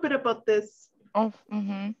a little bit about this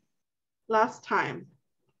last time.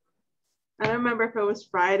 I don't remember if it was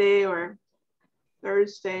Friday or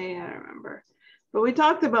Thursday. I don't remember. But we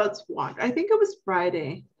talked about SWOT. I think it was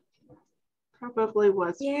Friday. Probably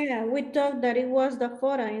was. Yeah, we thought that it was the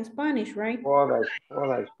FORA in Spanish, right? Hola,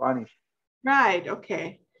 Spanish. Right.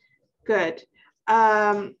 Okay. Good.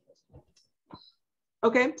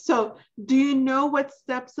 Okay, so do you know what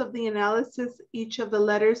steps of the analysis each of the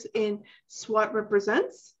letters in SWOT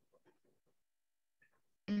represents?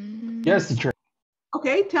 Yes, teacher.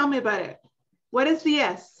 Okay, tell me about it. What is the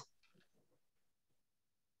S?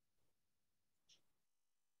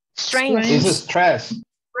 Strength. This is stress.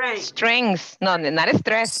 Strength. No, not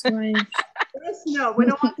stress. Stress, no, we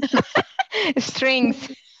don't want strength.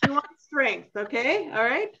 We want strength, okay? All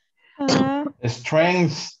right?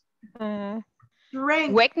 Strengths.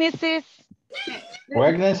 Strength. Weaknesses.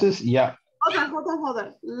 Weaknesses, yeah. Hold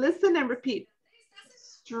on. Listen and repeat.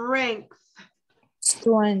 Strength.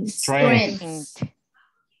 Strength.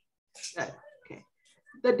 Okay.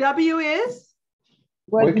 The W is?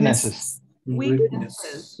 Weaknesses.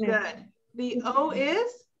 Weaknesses. Good. The O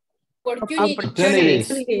is? Opportunities.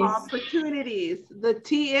 The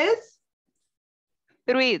T is?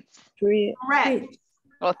 Threats. Threats.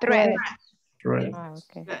 Oh, threats. Right. Oh,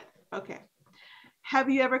 okay. Good. Okay. Have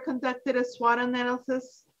you ever conducted a SWOT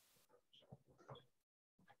analysis?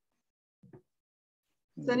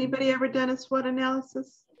 Has anybody ever done a SWOT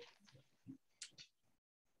analysis?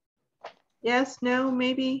 Yes, no,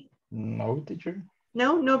 maybe? No, teacher.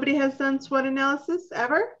 No, nobody has done SWOT analysis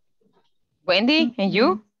ever? Wendy, and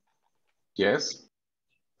you? Yes.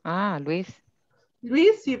 Ah, Luis.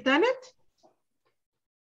 Luis, you've done it?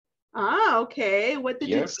 Ah, okay. What did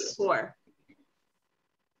you do it for?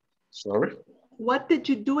 Sorry? What did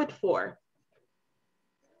you do it for?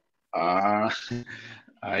 I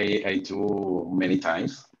do many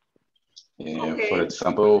times. Okay. For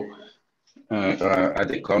example, at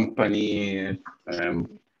the company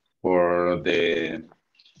for the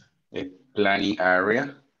planning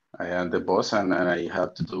area, I am the boss and I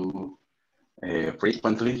have to do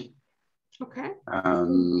frequently. Okay.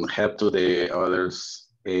 Help to the others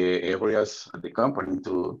areas at the company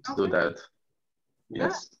to do that.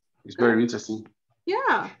 Yes, it's very interesting.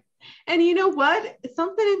 Yeah. And you know what?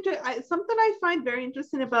 Something I find very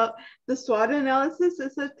interesting about the SWOT analysis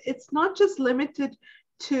is that it's not just limited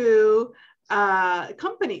to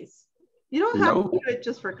companies. You don't have to do it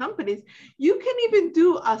just for companies. You can even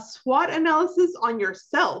do a SWOT analysis on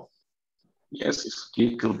yourself. Yes,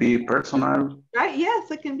 it could be personal. Right, yes,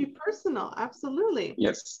 it can be personal, absolutely.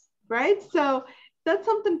 Yes. Right, so that's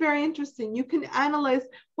something very interesting. You can analyze,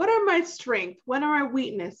 what are my strengths? What are my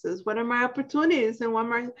weaknesses? What are my opportunities? And what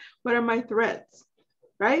are my threats?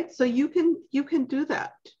 Right, so you can do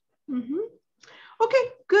that. Okay,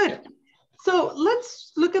 good. So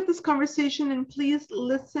let's look at this conversation and please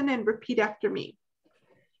listen and repeat after me.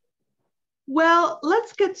 Well,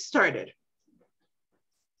 let's get started.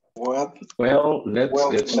 Well,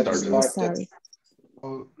 let's get started.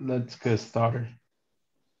 Let's get started.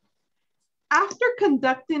 After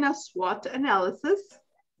conducting a SWOT analysis,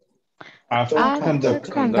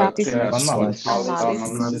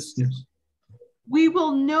 we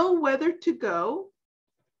will know whether to go.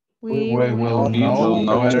 We will know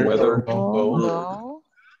whether to go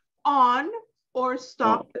on or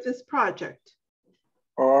stop with this project.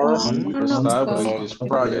 Or stop with this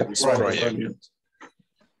project.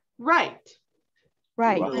 Right.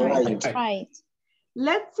 Right.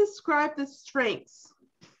 Let's describe the strengths.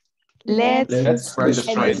 Let's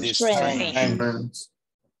describe the strengths.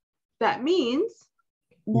 That means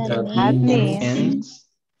the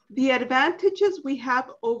advantages we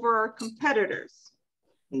have over our competitors.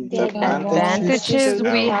 The advantages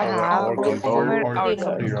we have over our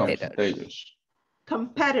competitors.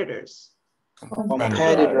 Competitors.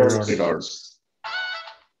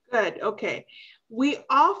 Good, okay. We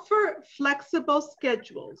offer flexible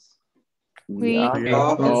schedules. We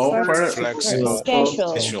offer flexible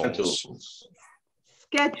schedules.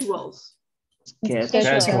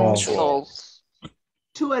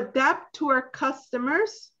 To adapt to our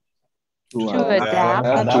customers.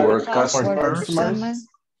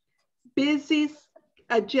 Busy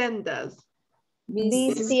agendas.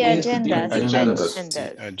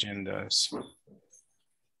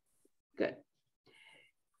 Good.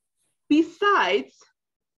 Besides,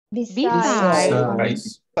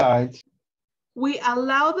 we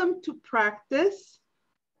allow them to practice.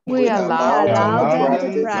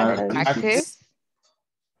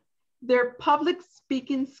 Their public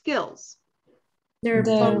speaking skills.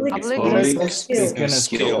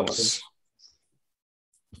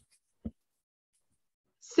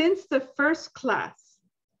 Since the first class.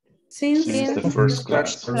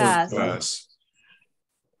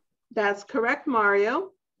 That's correct,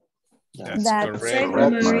 Mario. That's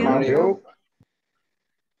correct, Mario.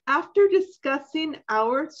 After discussing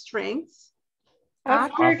our strengths.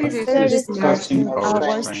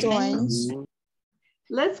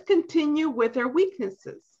 Let's continue with our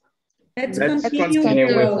weaknesses. Let's continue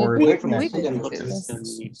with our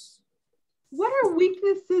weaknesses. What are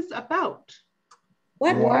weaknesses about?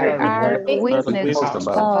 What are weaknesses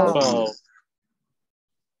about?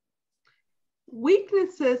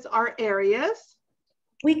 Weaknesses are areas.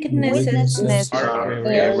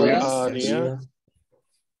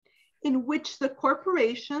 In which the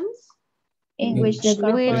corporations.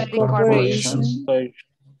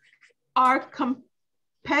 Are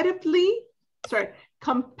competitively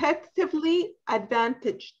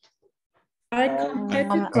advantaged.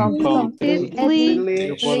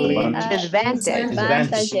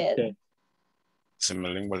 Se me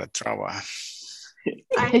lengua la traba.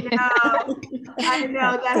 I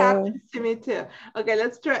know that happens to me too. Okay,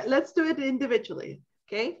 let's do it individually.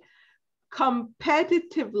 Okay,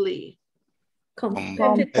 competitively.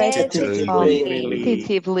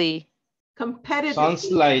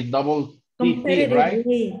 Sounds like double PP, right?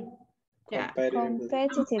 Yeah.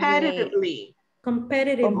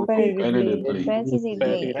 Competitively.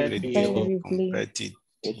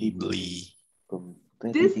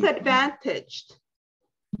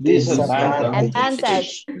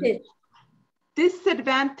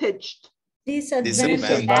 Disadvantaged.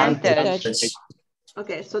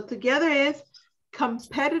 Okay, so together is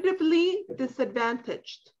competitively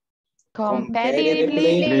disadvantaged.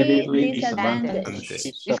 Competitively disadvantaged.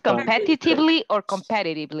 Is competitively or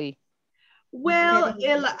competitively? Well,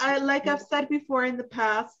 like I've said before in the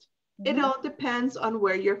past, it all depends on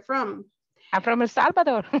where you're from. I'm from El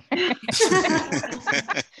Salvador.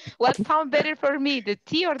 What sounds better for me, the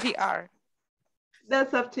T or the R?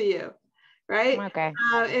 That's up to you, right? Okay.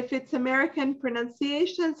 If it's American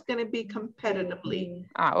pronunciation, it's going to be competitively.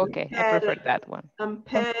 Okay. I prefer that one.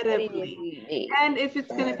 Competitively. And if it's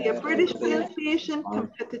going to be a British pronunciation,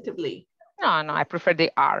 competitively. No, I prefer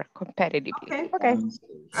the R, competitively. Okay.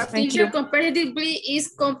 Teacher, competitively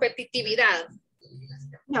is competitividad.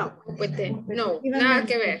 No. No, nada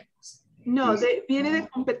que ver. No, viene de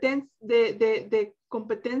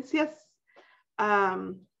competencias.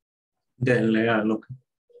 Legal.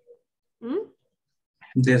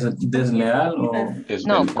 Desleal o...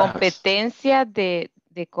 No, competencia de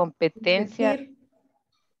competencia.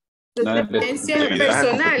 Competencias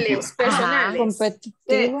personales.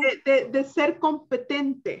 De ser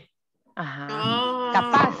competente. Ajá.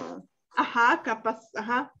 Capaz. Ajá, capaz.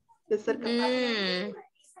 Ajá. De ser capaz.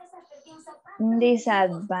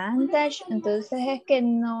 Disadvantage, entonces es que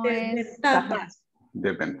no es capaz.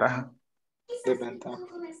 Desventaja.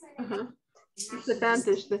 Ajá.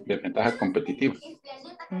 Disadvantage. Desventaja competitiva.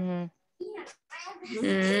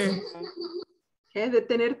 De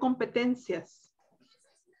tener competencias.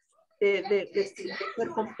 De ser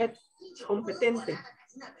competente.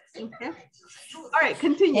 Okay. All right,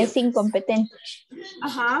 continue. Es incompetente.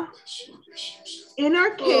 In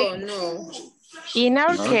our case. Oh, no. In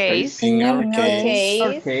our case.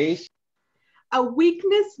 A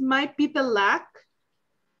weakness might be the lack.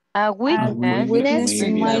 A weakness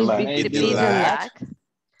might be the lack.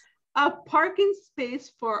 Of parking space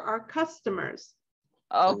for our customers.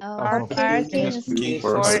 Parking space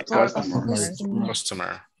For for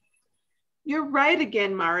customer. You're right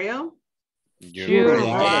again, Mario. You're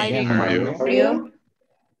right again, Mario.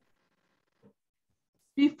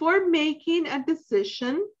 Before making a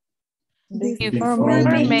decision,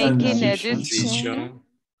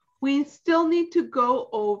 we still need to go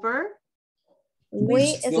over.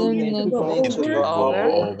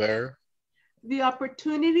 The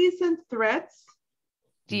opportunities and threats.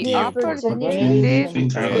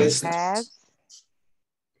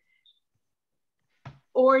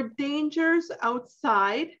 Or dangers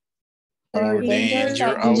outside.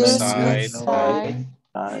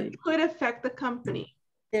 Could affect the company.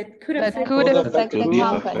 Could affect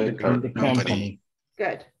the company.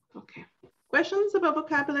 Good. Okay. Questions about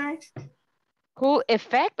vocabulary? Could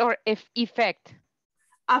affect or effect?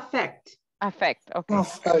 Affect. Affect. Okay.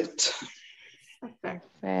 Affect.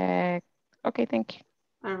 Okay, thank you.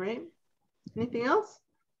 All right. Anything else?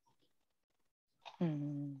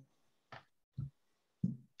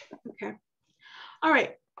 Okay. All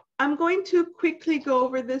right. I'm going to quickly go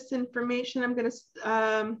over this information. We're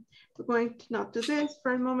going to not do this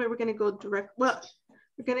for a moment. We're going to go direct. Well,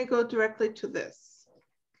 we're going to go directly to this.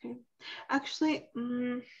 Okay. Actually,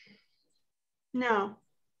 no.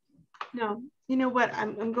 You know what?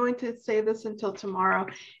 I'm going to say this until tomorrow.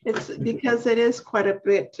 It's because it is quite a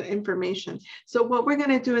bit of information. So what we're going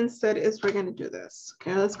to do instead is we're going to do this.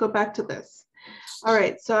 Okay, let's go back to this. All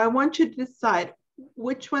right. So I want you to decide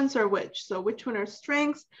which ones are which. So which one are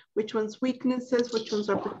strengths, which one's weaknesses, which ones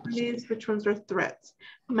are opportunities, which ones are threats.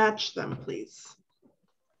 Match them, please.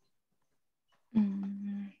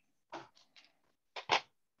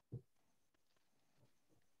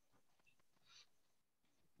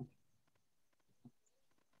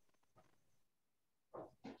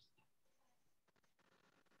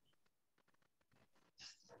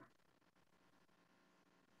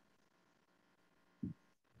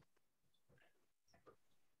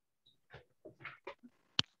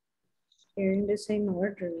 They're in the same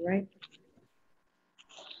order, right?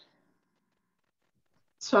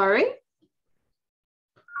 Sorry?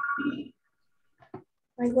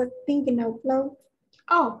 I was thinking out loud.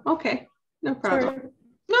 Oh, okay. No problem. Sorry.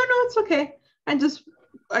 No, it's okay. I just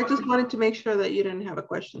wanted to make sure that you didn't have a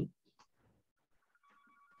question.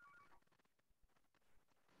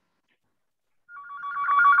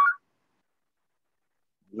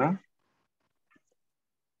 ¿No?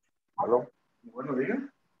 ¿Aló? Buenos días.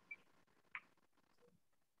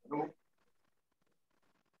 ¿Aló?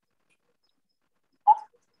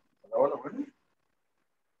 Hola, bueno.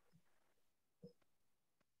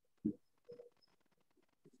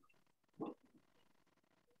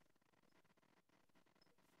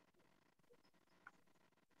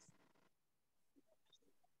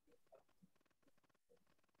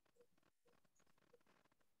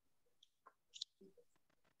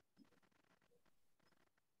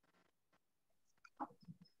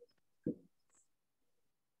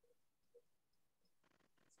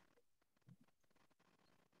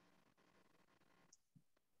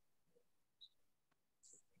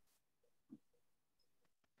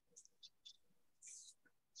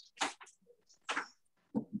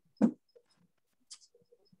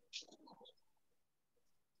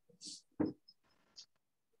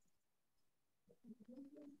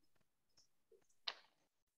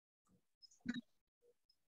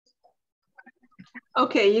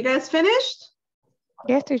 Okay, you guys finished?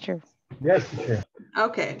 Yes, teacher. Yes, teacher.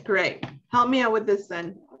 Okay, great. Help me out with this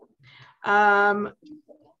then.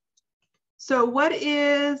 So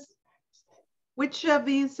which of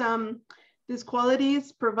these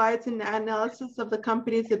qualities provides an analysis of the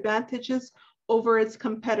company's advantages over its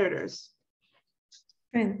competitors?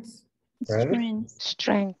 Strength.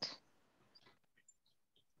 Strength.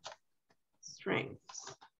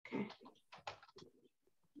 Strengths. Okay.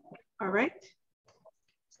 All right.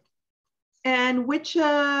 And which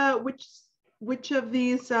of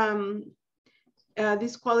these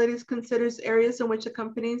qualities considers areas in which the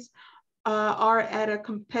companies are at a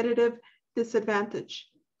competitive disadvantage?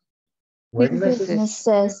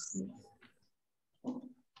 Weaknesses.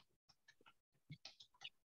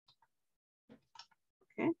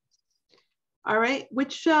 Okay. All right.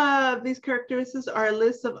 Which of these characteristics are a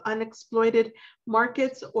list of unexploited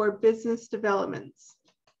markets or business developments?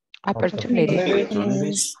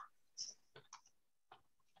 Opportunities.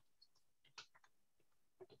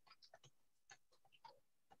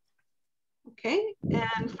 Okay,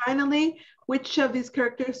 and finally, which of these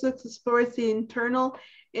characteristics explores the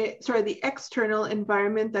external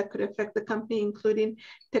environment that could affect the company, including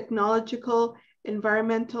technological,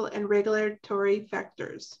 environmental, and regulatory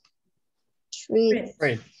factors? Threats.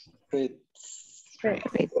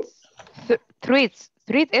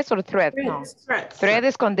 Threat es or threat? No. Threats. Threat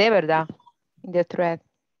es con D, ¿verdad? The threat.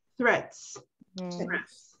 Threats.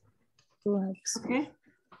 Threats. Okay,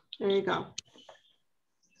 there you go.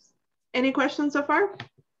 Any questions so far?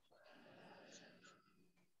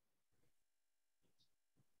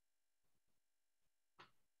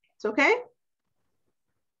 It's okay?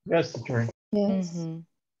 Yes, teacher. Yes.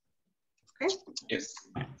 Okay. Yes.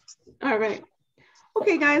 All right.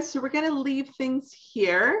 Okay, guys, so we're going to leave things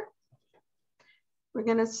here. We're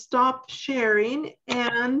going to stop sharing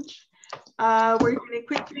and we're going to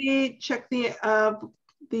quickly check the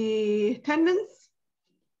attendance.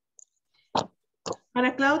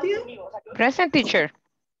 Ana Claudia? Present, teacher.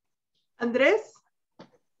 Andrés?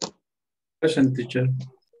 Present, teacher.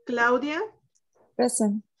 Claudia?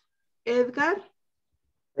 Present. Edgar?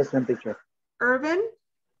 Present, teacher. Irvin?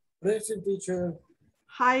 Present, teacher.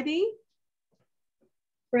 Heidi?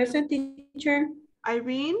 Present, teacher.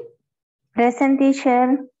 Irene? Present,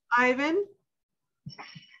 teacher. Ivan?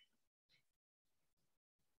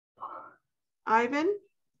 Ivan?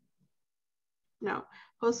 No.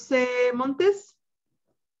 Jose Montes?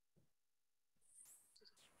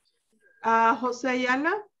 Jose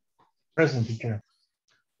Ayala? Present, teacher.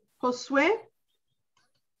 Josué?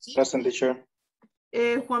 Present, teacher.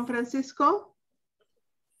 Juan Francisco?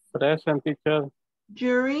 Present, teacher.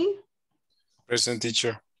 Yuri? Present,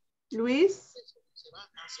 teacher. Luis?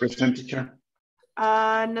 Present, teacher.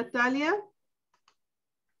 Natalia?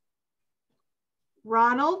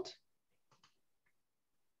 Ronald?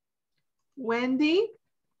 Wendy?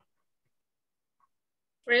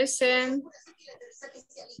 Present.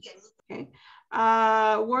 Okay.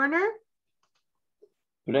 Werner?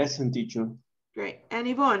 Present, teacher. Great. And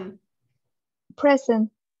Yvonne?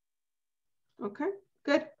 Present. Okay,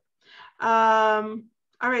 good. All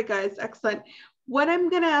right, guys, excellent. What I'm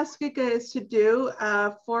gonna ask you guys to do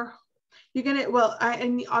and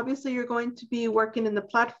obviously you're going to be working in the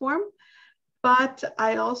platform, but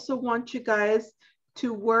I also want you guys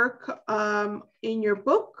to work in your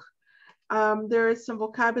book. There is some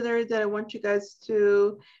vocabulary that I want you guys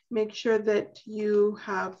to make sure that you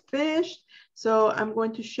have finished. So I'm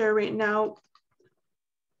going to share right now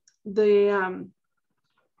this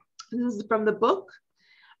is from the book.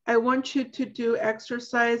 I want you to do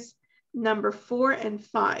exercise number 4 and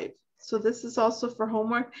 5. So this is also for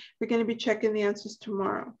homework. We're going to be checking the answers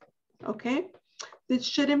tomorrow. Okay. This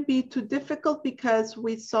shouldn't be too difficult because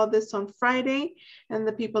we saw this on Friday, and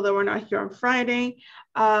the people that were not here on Friday,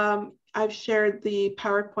 I've shared the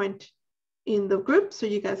PowerPoint in the group so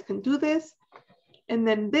you guys can do this. And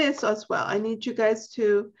then this as well. I need you guys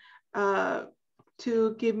to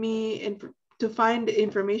give me to find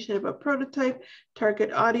information about prototype,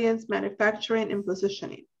 target audience, manufacturing, and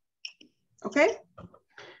positioning. Okay.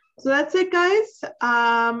 So that's it, guys.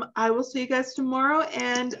 I will see you guys tomorrow,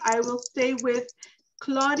 and I will stay with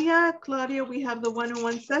Claudia. Claudia, we have the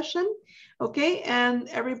one-on-one session. Okay, and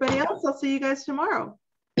everybody else, I'll see you guys tomorrow.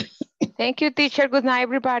 Thank you, teacher. Good night,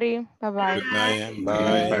 everybody. Bye-bye. Good night.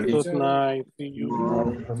 Bye. Good night. See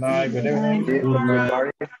you. Good night. Good evening.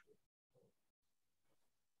 Everybody.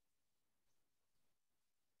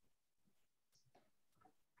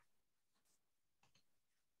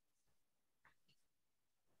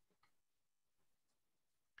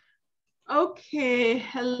 Okay,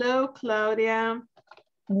 hello, Claudia.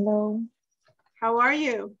 Hello. How are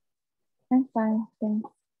you? I'm fine, thanks.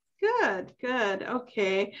 Good, good.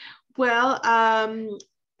 Okay. Well,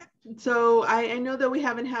 so I know that we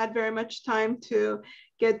haven't had very much time to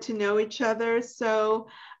get to know each other. So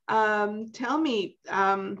tell me,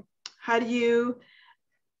 how do you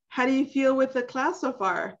feel with the class so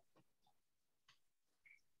far?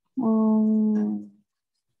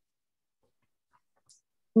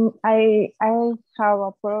 I have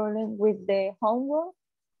a problem with the homework.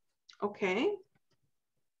 Okay.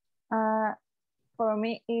 For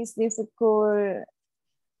me, it's difficult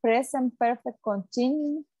present perfect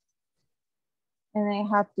continuous, and I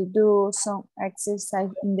have to do some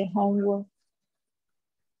exercise in the homework.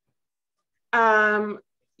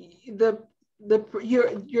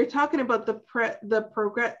 You're talking about the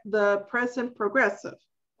present progressive,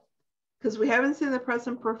 because we haven't seen the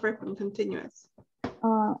present perfect and continuous.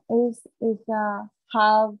 Is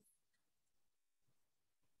have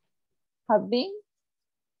been.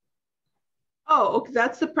 Oh, okay,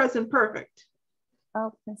 that's the present perfect.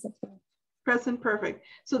 Oh, present perfect. Present perfect.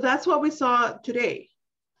 So that's what we saw today.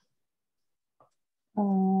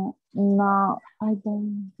 No, I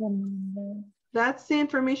don't remember. That's the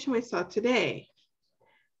information we saw today.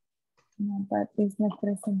 No, but it's not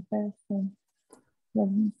present perfect. Let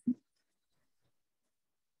me see.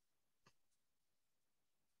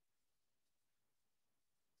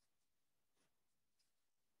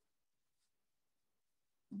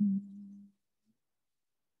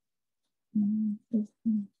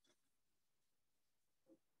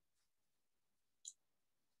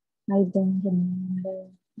 I don't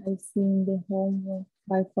remember. I seen the homework.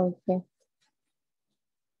 I forget.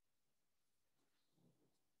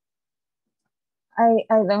 I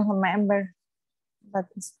don't remember, but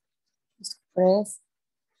it's express.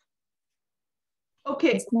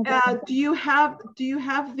 Okay. Do you have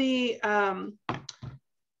the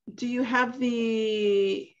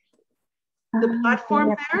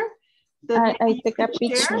platform there? I took a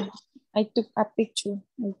picture. I took a picture.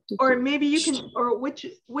 Or maybe you can, or which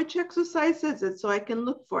exercise is it so I can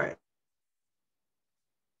look for it?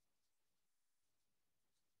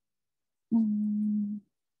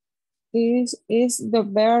 Is the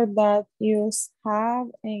verb that use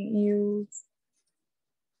have and use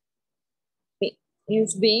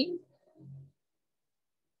being?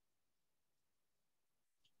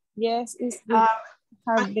 Yes, it's the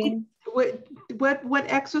have been. What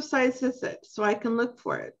exercise is it so I can look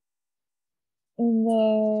for it? In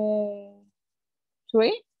the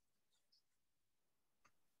 3?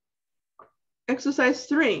 Exercise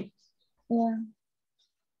 3. Yeah.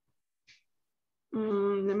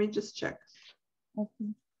 Let me just check.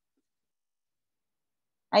 Okay.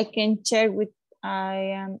 I can share with, I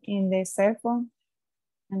am in the cell phone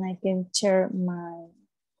and I can share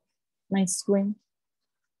my screen.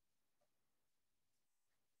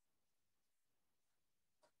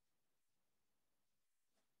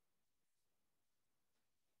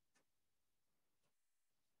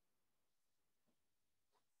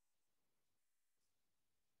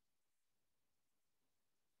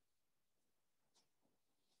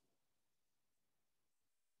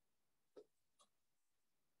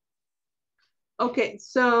 Okay,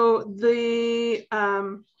 so the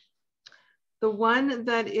one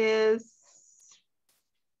that is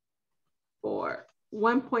for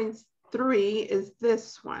 1.3 is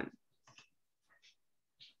this one.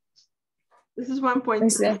 This is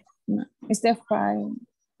 1.3. Is that 5?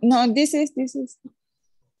 No, this is. This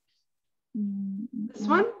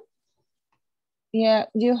one? Yeah,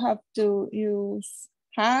 you have to use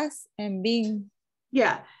has and been.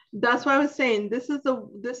 Yeah, that's what I was saying. This is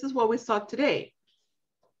what we saw today.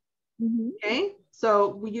 Okay,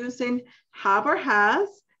 so we're using have or has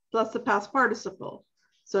plus the past participle.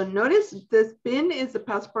 So notice this been is the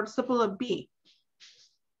past participle of be.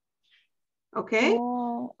 Okay.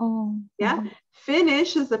 Yeah.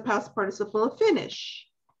 Finish is the past participle of finish.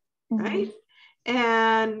 Right.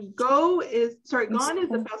 And gone is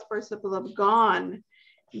the past participle of gone.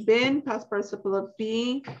 Been, past participle of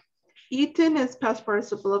be. Eaten is past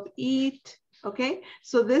participle of eat. Okay.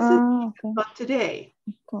 So this is about today.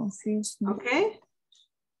 Confused. Okay.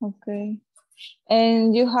 Okay.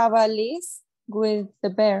 And you have a list with the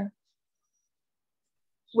bear.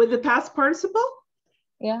 With the past participle?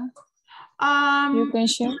 Yeah. You can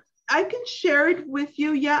share? I can share it with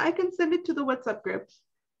you. Yeah, I can send it to the WhatsApp group.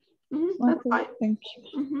 That's fine. Thank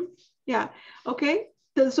you. Yeah. Okay.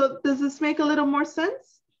 Does this make a little more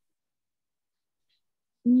sense?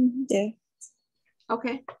 Yeah.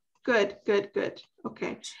 Okay. Good.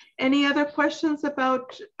 Okay. Any other questions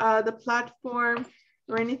about the platform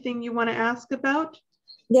or anything you want to ask about?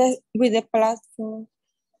 Yes, with the platform.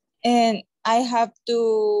 And I have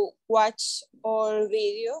to watch all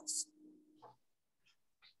videos.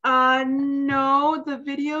 No, the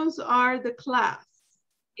videos are the class.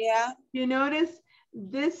 Yeah. You notice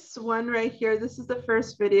this one right here, this is the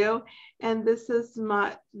first video, and this is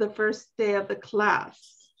the first day of the class.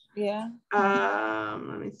 Yeah.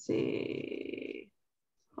 Let me see.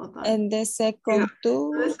 Hold on. And the second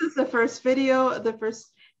two. This is the first video, the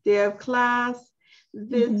first day of class.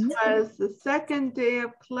 This was the second day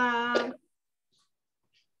of class.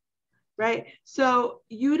 Right? So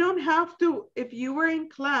you don't have to, if you were in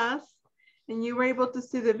class and you were able to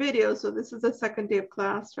see the video, so this is the second day of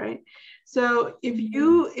class, right? So if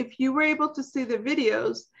you were able to see the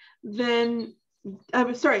videos, then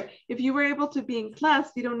I'm sorry, if you were able to be in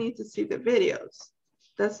class, you don't need to see the videos.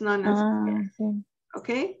 That's not necessary.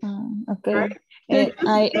 Okay? Okay. Right?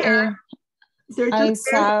 I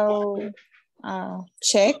saw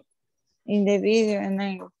check in the video and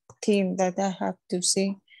I think that I have to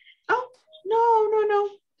see. Oh, no,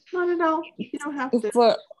 not at all. You don't have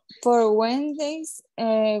to. For Wednesdays,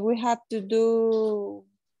 we have to do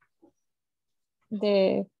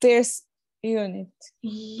the first unit.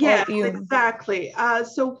 Yes, exactly.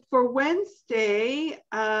 So for Wednesday,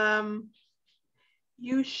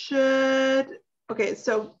 you should, okay,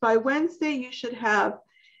 so by Wednesday, you should have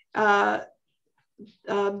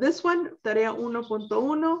this one, tarea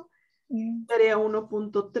 1.1, tarea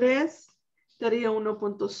 1.3, tarea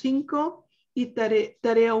 1.5, y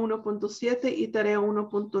tarea 1.7 y tarea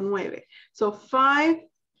 1.9. So five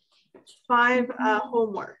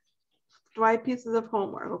homework, 5 pieces of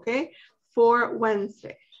homework, okay, for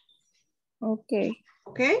Wednesday. Okay.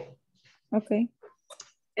 Okay? Okay.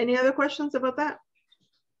 Any other questions about that?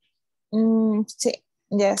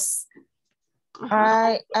 Yes.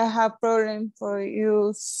 I have problem for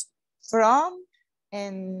use from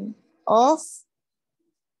and of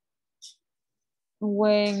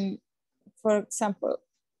when, for example,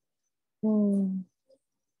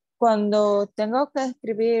 cuando tengo que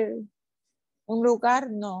escribir un lugar,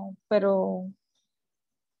 no, pero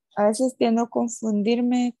a veces tiendo a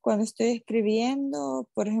confundirme cuando estoy escribiendo,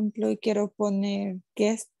 por ejemplo, y quiero poner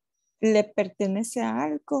que le pertenece a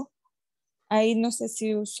algo. Ahí no sé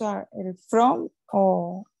si usar el from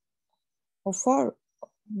o for,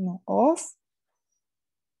 no, of.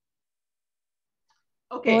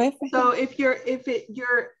 Okay, so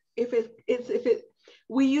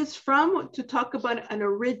we use from to talk about an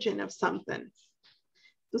origin of something.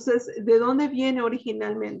 Entonces, ¿de dónde viene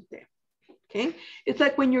originalmente? Okay, it's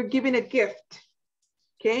like when you're giving a gift.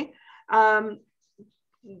 Okay,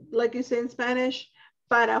 like you say in Spanish,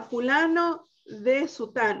 para fulano de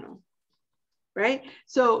sutano. Right?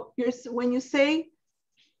 So when you say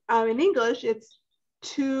in English, it's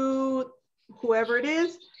to whoever it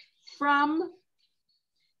is from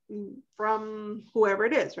whoever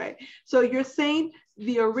it is, right? So you're saying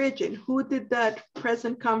the origin. Who did that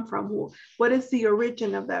present come from? Who? What is the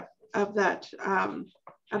origin of that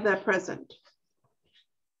present?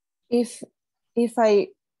 If I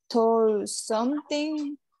told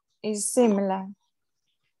something is similar.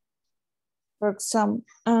 For example,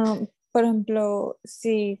 por ejemplo,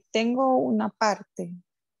 si tengo una parte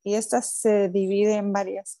y esta se divide en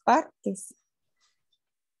varias partes,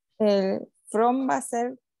 el from va a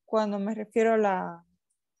ser cuando me refiero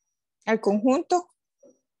al conjunto.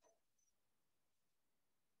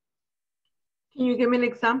 Can you give me an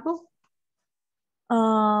example?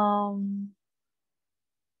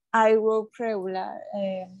 I wrote regular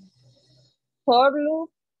Torlu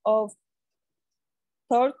of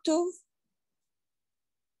Tortu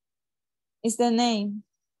is the name.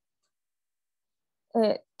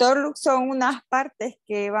 Torlu son unas partes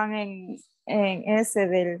que van en ese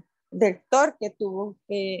del torque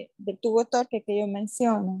del tubo torque que yo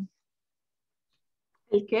menciono.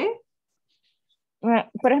 ¿El qué?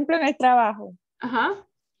 Por ejemplo, en el trabajo. Ajá.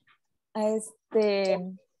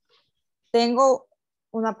 Tengo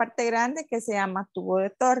una parte grande que se llama tubo de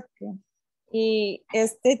torque y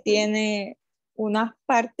tiene unas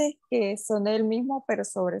partes que son del mismo pero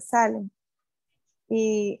sobresalen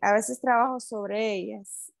y a veces trabajo sobre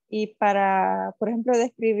ellas y para, por ejemplo,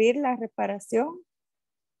 describir la reparación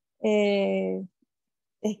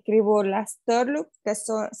escribo las torlux que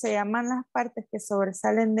se llaman las partes que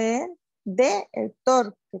sobresalen de el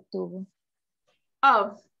torque que tuvo.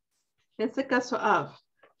 Of, en este caso of,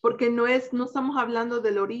 porque no estamos hablando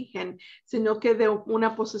del origen, sino que de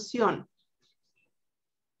una posesión.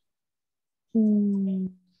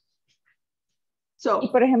 So, y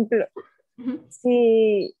por ejemplo,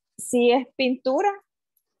 si es pintura,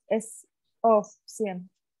 es of siempre.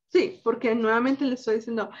 Sí, porque nuevamente le estoy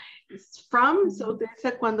diciendo from, se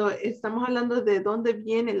utiliza cuando estamos hablando de dónde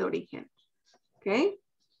viene el origen. Okay?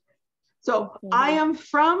 So, I am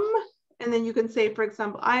from, and then you can say, for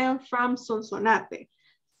example, I am from Sonsonate,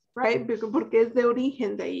 right? Porque es de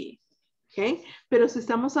origen de ahí. Okay? Pero si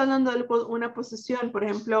estamos hablando de una posesión, por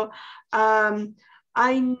ejemplo,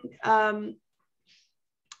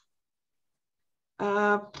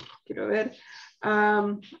 quiero ver.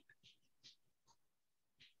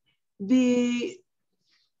 The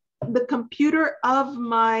computer of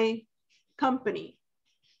my company.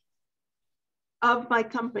 Of my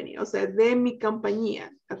company, o sea, de mi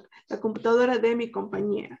compañía. La computadora de mi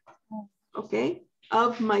compañía. ¿Ok?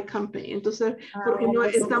 Of my company. Entonces, porque no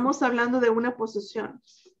estamos hablando de una posesión.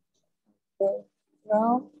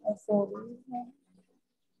 No,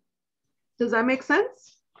 Does that make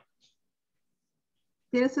sense?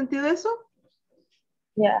 ¿Tiene sentido eso?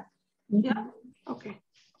 Yeah. Yeah. Okay.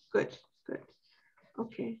 Good. Good.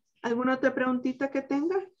 Okay. ¿Alguna otra preguntita que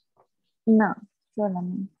tenga? No,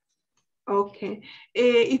 solamente. Ok.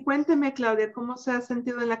 Y cuénteme, Claudia, ¿cómo se ha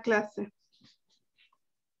sentido en la clase?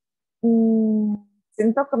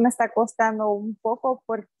 Siento que me está costando un poco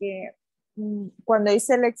porque cuando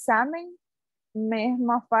hice el examen me es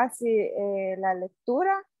más fácil la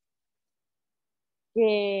lectura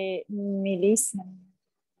que mi listening.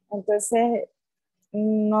 Entonces,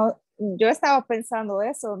 no, yo estaba pensando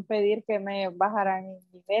eso, en pedir que me bajaran el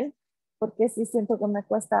nivel, porque sí siento que me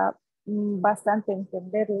cuesta bastante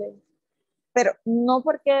entenderle. Pero no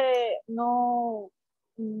porque no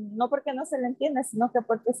se le entiende, sino que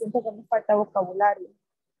porque siento que me falta vocabulario.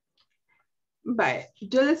 Vale,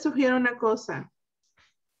 yo les sugiero una cosa.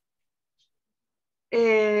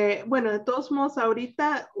 Bueno, de todos modos,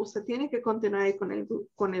 ahorita usted tiene que continuar ahí con el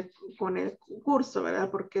curso,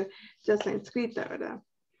 ¿verdad? Porque ya está inscrita, ¿verdad?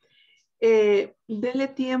 Dele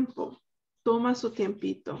tiempo, toma su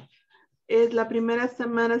tiempito. La primera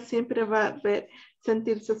semana siempre va a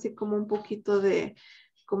sentirse así como un poquito de,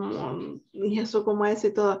 y eso como eso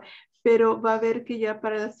y todo, pero va a ver que ya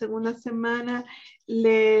para la segunda semana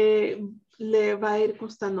le va a ir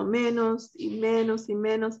costando menos y menos y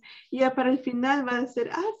menos, y ya para el final va a decir,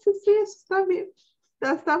 sí, eso está bien,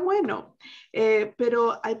 está bueno,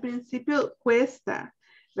 pero al principio cuesta,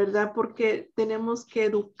 ¿verdad? Porque tenemos que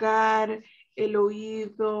educar el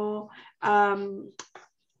oído,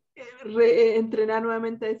 entrenar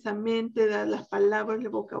nuevamente esa mente, las palabras, el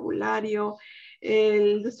vocabulario,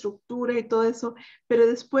 la estructura y todo eso, pero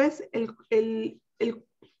después el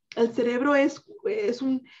cerebro es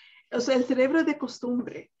o sea, el cerebro es de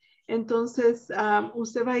costumbre. Entonces,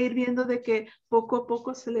 usted va a ir viendo de que poco a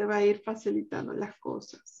poco se le va a ir facilitando las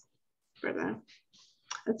cosas, ¿verdad?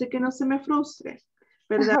 Así que no se me frustre,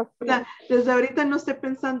 ¿verdad? Okay. Desde ahorita no esté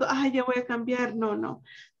pensando, ya voy a cambiar. No.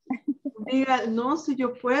 Diga, no, si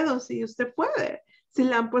yo puedo, si usted puede. Si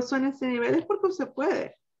la han puesto en ese nivel es porque usted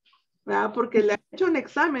puede, ¿verdad? Porque le ha hecho un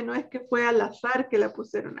examen, no es que fue al azar que la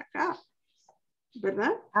pusieron acá,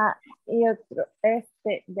 ¿verdad? Y otro,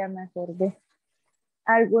 ya me acordé.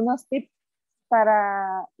 Algunos tips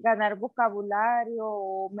para ganar vocabulario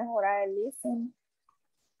o mejorar el listening.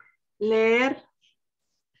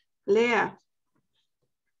 Lea.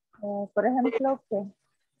 Por ejemplo, ¿qué?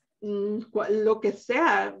 Lo que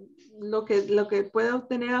sea, lo que pueda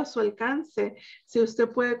obtener a su alcance. Si usted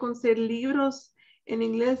puede conseguir libros en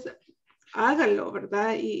inglés, hágalo,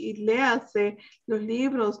 ¿verdad? Y léase los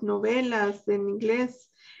libros, novelas en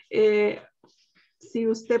inglés. Si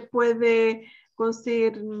usted puede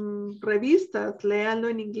conseguir revistas, léalo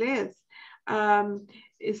en inglés.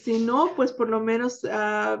 Si no, pues por lo menos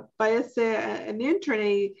váyase en internet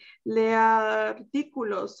y lea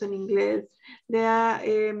artículos en inglés, lea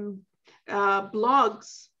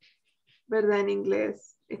blogs, ¿verdad? En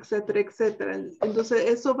inglés, etcétera, etcétera. Entonces,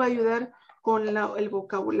 eso va a ayudar con el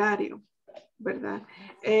vocabulario, ¿verdad?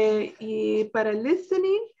 Y para el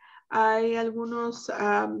listening, hay algunos,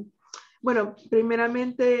 bueno,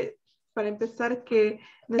 primeramente, para empezar, que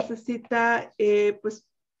necesita, pues,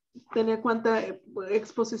 tener cuanta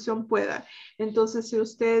exposición pueda. Entonces, si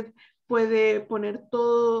usted puede poner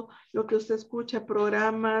todo lo que usted escucha,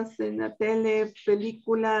 programas en la tele,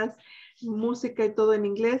 películas, música y todo en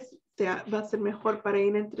inglés, va a ser mejor para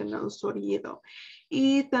ir entrenando su oído.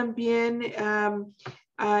 Y también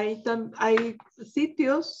hay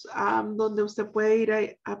sitios donde usted puede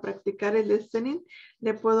ir a practicar el listening.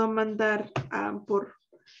 Le puedo mandar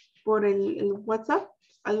por el WhatsApp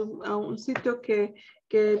a un sitio que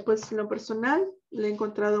pues en lo personal le he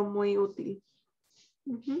encontrado muy útil.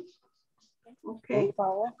 Ok. Por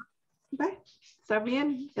favor. Está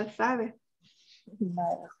bien, ya sabe.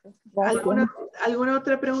 Vale. ¿Alguna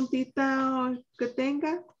otra preguntita que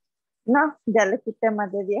tenga? No, ya le quité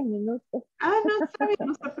más de 10 minutos. No, está bien,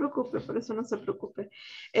 no se preocupe, por eso no se preocupe.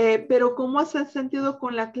 Pero ¿cómo se ha sentido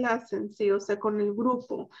con la clase en sí? O sea, con el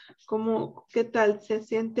grupo. ¿Qué tal? ¿Se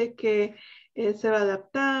siente que se va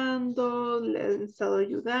adaptando? ¿Le han estado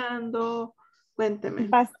ayudando? Cuénteme.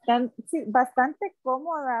 Sí, bastante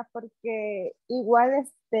cómoda porque igual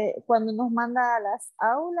cuando nos manda a las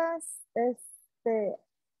aulas,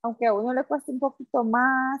 aunque a uno le cueste un poquito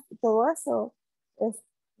más y todo eso,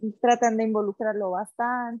 tratan de involucrarlo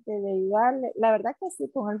bastante, de ayudarle. La verdad que sí,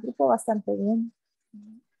 con el grupo bastante bien.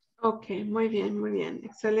 Ok, muy bien,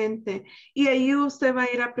 excelente. Y ahí usted va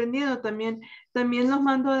a ir aprendiendo también. También los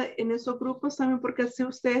mando en esos grupos también porque así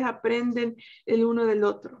ustedes aprenden el uno del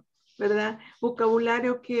otro, ¿verdad?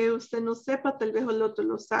 Vocabulario que usted no sepa, tal vez el otro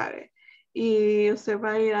lo sabe. Y usted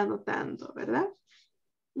va a ir anotando, ¿verdad?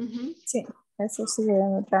 Ujú. Sí, eso sí voy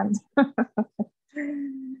anotando.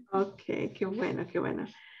 Ok, qué bueno, qué bueno.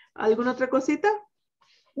 ¿Alguna otra cosita?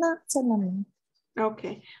 No, solamente. Ok,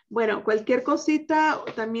 bueno, cualquier cosita,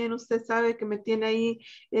 también usted sabe que me tiene ahí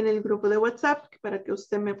en el grupo de WhatsApp para que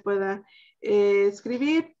usted me pueda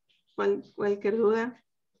escribir cualquier duda.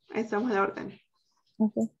 Ahí estamos a la orden.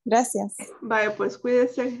 Ok, gracias. Vaya, pues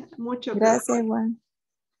cuídese mucho. Gracias, Juan.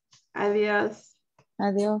 Adiós.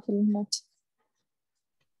 Adiós, feliz noche.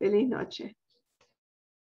 Feliz noche.